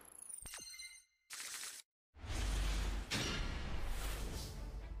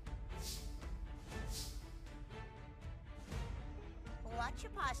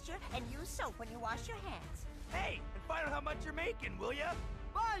 moisture and use soap when you wash your hands. Hey, and find out how much you're making, will ya?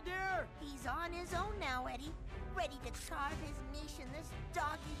 Bye, dear. He's on his own now, Eddie. Ready to carve his niche in this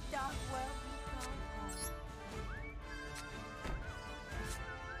dog-eat-dog world we call home.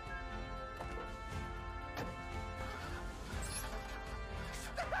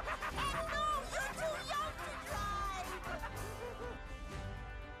 No, you're too young to drive!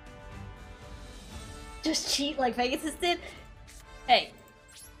 Just cheat like Pegasus did? Hey.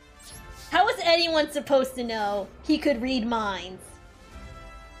 How was anyone supposed to know he could read minds?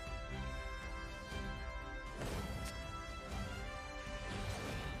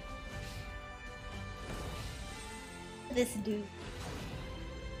 This dude.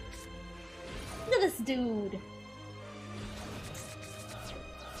 Look at this dude.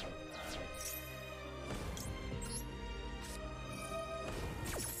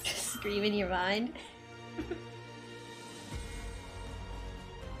 Scream in your mind.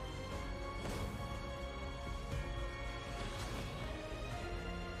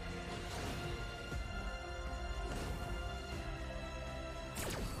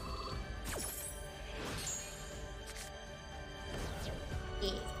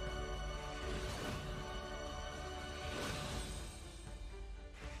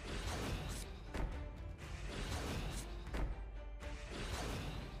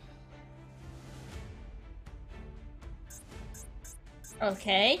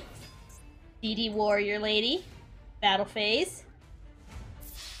 Okay. DD Warrior Lady. Battle phase.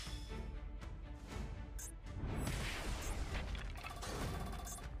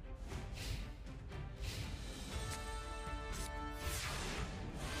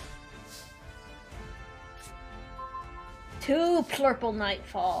 Two Purple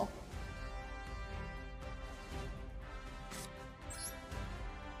Nightfall.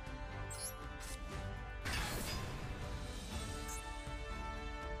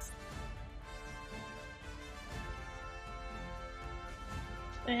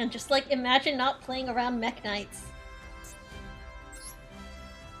 And just like, imagine not playing around Mech Knights.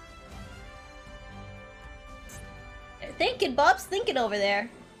 They're thinking, Bob's thinking over there.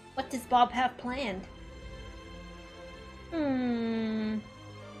 What does Bob have planned?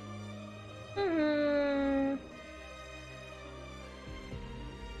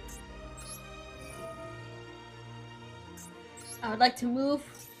 I would like to move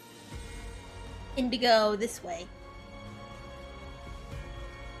Indigo this way.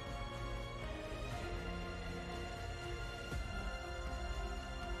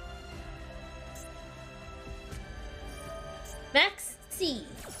 Max C.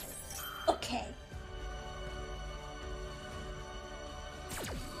 Okay.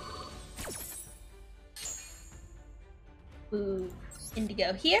 Move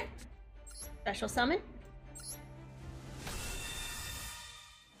Indigo here. Special summon.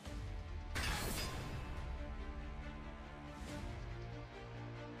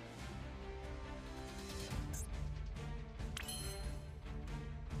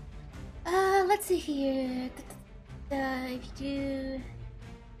 Let's see here. If you do...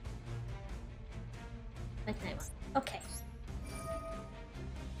 Like night one. Okay.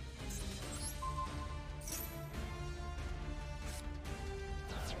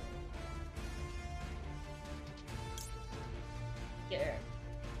 Here.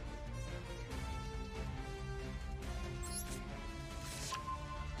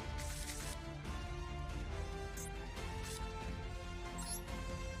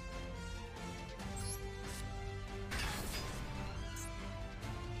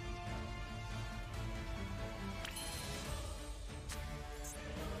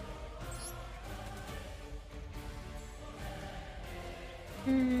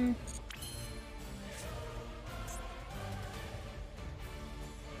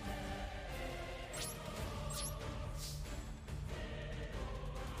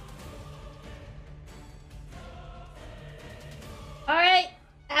 Alright,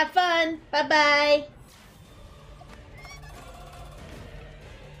 have fun. Bye-bye.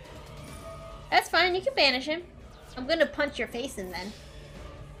 That's fine, you can banish him. I'm gonna punch your face in then.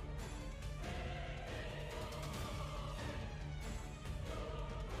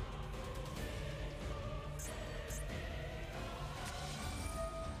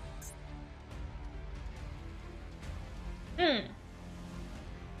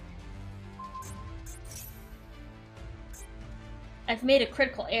 I've made a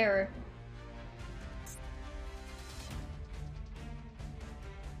critical error.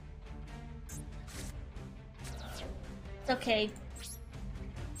 It's okay.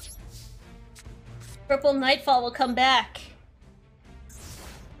 Purple Nightfall will come back.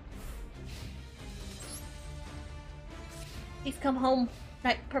 Please come home.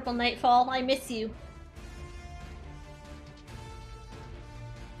 Purple Nightfall, I miss you.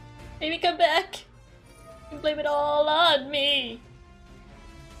 Maybe come back. You blame it all on me.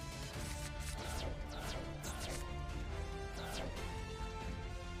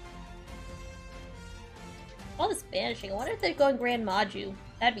 All this banishing. I wonder if they're going Grand Maju.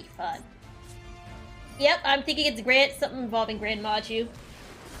 That'd be fun. Yep, I'm thinking it's something involving Grand Maju.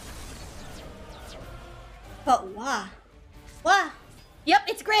 But why? Why? Yep,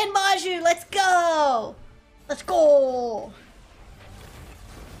 it's Grand Maju! Let's go! Let's go!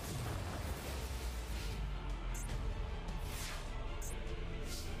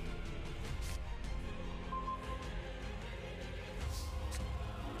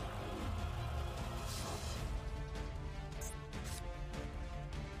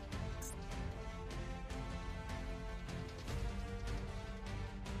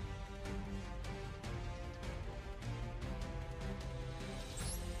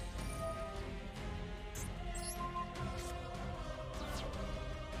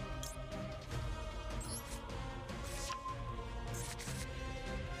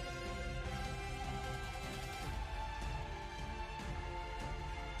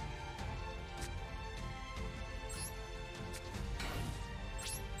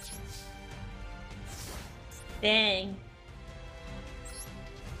 Dang.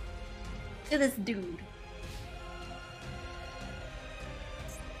 Look at this dude.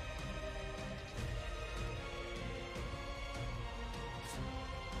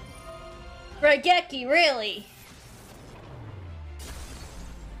 Raigeki, really?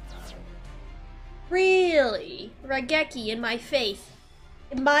 Really? Raigeki in my face.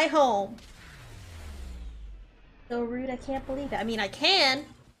 In my home. So rude, I can't believe it. I mean, I can,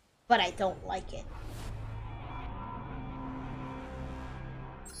 but I don't like it.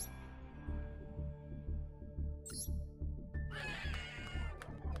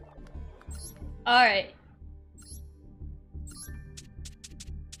 Alright.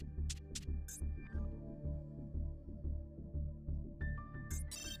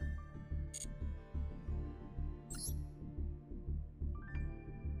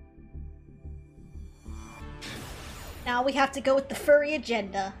 Now we have to go with the furry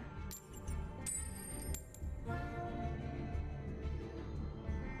agenda.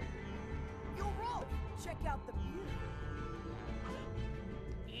 Yo, Rolf, check out the view.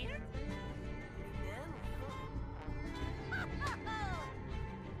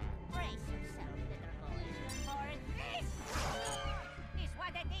 Brace yourself, little boy, for this is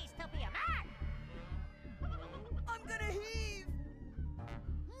what it is to be a man. I'm gonna heave!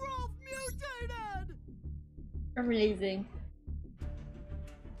 Rolf mutated! Amazing.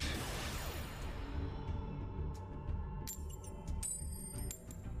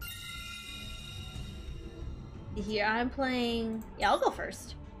 Here, I'm playing... Yeah, I'll go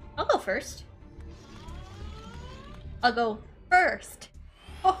first. I'll go first. I'll go first.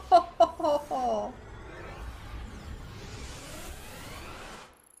 Ho ho ho ho ho.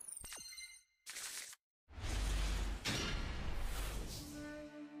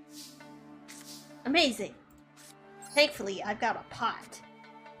 Amazing. Thankfully, I've got a pot.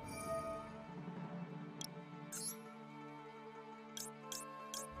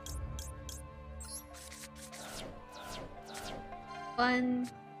 One,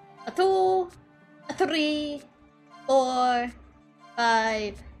 a two, a three, 4,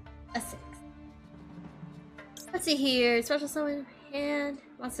 5, a 6. Let's see here. Special summon hand.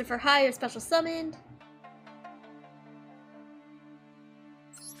 Monster for hire. Special summoned.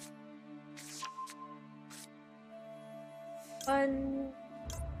 One,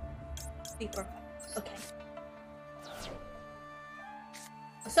 3, 4, 5. Okay.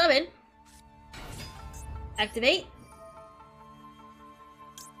 A summon. Activate.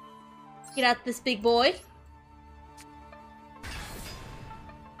 Get out this big boy.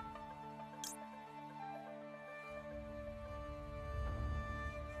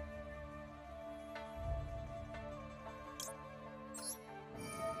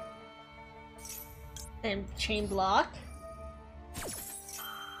 Then chain block.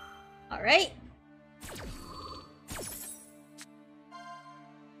 Alright.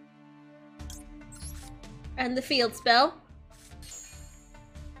 And the field spell.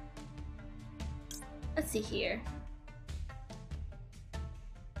 Let's see here.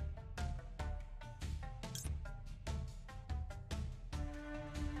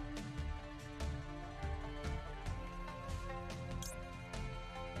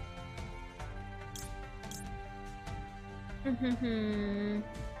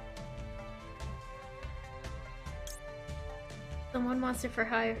 Someone monster for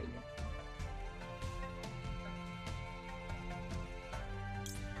hire.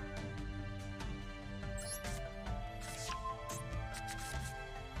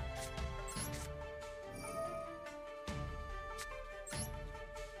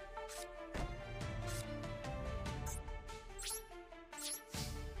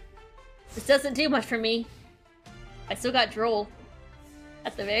 This doesn't do much for me. I still got Droll.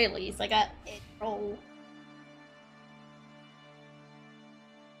 At the very least, I got a Droll.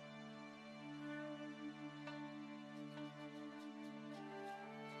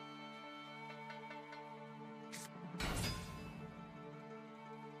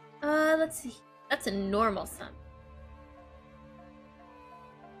 Let's see. That's a normal sum.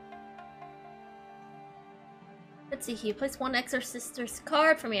 Let's see here. Place one Exorcister's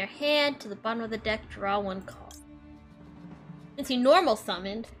card from your hand to the bottom of the deck. Draw one card. Since he normal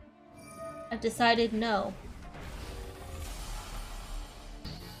summoned, I've decided no.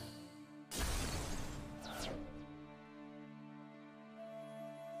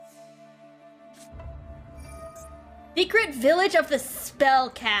 Secret Village of the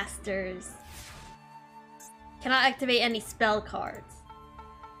Spellcasters. Cannot activate any spell cards.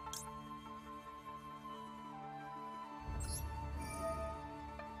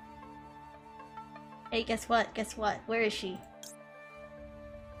 Hey, guess what? Guess what? Where is she?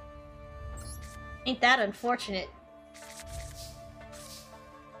 Ain't that unfortunate?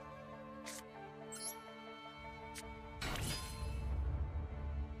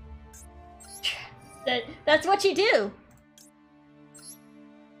 That's what you do.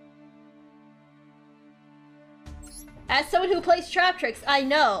 As someone who plays trap tricks, I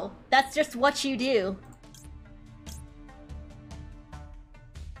know. That's just what you do.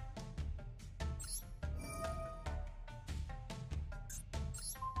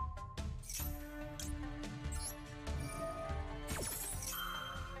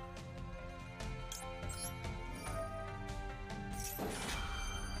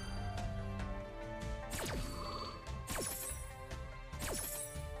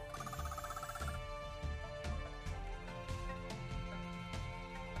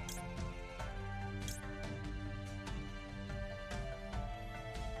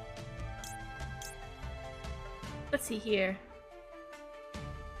 Let's see here.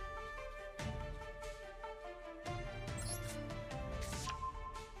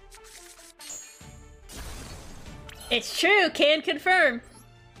 It's true, can confirm.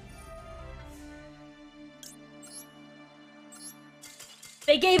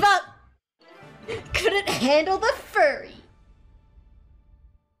 They gave up. Couldn't handle the furry.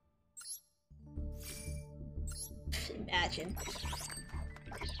 Imagine.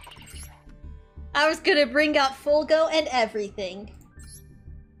 I was gonna bring out Fulgo and everything.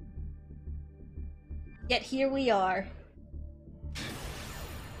 Yet here we are.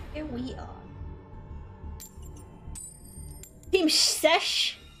 Here we are. Team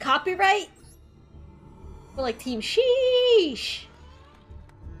Sesh? Copyright? Or like Team Sheesh?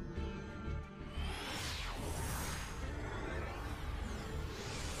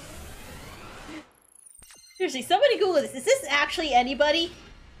 Seriously, somebody Google this. Is this actually anybody?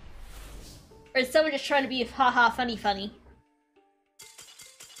 Or is someone just trying to be haha funny funny?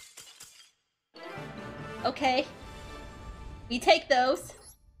 Okay. We take those.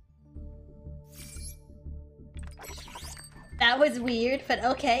 That was weird, but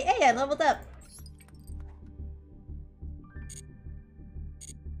okay. Hey, I leveled up.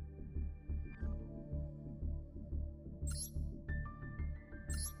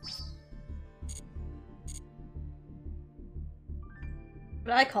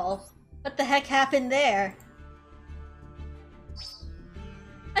 What I call? What the heck happened there?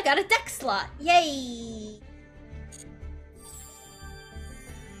 I got a deck slot! Yay!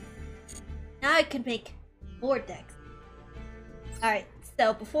 Now I can make more decks. Alright,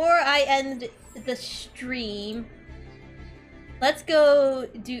 so before I end the stream, let's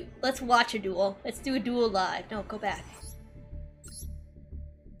watch a duel. Let's do a duel live. No, go back.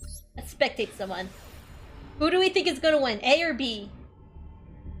 Let's spectate someone. Who do we think is gonna win? A or B?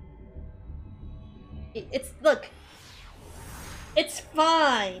 Look. It's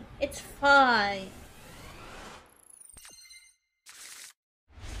fine. It's fine.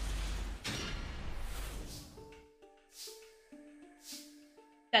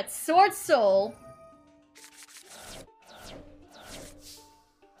 Got Sword Soul.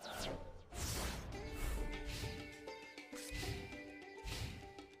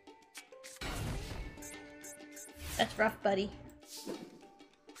 That's rough, buddy.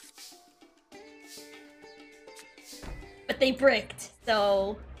 But they bricked,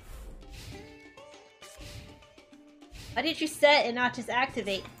 so... Why did you set and not just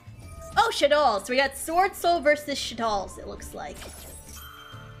activate? Oh, Shaddolls! So we got Sword Soul versus Shaddolls, it looks like.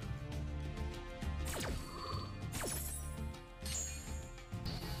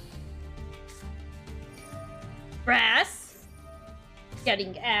 Brass.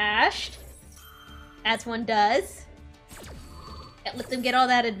 Getting ashed. As one does. Can't let them get all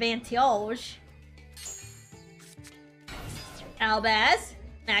that advantage. Albaz,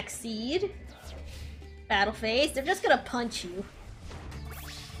 Max Seed, Battle Phase. They're just gonna punch you.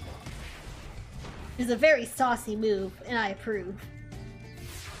 It's a very saucy move, and I approve.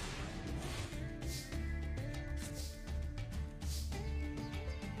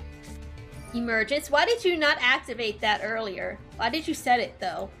 Emergence. Why did you not activate that earlier? Why did you set it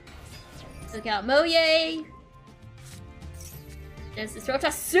though? Look out, Moye. There's this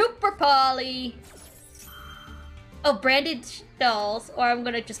Rota Super Poly. Oh, branded dolls, or I'm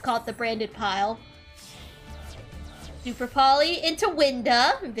gonna just call it the branded pile. Super Poly into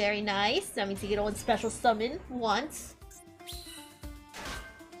Winda. Very nice. That means you get one special summon once.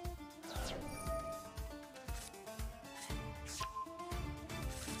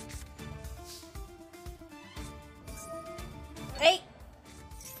 Hey!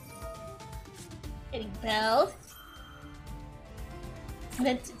 Getting belled.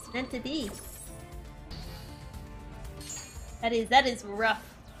 It's meant to be. That is rough,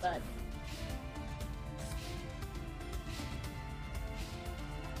 bud.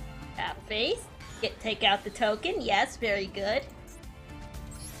 Battle Phase. Take out the token. Yes, very good.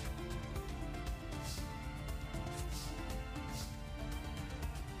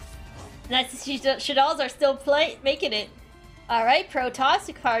 Nice to see Shaddolls are still making it. Alright, Protoss,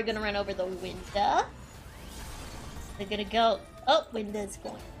 you're probably gonna run over the Winda. They're gonna go. Oh, Winda's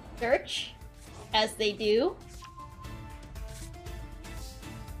going to search. As they do.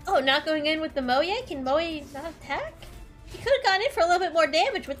 Oh, not going in with the Moye? Can Moye not attack? He could have gone in for a little bit more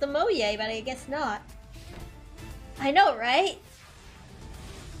damage with the Moye, but I guess not. I know, right?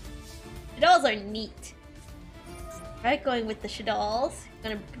 Shaddolls are neat. Alright, going with the Shaddolls.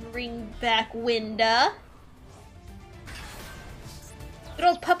 Gonna bring back Winda. Good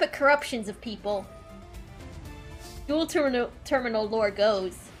old puppet corruptions of people. Dual terminal lore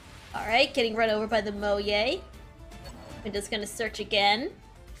goes. Alright, getting run over by the Moye. Winda's gonna search again.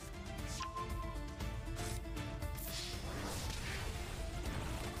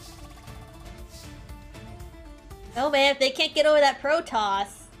 Oh man, if they can't get over that Protoss.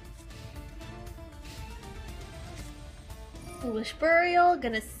 Foolish Burial,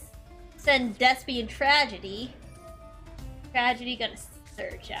 gonna send Despy and Tragedy. Tragedy gonna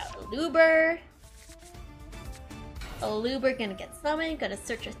search out Aluber. Aluber gonna get summoned, gonna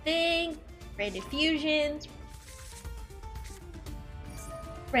search a thing. Branded Fusion.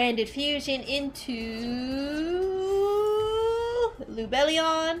 Branded Fusion into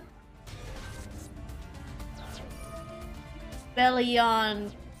Lubellion.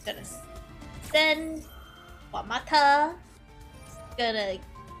 Bellion gonna send Wamata. Gonna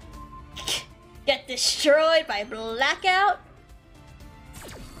get destroyed by Blackout.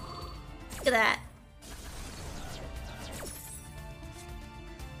 Look at that.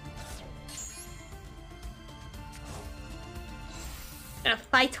 Gonna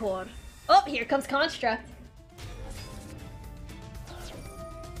fight her. Oh, here comes Construct.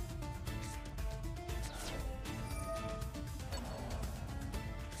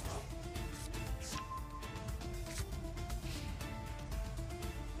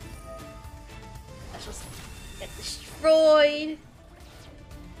 Get destroyed.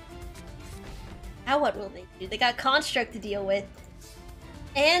 Now what will they do? They got Construct to deal with.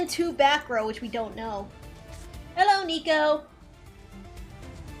 And 2 back row, which we don't know. Hello, Nico.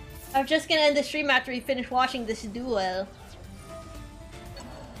 I'm just gonna end the stream after we finish watching this duel.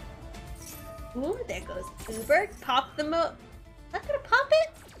 Ooh, there goes Uber. Pop the Not gonna pop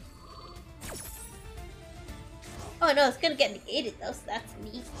it? Oh no, it's gonna get negated though, so that's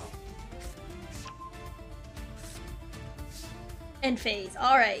neat. End phase,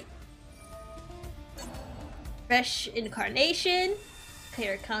 alright. Fresh Incarnation.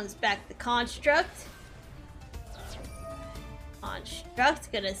 Here comes back the Construct. Construct's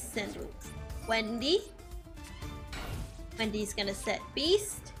gonna send Wendy. Wendy's gonna set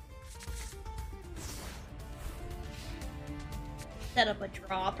Beast. Set up a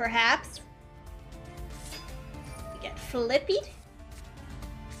draw, perhaps. We get Flippied.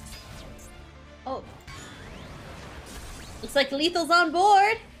 Oh. Looks like Lethal's on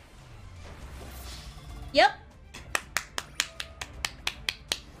board. Yep.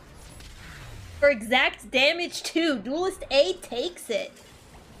 For exact damage too. Duelist A takes it.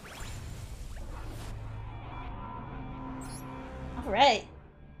 Alright.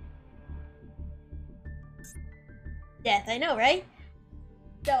 Death, I know, right?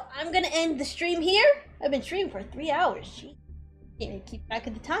 So I'm gonna end the stream here. I've been streaming for 3 hours. Jeez. Can't even keep track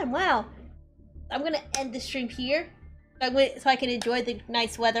of the time. Wow. I'm gonna end the stream here. So I can enjoy the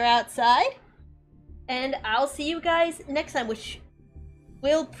nice weather outside. And I'll see you guys next time, which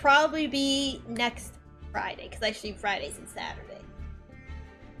will probably be next Friday, because I stream Fridays and Saturday.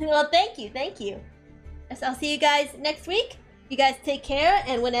 Well, thank you, thank you. So I'll see you guys next week. You guys take care,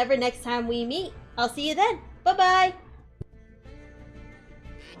 and whenever next time we meet, I'll see you then. Bye-bye.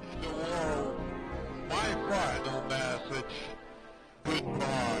 My final message